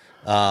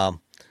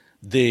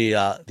 The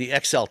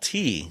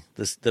XLT,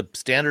 the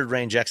standard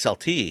range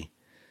XLT.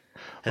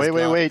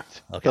 Wait.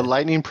 Okay. The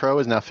Lightning Pro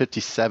is now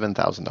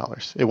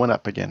 $57,000. It went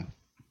up again.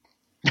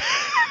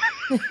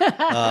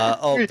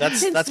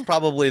 That's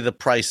probably the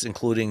price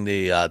including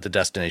the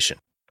destination.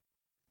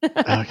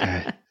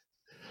 Okay.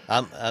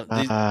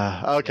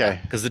 Okay.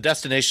 Because the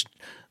destination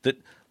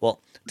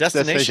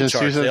Destination's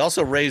charge. too- They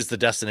also raised the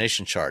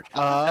destination charge.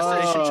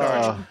 Destination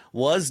charge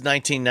was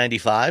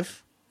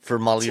 $19.95 for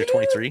model year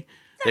 23.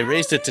 They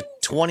raised it to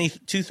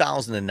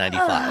 $22,095.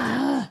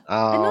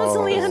 I know it's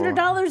only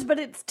 $100, but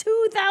it's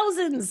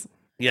 2,000s.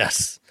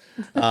 Yes.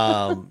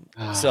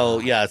 So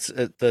yeah, it's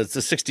the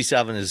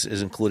 67 is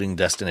including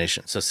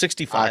destination. So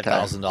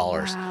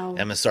 $65,000 Wow.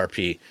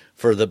 MSRP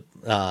for the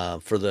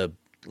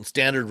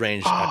standard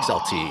range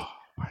XLT.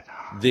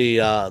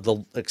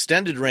 The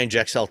extended range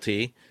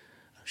XLT,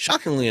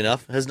 shockingly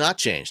enough, has not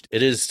changed.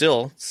 It is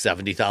still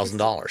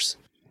 $70,000.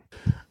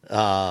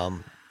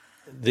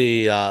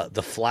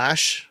 The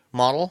Flash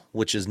model,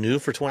 which is new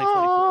for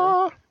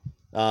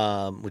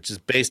 2024, which is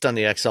based on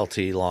the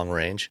XLT long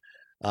range.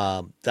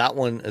 That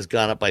one has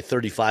gone up by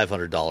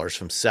 $3,500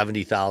 from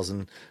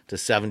 $70,000 to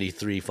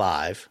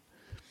 $73,500.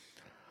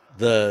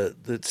 The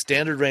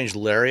standard range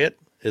Lariat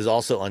is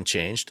also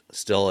unchanged,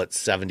 still at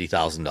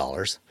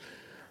 $70,000.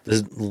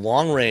 The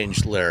long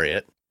range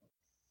Lariat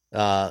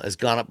has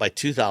gone up by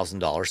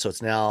 $2,000, so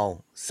it's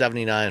now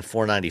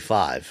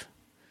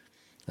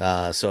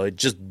 $79,495. So it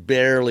just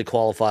barely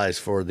qualifies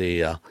for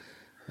the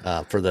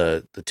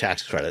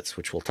tax credits,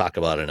 which we'll talk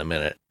about in a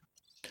minute.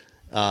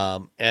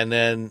 And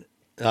then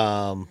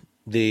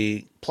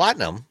the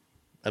Platinum,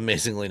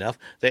 amazingly enough,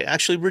 they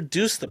actually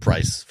reduced the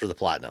price for the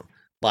Platinum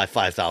by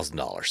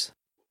 $5,000.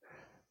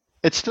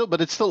 It's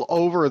still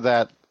over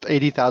that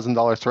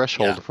 $80,000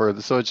 threshold Yeah. for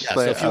the, so it's just Yeah,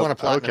 so if you want a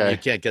Platinum, okay. you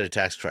can't get a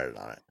tax credit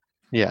on it.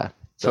 Yeah.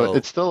 So So-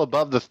 it's still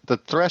above the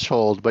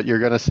threshold, but you're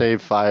going to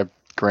save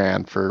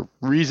 $5,000 for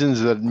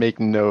reasons that make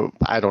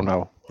I don't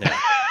know. Yeah.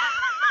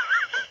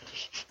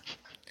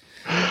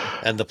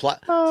 And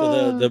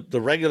the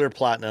regular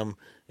Platinum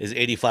is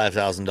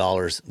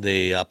 $85,000.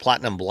 The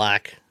Platinum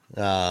Black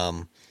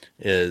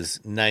is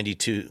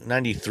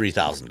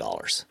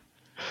 $93,000.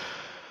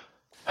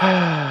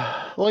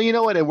 Well, you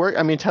know what? It worked.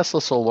 I mean,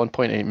 Tesla sold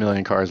 1.8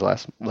 million cars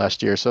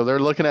last year, so they're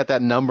looking at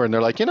that number and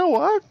they're like, you know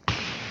what?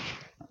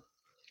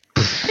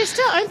 They're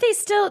still, aren't they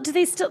still? Do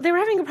they still? They were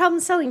having a problem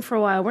selling for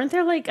a while, weren't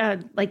there?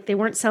 Like they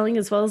weren't selling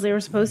as well as they were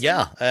supposed to.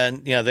 Yeah,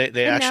 and they And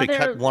actually now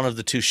cut they're- one of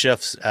the two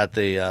shifts at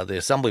the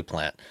assembly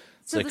plant.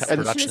 So they the cut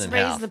solution production is in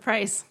raise half. the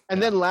price.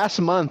 And then last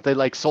month they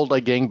like sold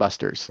like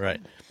gangbusters.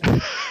 Right.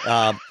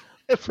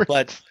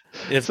 But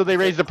if So they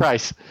raised the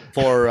price.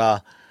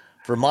 for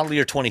model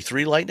year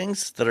 23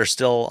 Lightnings that are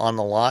still on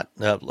the lot,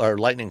 or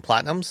Lightning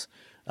Platinums,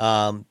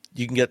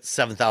 you can get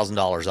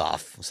 $7,000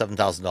 off,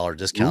 $7,000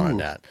 discount on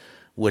that,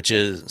 which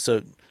is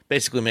so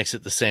basically makes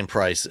it the same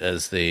price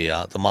as the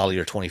model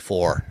year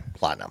 24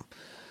 Platinum.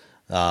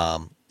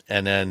 And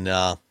then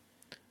let's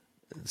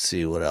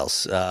see what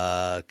else.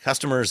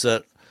 Customers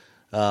that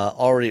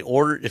already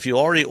ordered, if you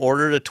already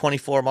ordered a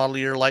 24 model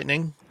year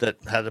Lightning that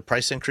had a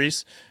price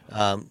increase,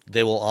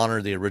 they will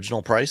honor the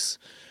original price.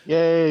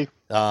 Yay.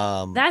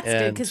 That's good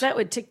and- because that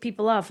would tick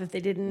people off if they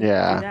didn't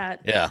Yeah. do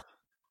that. Yeah.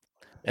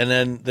 And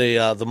then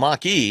the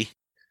Mach-E,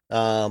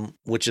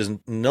 which is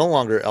no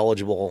longer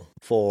eligible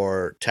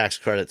for tax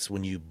credits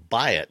when you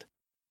buy it,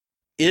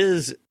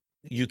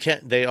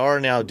 they are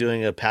now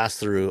doing a pass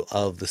through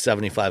of the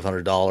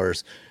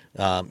 $7,500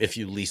 if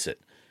you lease it.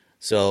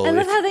 So I love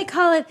if- how they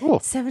call it Cool.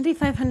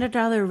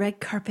 $7,500 red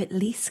carpet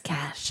lease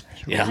cash.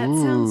 Yeah. That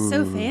sounds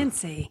so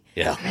fancy.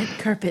 Yeah. Red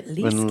carpet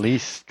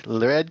lease.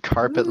 Red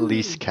carpet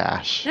lease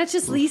cash. Not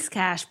just lease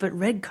cash, but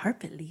red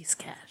carpet lease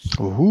cash.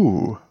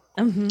 Ooh.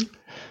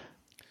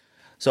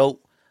 So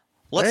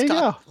There you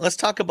go. let's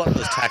talk about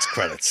those tax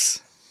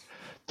credits.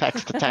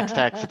 Tax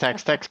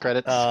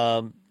credits.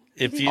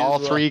 If you All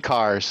three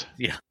cars.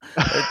 Yeah,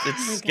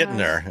 it's getting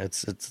there.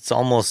 It's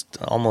almost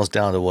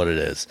down to what it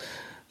is.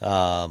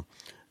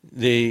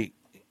 The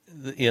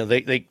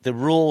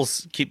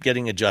rules keep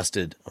getting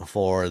adjusted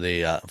for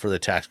the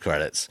tax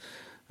credits.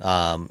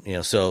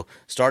 So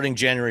starting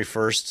January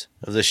 1st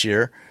of this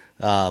year,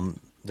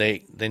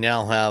 they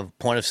now have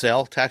point of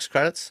sale tax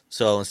credits.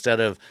 So instead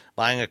of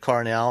buying a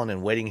car now and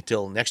then waiting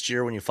until next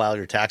year when you file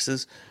your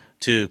taxes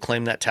to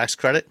claim that tax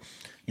credit,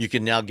 you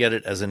can now get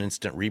it as an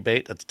instant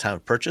rebate at the time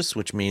of purchase,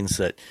 which means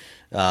that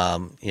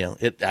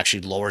it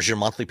actually lowers your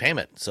monthly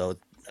payment. So it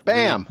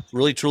Bam.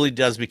 really truly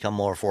does become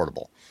more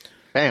affordable.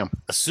 Bam.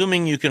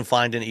 Assuming you can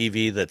find an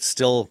EV that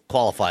still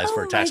qualifies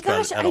for a tax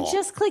credit at all. I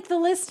just clicked the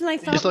list and I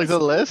thought just looked at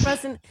the list?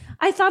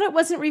 I thought it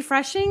wasn't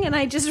refreshing, and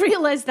I just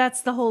realized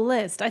that's the whole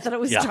list. I thought it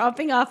was Yeah.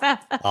 dropping off. A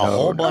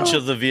whole bunch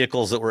of the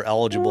vehicles that were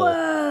eligible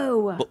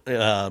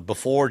Whoa!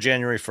 before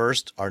January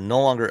 1st are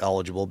no longer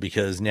eligible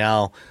because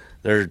now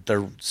they're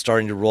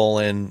starting to roll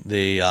in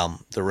the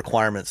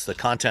requirements,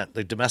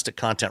 the domestic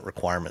content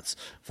requirements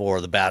for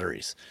the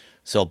batteries.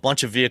 So a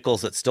bunch of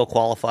vehicles that still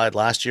qualified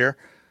last year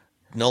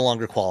no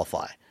longer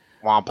qualify.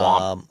 Womp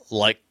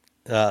womp.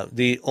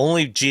 The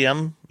only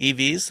GM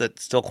EVs that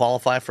still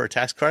qualify for a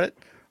tax credit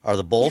are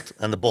the Bolt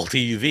and the Bolt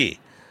EUV.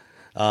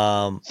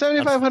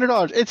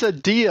 $7,500. It's a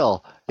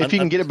deal if you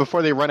can get it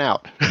before they run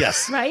out.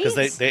 Yes, Right?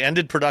 because they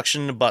ended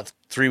production about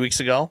 3 weeks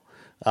ago,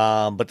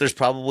 but there's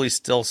probably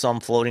still some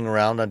floating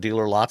around on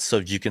dealer lots. So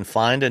if you can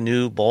find a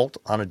new Bolt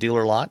on a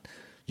dealer lot,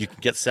 you can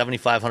get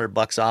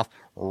 $7,500 off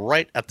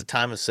right at the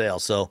time of sale.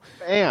 So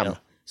Bam.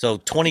 so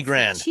 20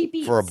 grand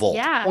Cheapies. for a Bolt.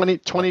 Yeah.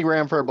 20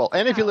 grand for a Bolt.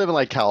 And if you live in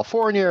like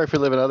California or if you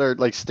live in other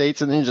like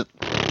states, and then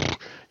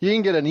you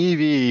can get an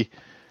EV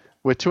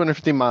with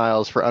 250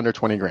 miles for under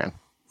 20 grand.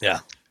 Yeah.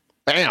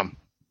 Bam.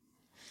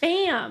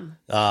 Bam!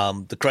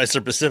 The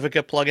Chrysler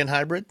Pacifica plug-in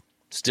hybrid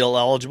still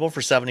eligible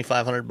for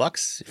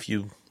 $7,500 if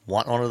you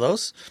want one of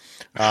those.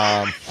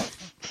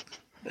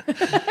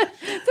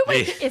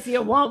 If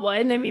you want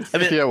one, I mean,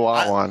 If you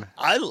want one.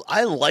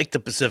 I like the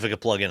Pacifica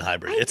plug-in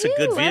hybrid. It's a do.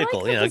 good I like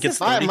vehicle. the It gets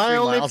Pacifica. 33 My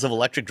only- miles of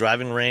electric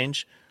driving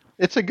range.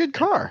 It's a good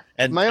car.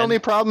 And- My and- only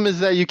problem is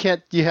that it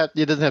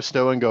doesn't have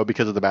stow and go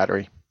because of the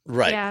battery.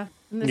 Right. yeah.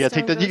 and the You gotta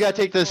stone you gotta goes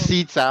take the really cool.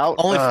 seats out.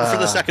 Only for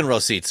the second row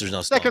seats. There's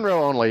no second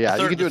row only. Yeah,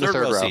 you can do it in the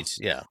third row. seats.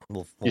 Yeah.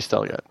 You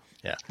still get.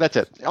 Yeah. That's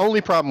it.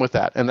 Only problem with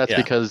that, and that's Yeah.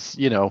 because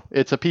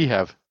it's a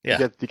PHEV.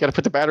 Yeah. You got to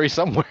put the battery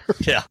somewhere.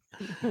 Yeah.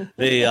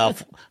 The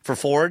for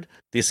Ford,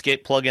 the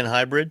Escape plug-in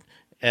hybrid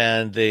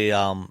and the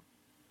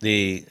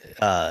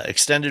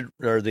extended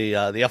or the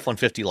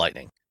F-150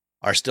 Lightning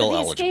are still The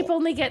eligible. Escape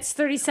only gets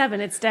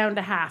 37. It's down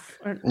to half,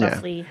 or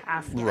roughly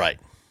half. Right.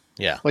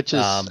 Yeah. Which is,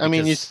 I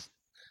mean, because-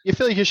 you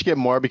feel like you should get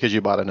more because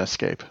you bought an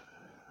Escape.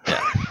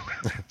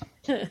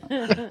 Thank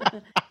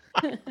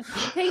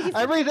you. For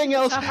Everything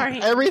else, off our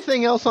hands.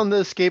 everything else on the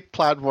Escape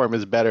platform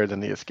is better than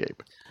the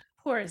Escape.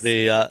 Of course.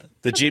 the of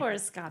Jeep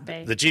course,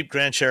 Scape. the Jeep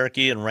Grand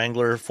Cherokee and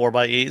Wrangler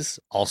 4xEs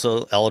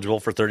also eligible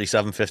for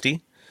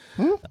 $3,750.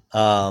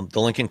 The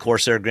Lincoln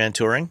Corsair Grand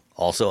Touring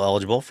also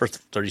eligible for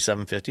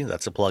 $3,750.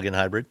 That's a plug-in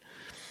hybrid.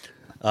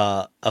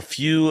 A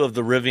few of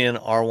the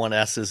Rivian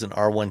R1Ss and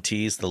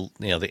R1Ts,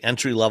 the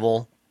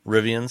entry-level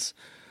Rivians,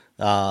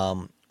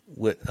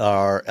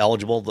 are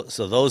eligible.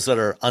 So those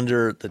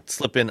that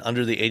slip in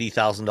under the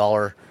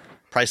 $80,000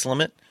 price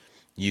limit,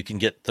 you can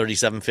get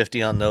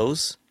 $3,750 on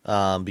those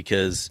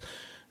because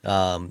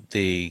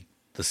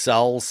The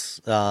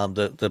cells,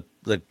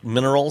 the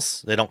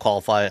minerals, they don't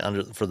qualify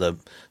for the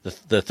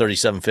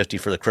 3750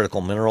 for the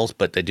critical minerals,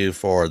 but they do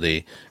for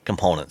the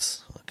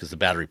components because the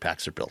battery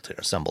packs are built here,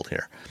 assembled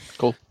here.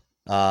 Cool.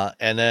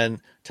 And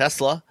then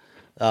Tesla,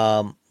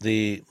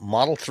 the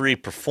Model 3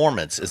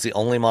 Performance is the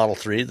only Model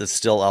 3 that's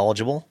still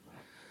eligible.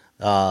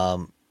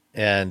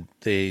 And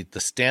the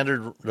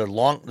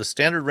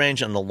standard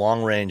range and the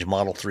long range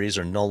Model 3s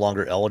are no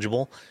longer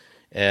eligible.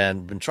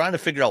 And been trying to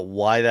figure out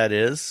why that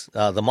is.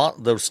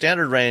 The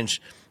standard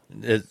range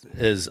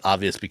is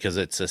obvious because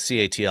it's a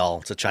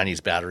CATL, it's a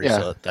Chinese battery,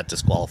 so that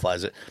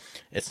disqualifies it.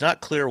 It's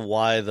not clear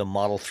why the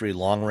Model 3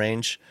 long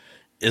range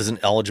isn't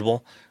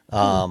eligible.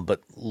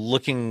 But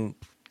looking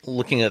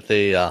at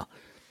the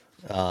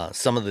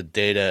some of the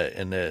data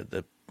in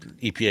the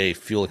EPA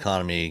fuel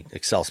economy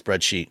Excel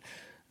spreadsheet,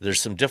 there's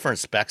some different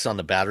specs on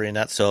the battery in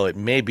that, so it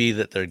may be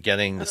that they're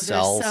getting the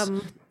cells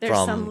from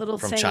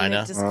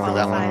China for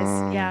that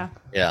one. Yeah.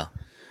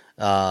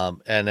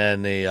 And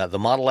then the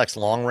Model X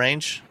long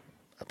range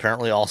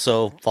apparently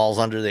also falls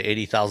under the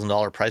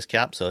 $80,000 price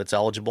cap, so it's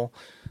eligible.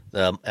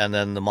 And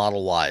then the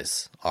Model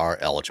Ys are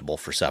eligible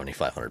for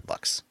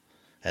 $7,500,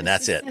 and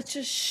that's it. Such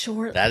a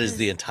short. That is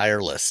the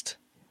entire list.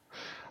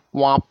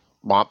 Womp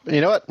womp.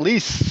 You know what?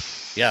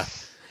 Lease. Yeah.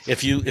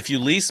 If you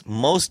lease,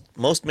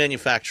 most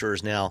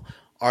manufacturers now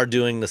are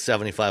doing the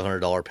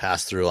 $7,500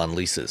 pass through on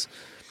leases,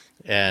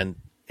 and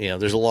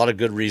there's a lot of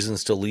good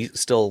reasons to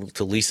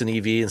lease an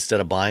EV instead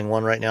of buying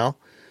one right now.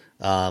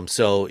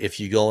 So if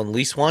you go and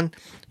lease one,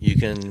 you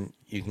can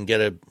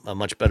get a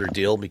much better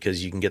deal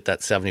because you can get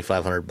that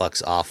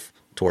 $7,500 off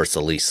towards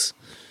the lease.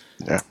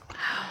 Yeah.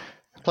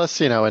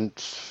 Plus, in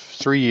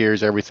 3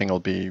 years, everything will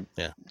be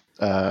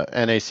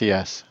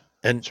NACS.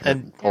 And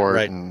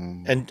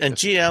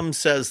GM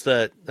says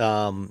that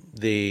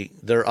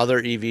their other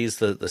EVs,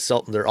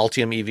 their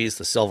Ultium EVs,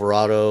 the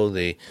Silverado,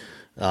 the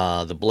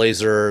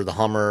Blazer, the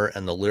Hummer,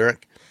 and the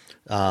Lyriq,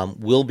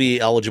 will be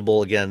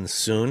eligible again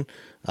soon.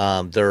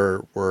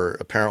 There were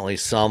apparently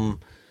some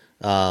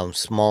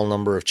small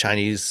number of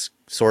Chinese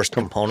sourced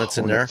components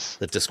in there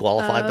that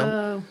disqualified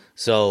them.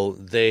 So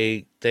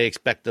they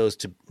expect they're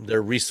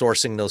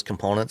resourcing those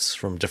components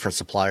from different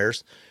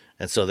suppliers.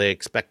 And so they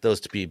expect those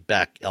to be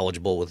back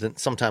eligible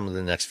sometime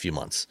within the next few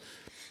months.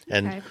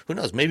 And who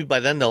knows, maybe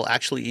by then they'll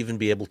actually even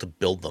be able to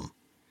build them.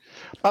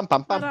 Bum,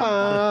 bum, bum,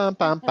 bum,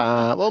 bum,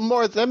 bum.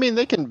 Well,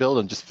 they can build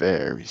them just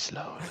very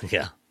slowly.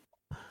 Yeah.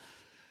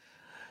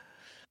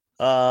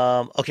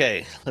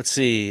 Okay, let's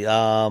see.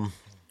 The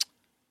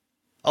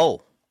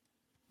Porsche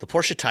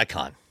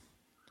Taycan.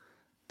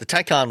 The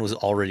Taycan was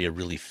already a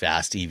really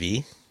fast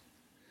EV.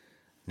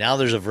 Now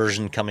there's a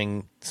version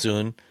coming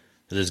soon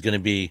that is going to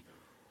be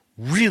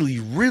really,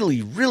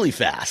 really, really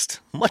fast.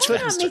 Much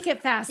faster. Why not make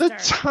it faster? The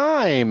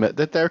time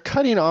that they're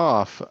cutting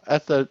off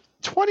at the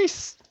 20...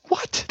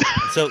 What?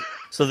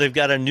 So they've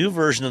got a new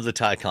version of the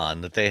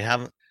Taycan that they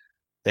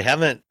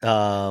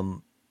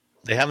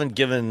haven't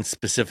given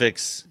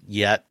specifics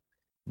yet,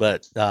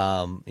 but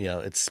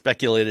it's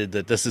speculated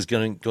that this is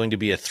going to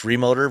be a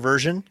 3-motor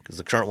version because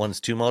the current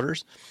one's 2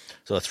 motors.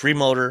 So a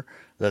 3-motor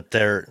that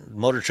their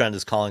Motor Trend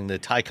is calling the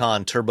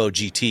Taycan Turbo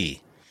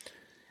GT.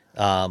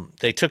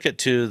 They took it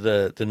to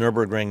the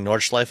Nürburgring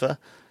Nordschleife,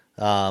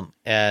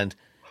 and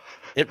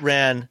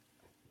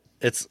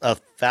it's a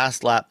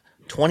fast lap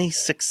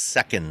 26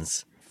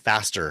 seconds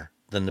faster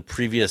than the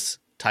previous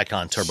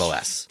Taycan Turbo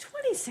S.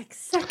 26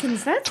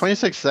 seconds. That's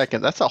 26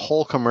 seconds. That's a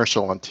whole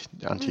commercial on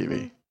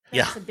TV.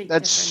 Yeah,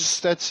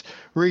 that's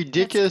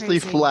ridiculously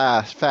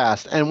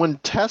fast. And when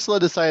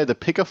Tesla decided to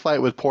pick a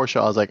fight with Porsche,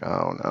 I was like,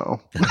 oh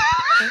no.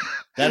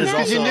 That is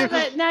also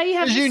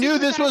because you knew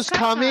this was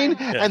coming,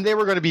 and they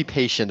were going to be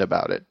patient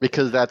about it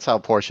because that's how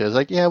Porsche is.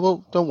 Like, yeah,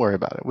 well, don't worry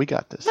about it. We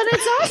got this. But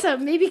it's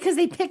awesome. Maybe because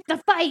they picked the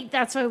fight,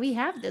 that's why we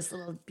have this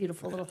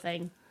beautiful little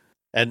thing.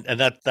 And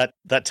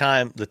that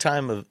time, the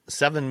time of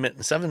 7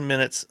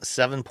 minutes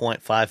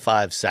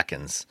 7.55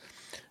 seconds,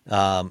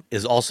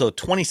 is also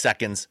 20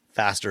 seconds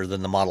faster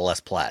than the Model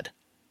S Plaid.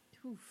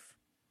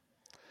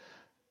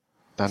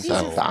 Dun,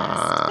 dun,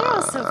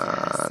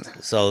 dun.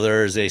 So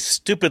there's a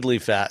stupidly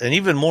fast, and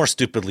even more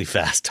stupidly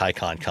fast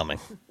Taycan coming.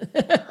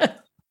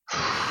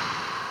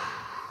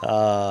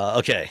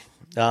 Okay.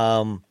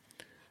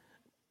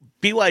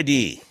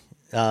 BYD,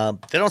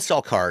 they don't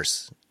sell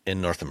cars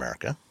in North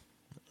America.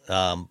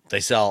 They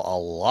sell a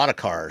lot of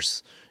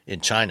cars in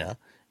China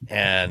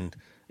and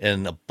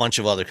in a bunch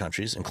of other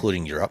countries,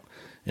 including Europe.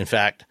 In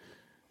fact,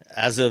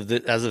 as of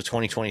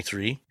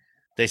 2023,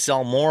 they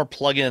sell more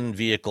plug-in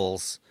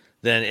vehicles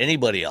than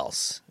anybody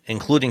else,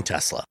 including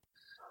Tesla.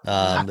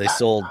 They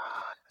sold,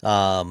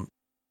 I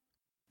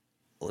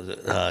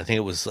think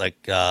it was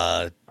like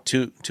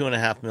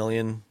 2.5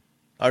 million,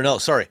 or no,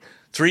 sorry,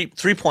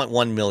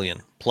 3.1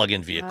 million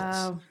plug-in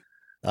vehicles,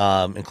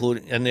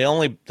 including, and they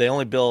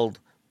only build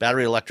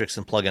battery electrics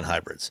and plug-in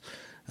hybrids.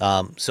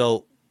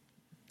 So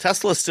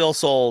Tesla still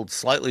sold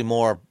slightly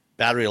more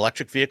battery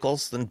electric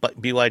vehicles than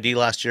BYD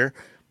last year,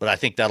 but I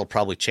think that'll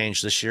probably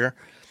change this year.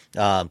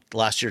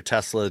 Last year,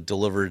 Tesla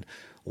delivered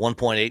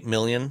 1.8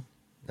 million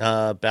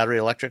battery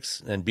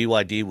electrics, and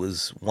BYD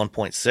was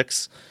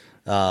 1.6,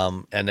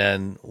 and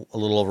then a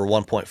little over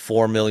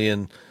 1.4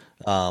 million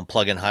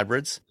plug-in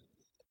hybrids.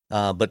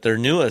 But their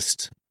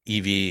newest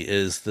EV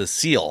is the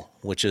Seal,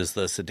 which is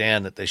the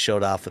sedan that they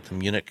showed off at the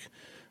Munich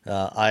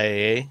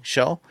IAA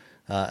show,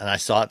 and I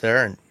saw it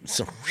there, and it's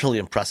a really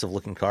impressive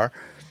looking car.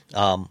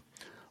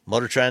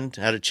 Motor Trend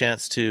had a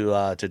chance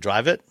to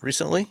drive it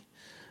recently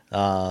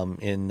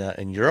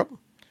in Europe,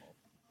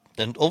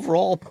 and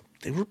overall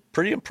they were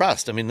pretty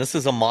impressed. I mean, this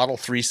is a Model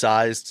 3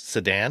 sized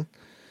sedan.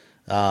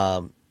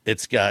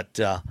 It's got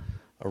a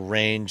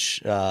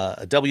range,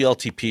 a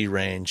WLTP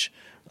range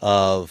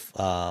of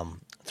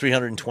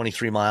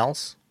 323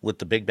 miles with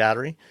the big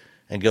battery,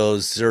 and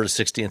goes 0 to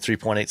 60 in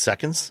 3.8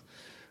 seconds.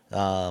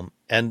 And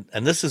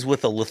this is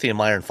with a lithium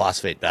iron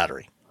phosphate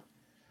battery,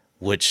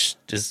 which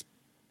is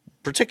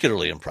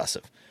particularly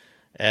impressive.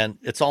 And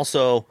it's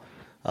also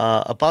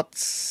about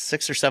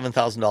 $6,000 or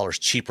 $7,000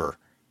 cheaper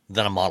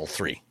than a Model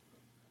 3.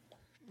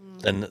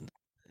 And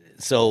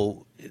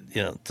so,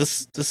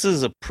 this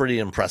is a pretty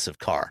impressive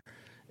car.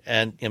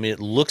 And I mean, it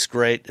looks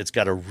great. It's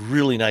got a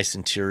really nice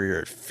interior.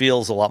 It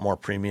feels a lot more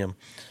premium.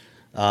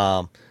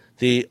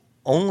 The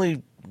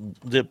only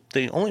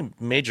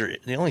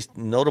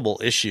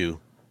notable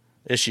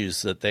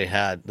issues that they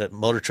had, that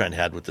Motor Trend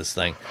had with this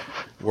thing,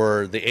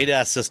 were the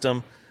ADAS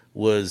system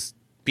was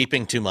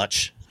beeping too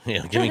much,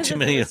 giving too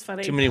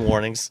many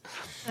warnings.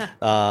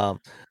 The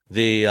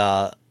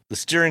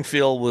steering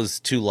feel was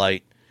too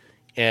light,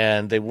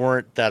 and they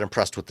weren't that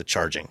impressed with the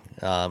charging.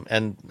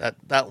 And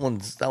that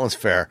one's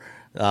fair.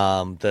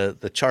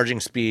 The charging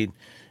speed,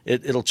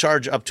 it'll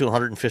charge up to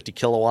 150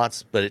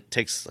 kilowatts, but it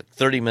takes like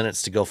 30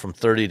 minutes to go from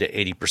 30 to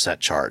 80%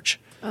 charge.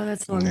 Oh,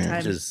 that's a long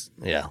time.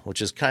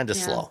 Which is kind of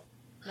slow.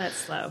 That's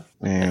slow.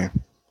 Yeah.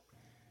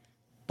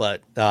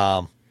 But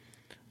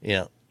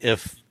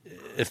if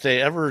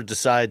they ever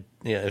decide,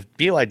 if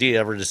BYD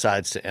ever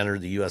decides to enter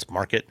the U.S.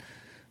 market,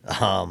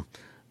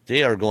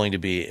 they are going to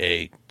be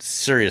a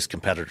serious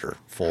competitor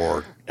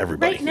for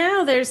everybody. Right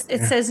now,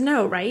 it says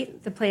no,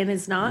 right? The plan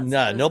is not.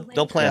 No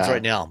plans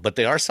right now, but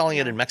they are selling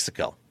it in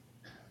Mexico.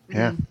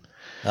 Yeah.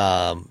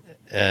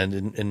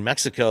 And in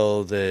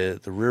Mexico,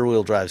 the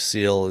rear-wheel drive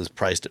Seal is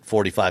priced at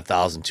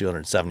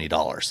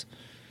 $45,270.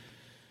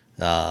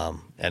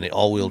 And the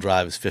all-wheel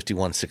drive is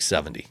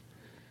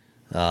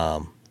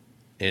 $51,670.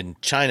 In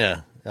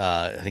China,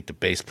 I think the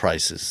base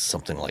price is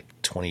something like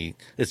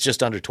it's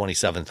just under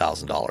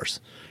 $27,000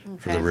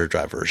 for the rear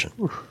drive version.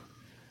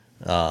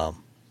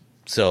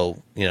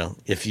 So,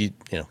 if you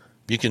go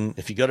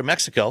to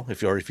Mexico,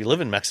 if you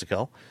live in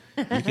Mexico,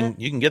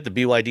 you can get the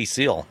BYD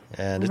Seal,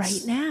 and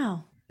right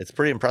now it's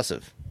pretty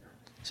impressive.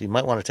 So you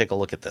might want to take a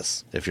look at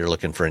this if you're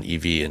looking for an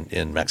EV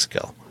in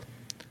Mexico.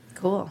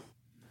 Cool.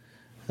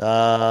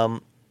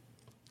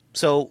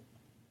 So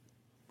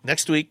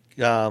next week,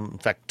 in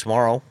fact,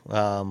 tomorrow,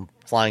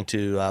 flying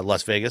to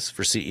Las Vegas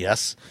for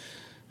CES.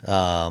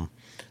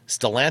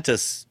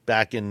 Stellantis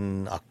back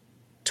in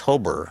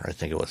October, I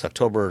think it was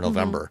October or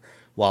November,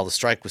 while the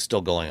strike was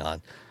still going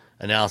on,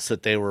 announced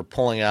that they were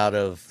pulling out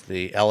of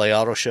the LA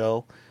Auto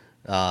Show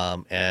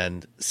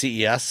and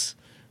CES.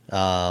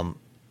 Now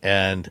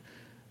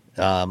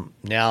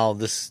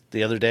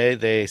the other day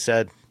they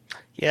said,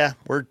 yeah,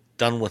 we're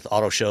done with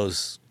auto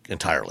shows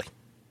entirely.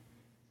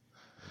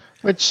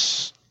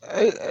 Which,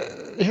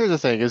 here's the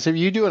thing, is if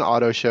you do an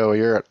auto show,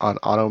 you're an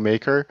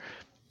automaker,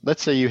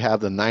 let's say you have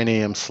the 9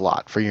 a.m.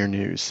 slot for your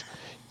news.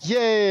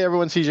 Yay,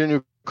 everyone sees your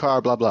new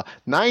car, blah, blah.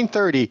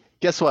 9:30,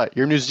 guess what?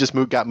 Your news just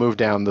got moved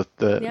down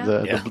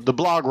the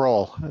blog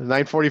roll.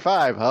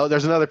 9:45, oh,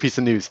 there's another piece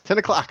of news. 10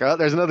 o'clock, oh,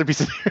 there's another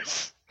piece of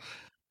news.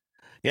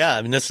 Yeah,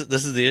 I mean, this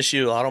is the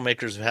issue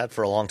automakers have had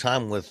for a long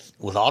time with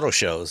auto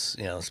shows,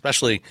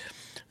 especially,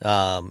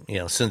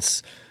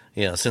 since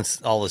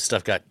all this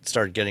stuff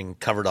started getting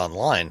covered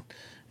online,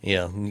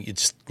 you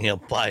just,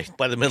 by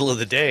the middle of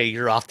the day,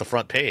 you're off the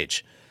front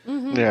page.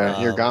 Mm-hmm.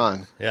 Yeah, you're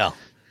gone. Yeah.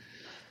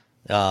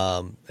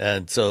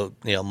 And so,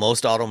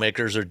 most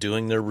automakers are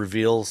doing their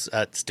reveals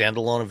at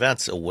standalone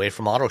events away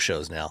from auto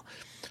shows now.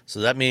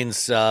 So that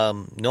means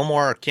no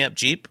more Camp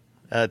Jeep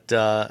at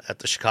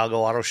the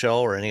Chicago Auto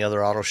Show or any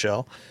other auto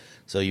show.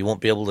 So you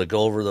won't be able to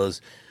go over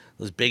those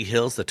big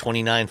hills, the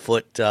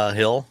 29-foot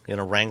hill in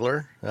a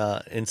Wrangler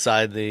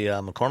inside the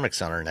McCormick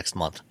Center next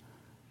month.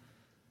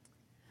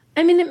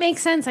 I mean, it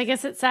makes sense. I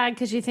guess it's sad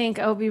because you think,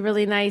 it'd be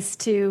really nice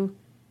to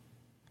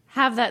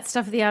have that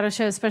stuff at the auto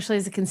show, especially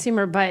as a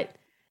consumer, but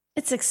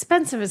it's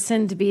expensive as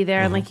sin to be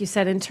there. And like you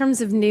said, in terms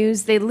of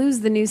news, they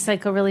lose the news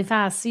cycle really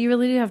fast. So you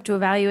really do have to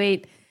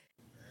evaluate,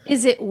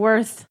 is it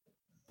worth,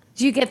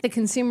 do you get the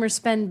consumer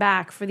spend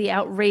back for the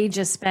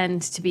outrageous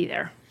spend to be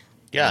there?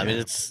 Yeah, I mean,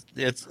 it's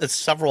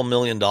several $1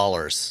 million.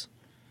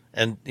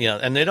 And,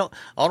 and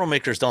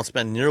automakers don't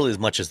spend nearly as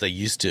much as they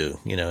used to,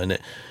 in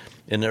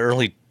the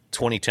early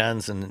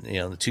 2010s and,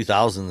 the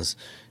 2000s,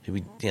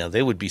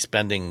 they would be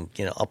spending,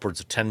 upwards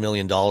of $10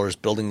 million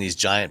building these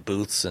giant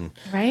booths, and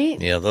right.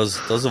 Those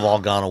have all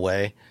gone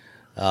away.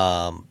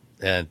 I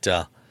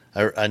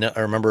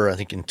remember, I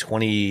think in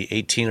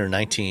 2018 or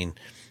 19,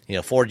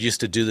 Ford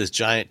used to do this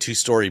giant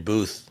 2-story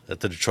booth at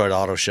the Detroit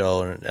Auto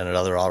Show and at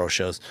other auto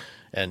shows.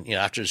 And,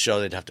 after the show,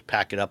 they'd have to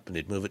pack it up and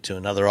they'd move it to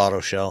another auto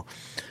show.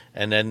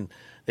 And then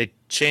they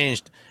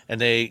changed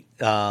and they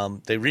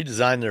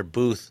redesigned their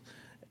booth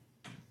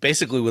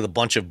basically with a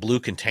bunch of blue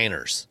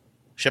containers,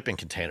 shipping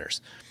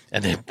containers.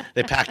 And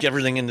they pack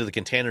everything into the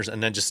containers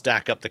and then just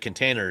stack up the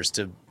containers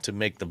to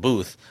make the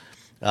booth.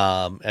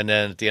 And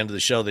then at the end of the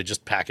show, they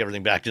just pack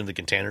everything back into the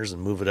containers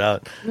and move it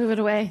out. Move it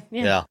away.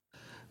 Yeah.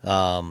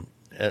 In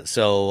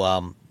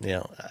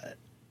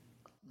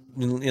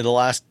the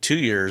last 2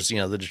 years,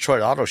 the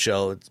Detroit Auto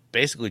Show, it's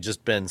basically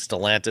just been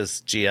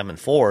Stellantis, GM, and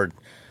Ford.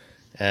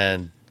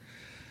 And,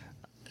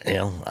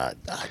 I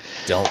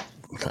don't,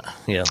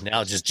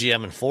 now it's just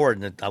GM and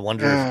Ford. And I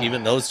wonder if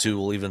even those two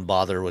will even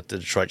bother with the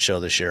Detroit show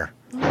this year.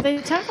 They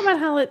talk about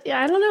how I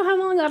don't know how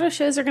long auto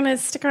shows are going to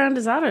stick around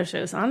as auto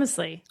shows,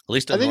 honestly. At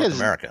least in North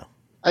America.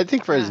 I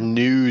think for as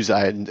news,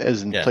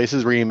 as in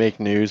places where you make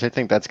news, I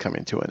think that's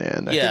coming to an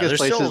end. I think it's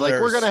places like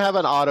we're going to have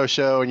an auto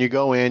show and you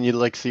go in,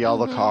 you see all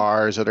the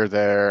cars that are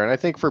there. And I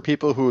think for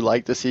people who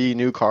like to see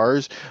new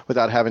cars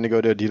without having to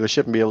go to a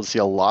dealership and be able to see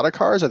a lot of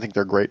cars, I think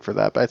they're great for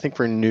that. But I think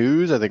for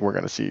news, I think we're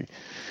going to see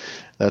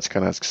that's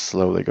going to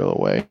slowly go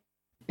away.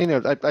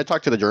 I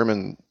talked to the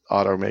German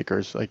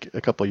automakers like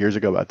a couple of years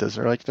ago about this.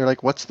 They're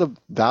like, what's the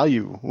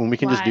value when we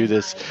can just do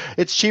this?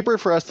 It's cheaper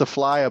for us to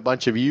fly a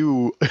bunch of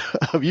you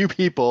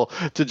people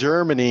to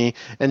Germany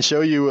and show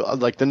you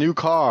like the new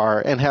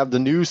car and have the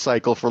news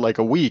cycle for like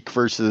a week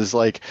versus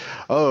like,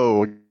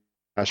 oh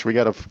gosh, we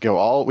got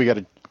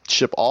to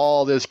ship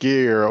all this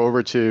gear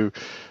over to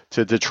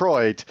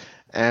Detroit,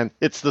 and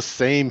it's the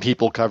same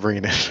people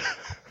covering it.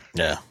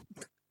 Yeah.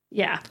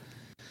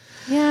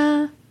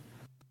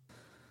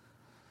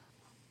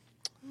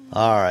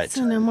 All right.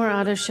 So no more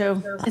auto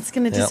show. It's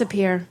going to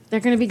disappear.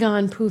 They're going to be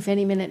gone poof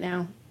any minute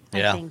now,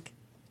 I think.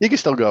 You can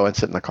still go and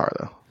sit in the car,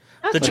 though.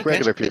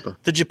 Regular people.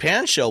 The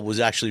Japan show was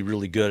actually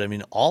really good. I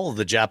mean, all of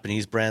the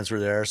Japanese brands were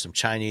there. Some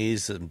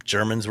Chinese, some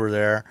Germans were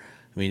there.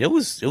 I mean, it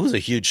was a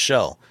huge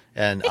show.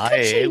 And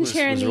IAA was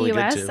here in the really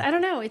US. good too. I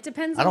don't know. It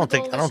depends. I don't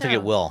think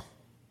it will.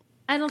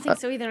 I don't think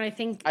so either. I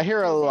think I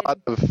hear a lot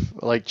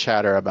of like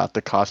chatter about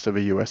the cost of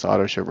a U.S.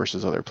 auto show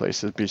versus other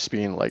places just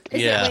being like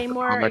is it way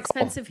more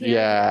expensive here?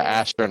 Yeah,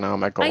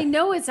 astronomical. I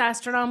know it's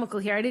astronomical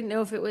here. I didn't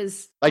know if it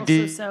was like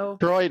also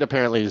Detroit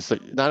apparently is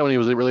not only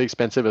was it really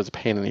expensive, it was a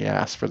pain in the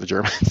ass for the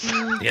Germans.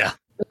 Yeah,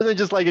 they're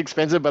just like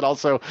expensive, but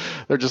also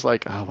they're just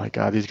like, oh my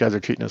god, these guys are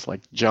treating us like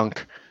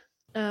junk.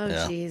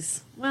 Oh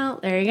geez. Well,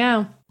 there you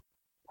go.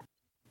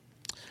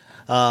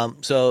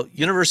 So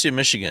University of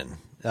Michigan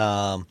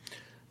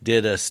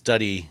did a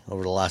study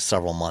over the last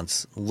several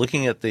months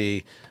looking at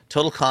the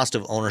total cost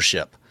of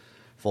ownership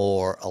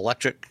for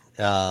electric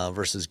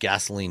versus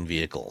gasoline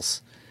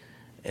vehicles.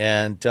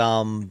 And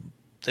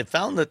they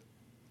found that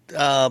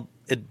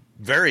it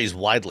varies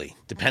widely.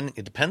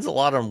 It depends a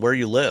lot on where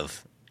you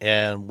live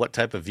and what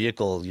type of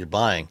vehicle you're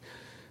buying.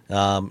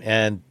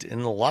 And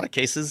in a lot of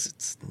cases,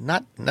 it's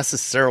not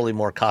necessarily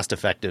more cost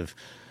effective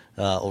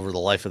over the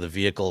life of the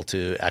vehicle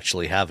to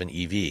actually have an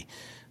EV.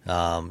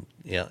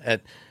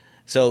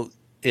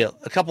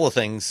 A couple of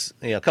things,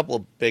 a couple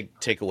of big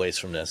takeaways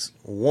from this.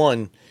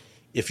 One,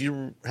 if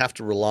you're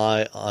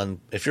relying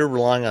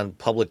on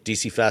public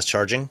DC fast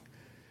charging,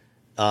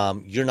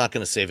 you're not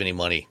going to save any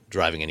money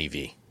driving an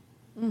EV.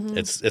 Mm-hmm.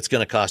 It's going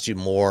to cost you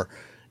more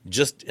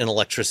just in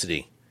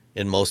electricity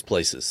in most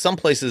places. Some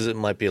places it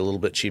might be a little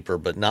bit cheaper,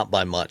 but not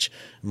by much.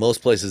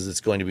 Most places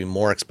it's going to be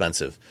more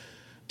expensive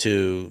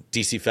to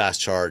DC fast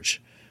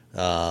charge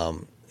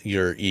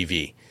your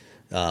EV.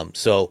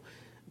 So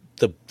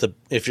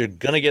if you're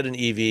going to get an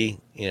EV,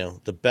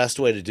 the best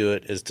way to do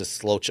it is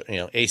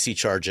to AC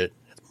charge it.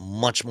 It's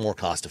much more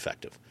cost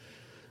effective.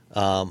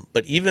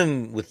 But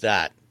even with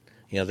that,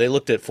 they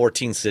looked at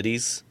 14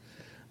 cities,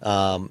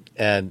 and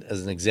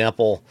as an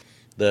example,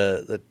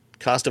 the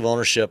cost of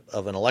ownership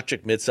of an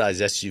electric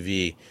midsize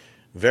SUV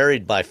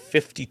varied by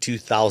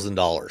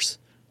 $52,000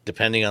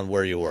 depending on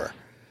where you were.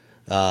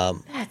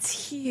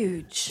 That's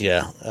huge.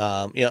 Yeah,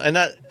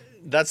 and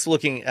that's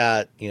looking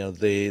at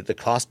the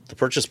cost, the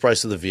purchase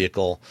price of the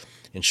vehicle,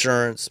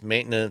 insurance,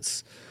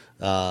 maintenance,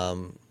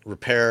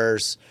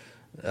 repairs,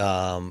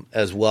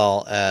 as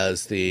well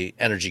as the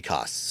energy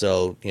costs.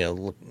 So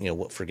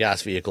for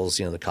gas vehicles,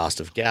 the cost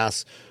of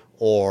gas,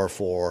 or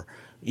for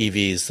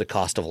EVs, the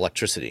cost of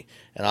electricity.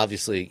 And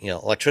obviously,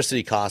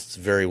 electricity costs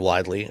vary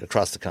widely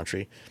across the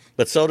country,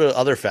 but so do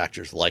other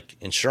factors like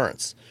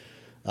insurance.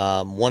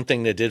 One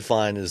thing they did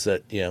find is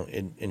that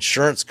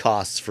insurance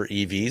costs for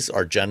EVs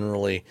are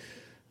generally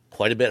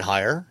quite a bit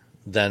higher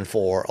than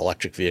for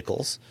electric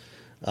vehicles,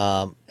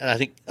 and I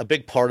think a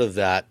big part of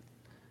that,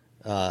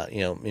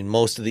 in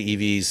most of the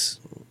EVs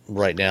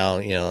right now,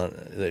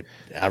 the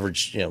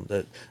average,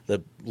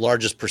 the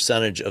largest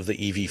percentage of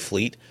the EV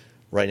fleet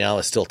right now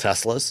is still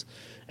Teslas,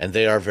 and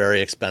they are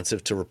very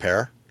expensive to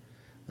repair,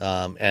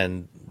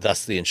 and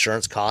thus the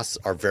insurance costs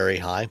are very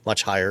high,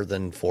 much higher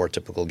than for a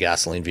typical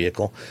gasoline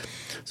vehicle.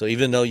 So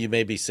even though you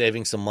may be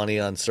saving some money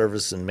on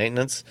service and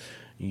maintenance,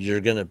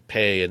 you're going to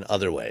pay in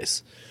other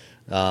ways.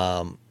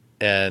 And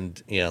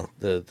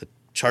the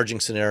charging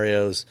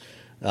scenarios,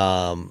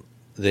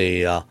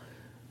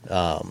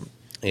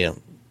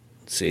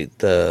 see,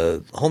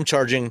 the home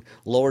charging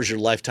lowers your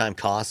lifetime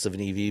costs of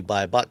an EV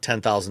by about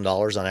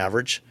 $10,000 on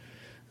average,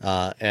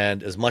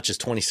 and as much as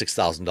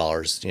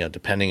 $26,000,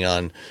 depending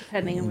on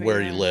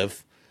where you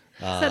live.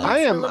 I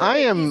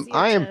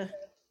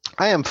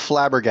am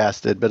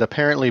flabbergasted, but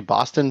apparently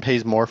Boston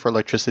pays more for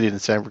electricity than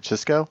San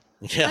Francisco.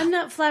 Yeah. I'm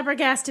not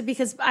flabbergasted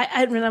because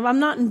I'm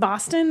not in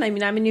Boston. I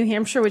mean, I'm in New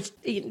Hampshire, which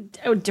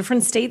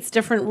different states,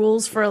 different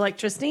rules for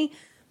electricity.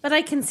 But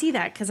I can see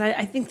that because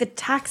I think the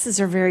taxes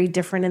are very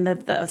different and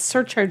the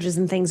surcharges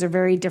and things are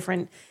very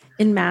different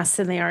in Mass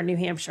than they are in New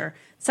Hampshire.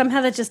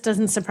 Somehow that just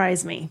doesn't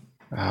surprise me.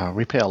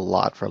 We pay a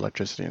lot for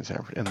electricity in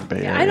the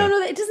Bay Area. I don't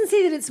know. It doesn't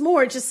say that it's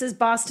more. It just says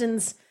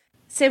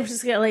San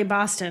Francisco, LA,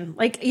 Boston.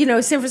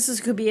 San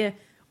Francisco could be a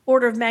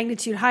order of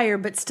magnitude higher,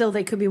 but still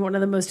they could be one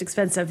of the most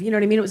expensive. You know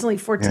what I mean? It was only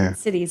 14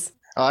 cities.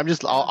 I'm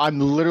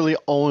literally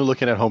only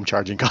looking at home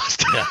charging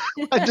costs. Yeah.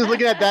 I'm just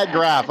looking at that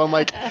graph. I'm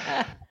like,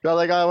 I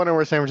wonder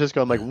where San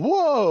Francisco. I'm like,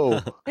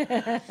 whoa,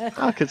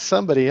 how could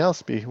somebody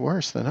else be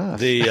worse than us?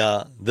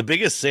 The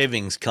biggest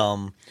savings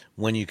come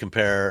when you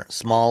compare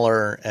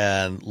smaller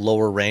and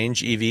lower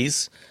range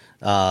EVs.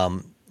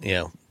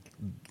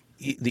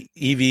 The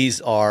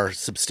EVs are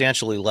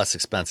substantially less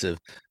expensive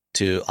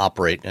to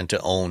operate and to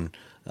own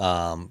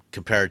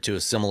compared to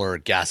a similar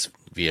gas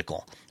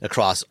vehicle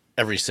across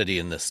every city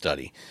in this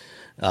study.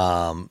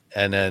 And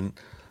then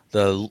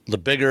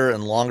the bigger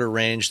and longer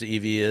range the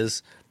EV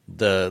is,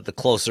 the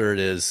closer it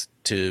is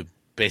to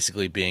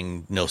basically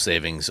being no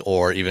savings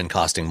or even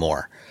costing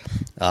more.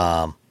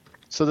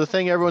 So the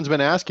thing everyone's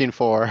been asking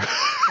for,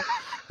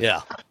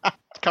 yeah,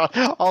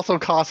 also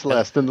costs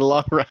less in the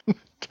long run.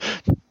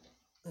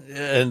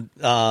 And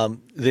I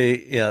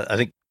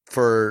think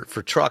for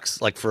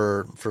trucks, like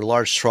for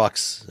large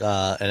trucks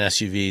and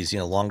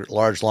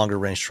SUVs, longer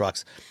range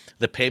trucks,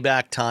 the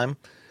payback time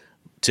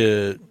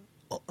to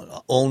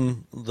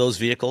own those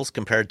vehicles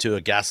compared to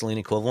a gasoline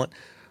equivalent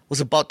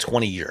was about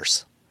 20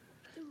 years.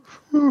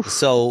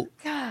 So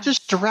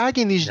just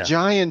dragging these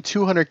giant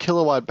 200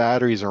 kilowatt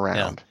batteries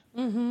around.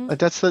 Yeah. Mm-hmm.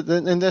 That's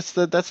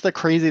the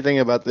crazy thing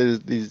about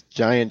these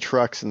giant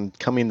trucks and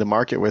coming to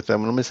market with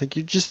them. And I'm just like,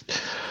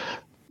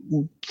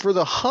 for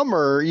the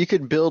Hummer, you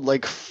could build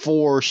like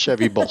 4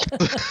 Chevy Bolts.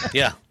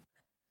 Yeah,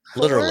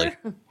 literally.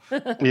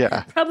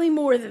 Yeah, probably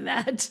more than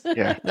that.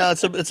 Yeah, no,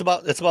 it's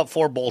about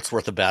 4 bolts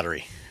worth of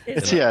battery.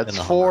 It's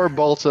 4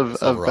 bolts of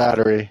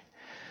battery.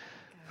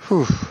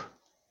 Whew.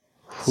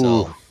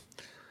 So,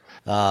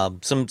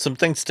 some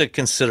things to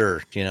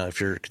consider.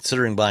 If you're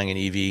considering buying an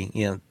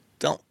EV,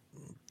 don't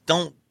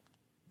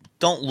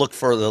look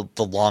for the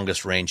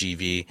longest range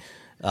EV.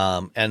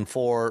 And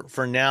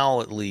for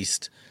now, at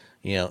least,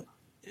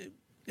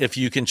 if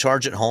you can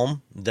charge at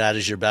home, that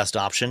is your best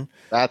option.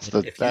 That's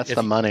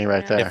the money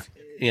right there.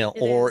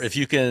 If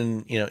you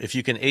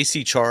can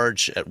AC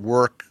charge at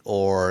work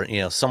or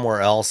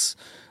somewhere else,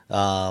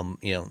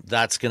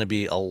 that's going to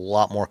be a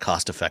lot more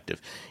cost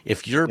effective.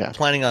 If you're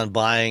planning on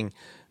buying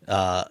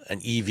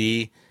an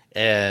EV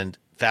and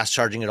fast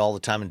charging it all the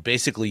time and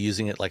basically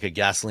using it like a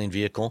gasoline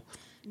vehicle,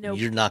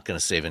 you're not going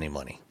to save any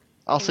money.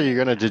 Also, you're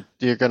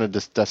gonna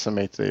just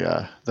decimate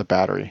the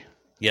battery.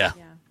 Yeah,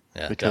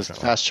 because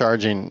definitely. Fast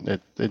charging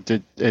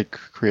it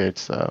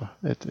creates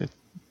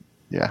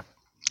yeah.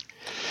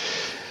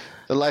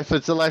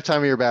 It's the lifetime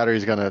of your battery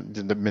is gonna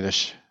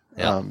diminish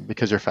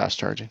because you're fast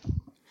charging.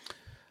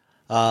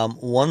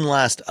 One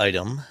last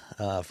item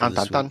for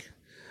this week.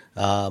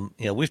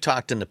 We've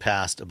talked in the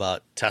past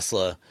about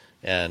Tesla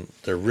and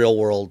their real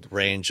world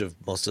range of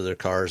most of their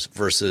cars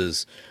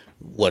versus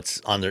what's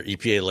on their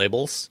EPA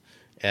labels,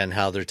 and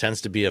how there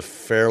tends to be a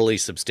fairly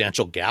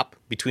substantial gap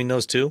between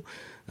those two,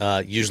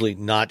 usually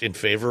not in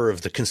favor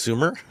of the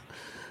consumer.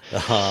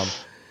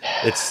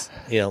 It's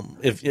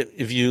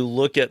if you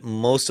look at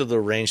most of the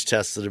range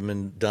tests that have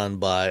been done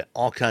by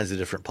all kinds of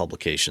different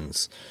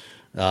publications,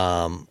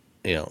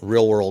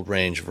 real world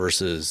range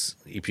versus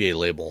EPA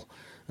label,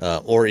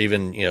 or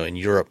even in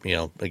Europe,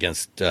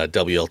 against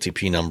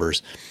WLTP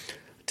numbers,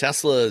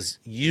 Teslas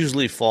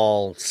usually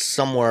fall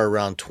somewhere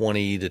around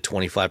 20 to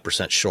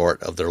 25%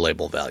 short of their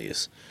label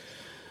values.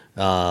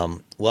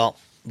 The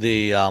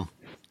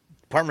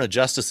Department of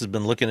Justice has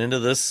been looking into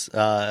this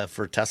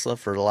for Tesla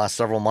for the last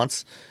several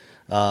months,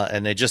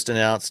 and they just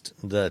announced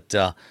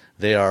that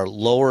they are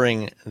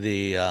lowering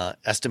the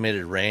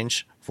estimated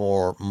range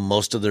for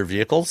most of their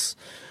vehicles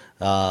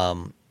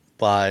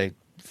by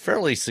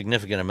fairly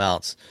significant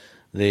amounts.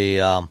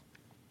 The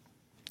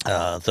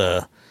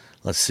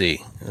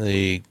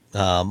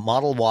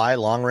Model Y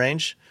long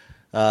range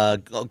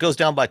goes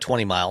down by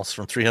 20 miles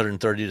from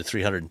 330 to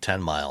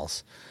 310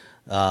 miles.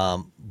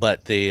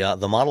 But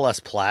the Model S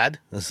Plaid,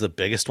 this is the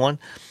biggest one,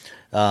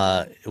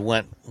 it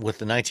went with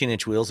the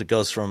 19-inch wheels. It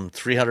goes from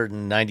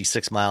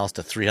 396 miles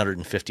to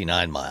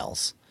 359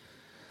 miles.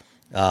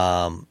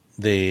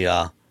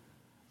 The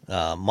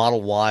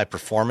Model Y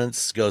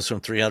Performance goes from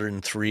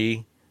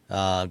 303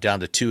 down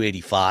to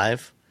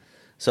 285.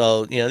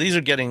 So, these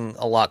are getting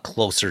a lot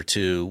closer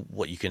to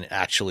what you can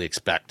actually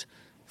expect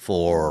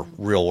for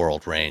real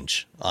world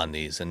range on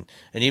these. And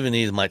even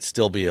these might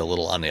still be a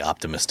little on the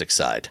optimistic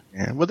side.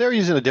 Yeah. Well, they're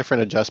using a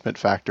different adjustment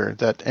factor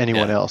that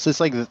anyone else.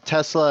 It's like the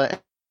Tesla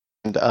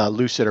and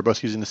Lucid are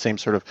both using the same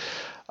sort of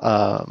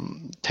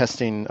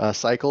testing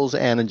cycles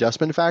and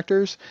adjustment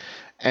factors.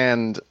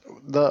 And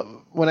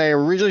when I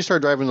originally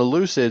started driving the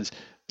Lucids,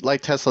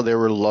 like Tesla, they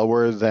were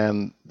lower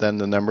than the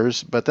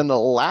numbers. But then the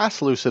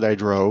last Lucid I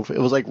drove, it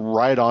was like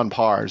right on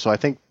par. So I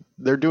think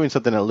they're doing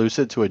something at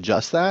Lucid to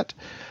adjust that.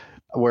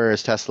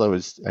 Whereas Tesla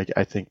was,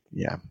 I think,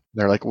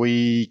 they're like,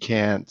 we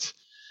can't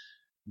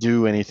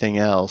do anything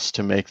else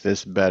to make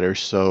this better.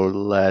 So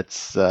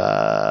let's,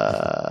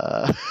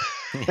 yeah.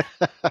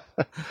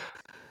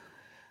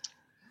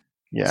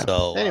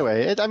 So,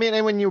 anyway,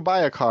 and when you buy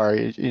a car,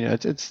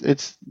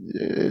 it's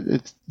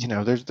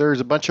there's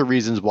a bunch of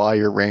reasons why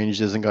your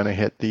range isn't going to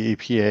hit the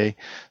EPA.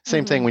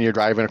 Same thing when you're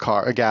driving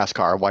a gas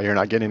car, why you're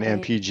not getting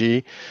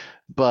MPG.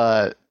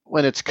 But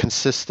when it's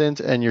consistent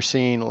and you're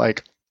seeing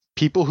like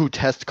people who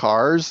test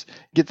cars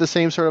get the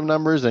same sort of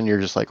numbers, then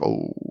you're just like,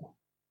 oh.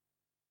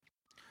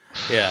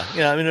 Yeah.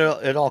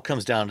 It all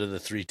comes down to the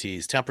 3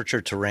 T's: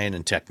 temperature, terrain,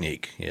 and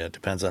technique. It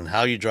depends on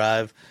how you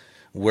drive,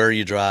 where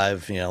you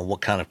drive,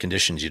 what kind of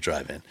conditions you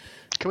drive in.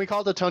 Can we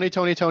call it the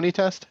Tony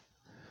test?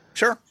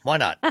 Sure. Why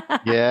not?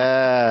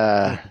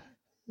 Yeah.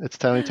 It's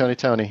Tony.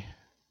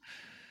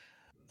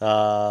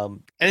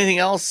 Anything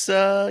else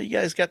you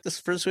guys got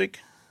for this week?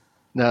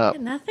 No.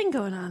 Nothing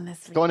going on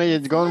this week.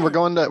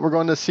 We're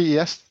going to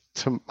CES.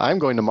 I'm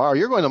going tomorrow.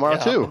 You're going tomorrow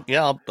too.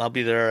 I'll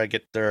be there. I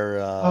get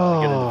there.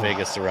 I get into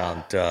Vegas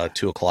around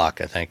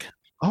 2:00, I think.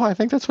 Oh, I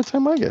think that's what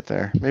time I get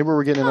there. Maybe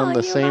we're getting on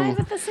the same. Arrive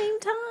at the same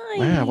time.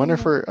 Yeah, I wonder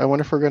if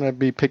we're going to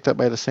be picked up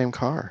by the same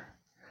car.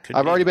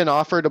 I've already been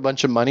offered a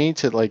bunch of money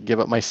to like give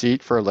up my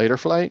seat for a later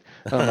flight.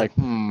 And I'm like,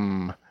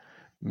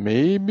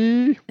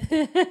 maybe.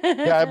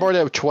 Yeah, I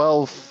boarded at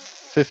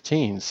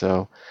 12:15,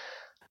 so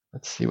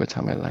let's see what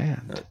time I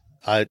land.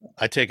 I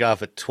take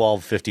off at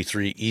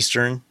 12:53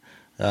 Eastern,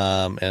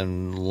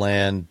 and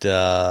land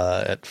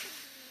at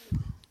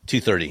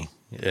 2:30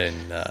 in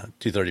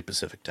 2:30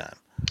 Pacific time.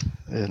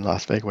 In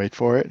Las Vegas, wait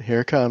for it.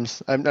 Here it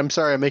comes. I'm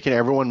sorry, I'm making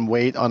everyone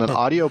wait on an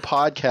audio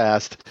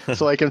podcast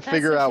so I can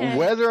figure out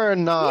whether or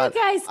not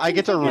I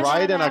get to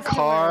ride in a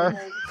car.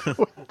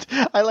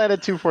 I land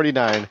at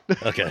 2:49.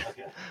 Okay.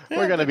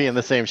 We're going to be in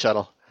the same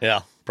shuttle.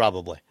 Yeah,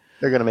 probably.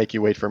 They're going to make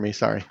you wait for me.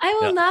 Sorry. I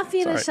will not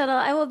be in a shuttle.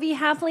 I will be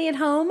happily at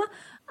home.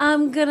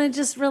 I'm going to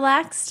just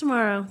relax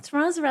tomorrow.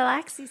 Tomorrow's a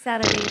relaxing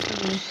Saturday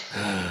for me.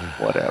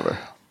 Whatever.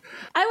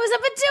 I was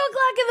up at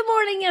 2:00 in the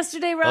morning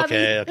yesterday, Robbie.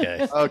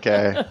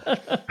 Okay.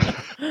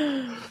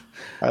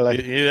 I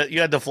like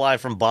you had to fly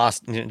from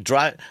Boston,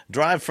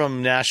 drive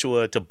from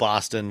Nashua to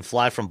Boston,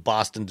 fly from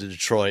Boston to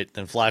Detroit,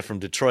 then fly from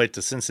Detroit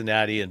to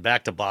Cincinnati and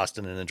back to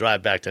Boston, and then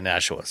drive back to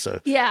Nashua.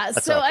 So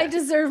I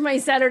deserve my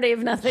Saturday of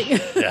nothing.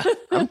 Yeah.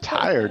 I'm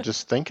tired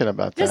just thinking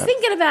about that. Just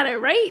thinking about it,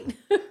 right?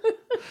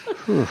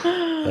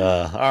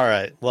 All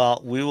right.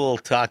 Well, we will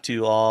talk to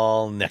you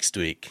all next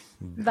week.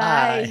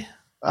 Bye.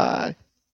 Bye.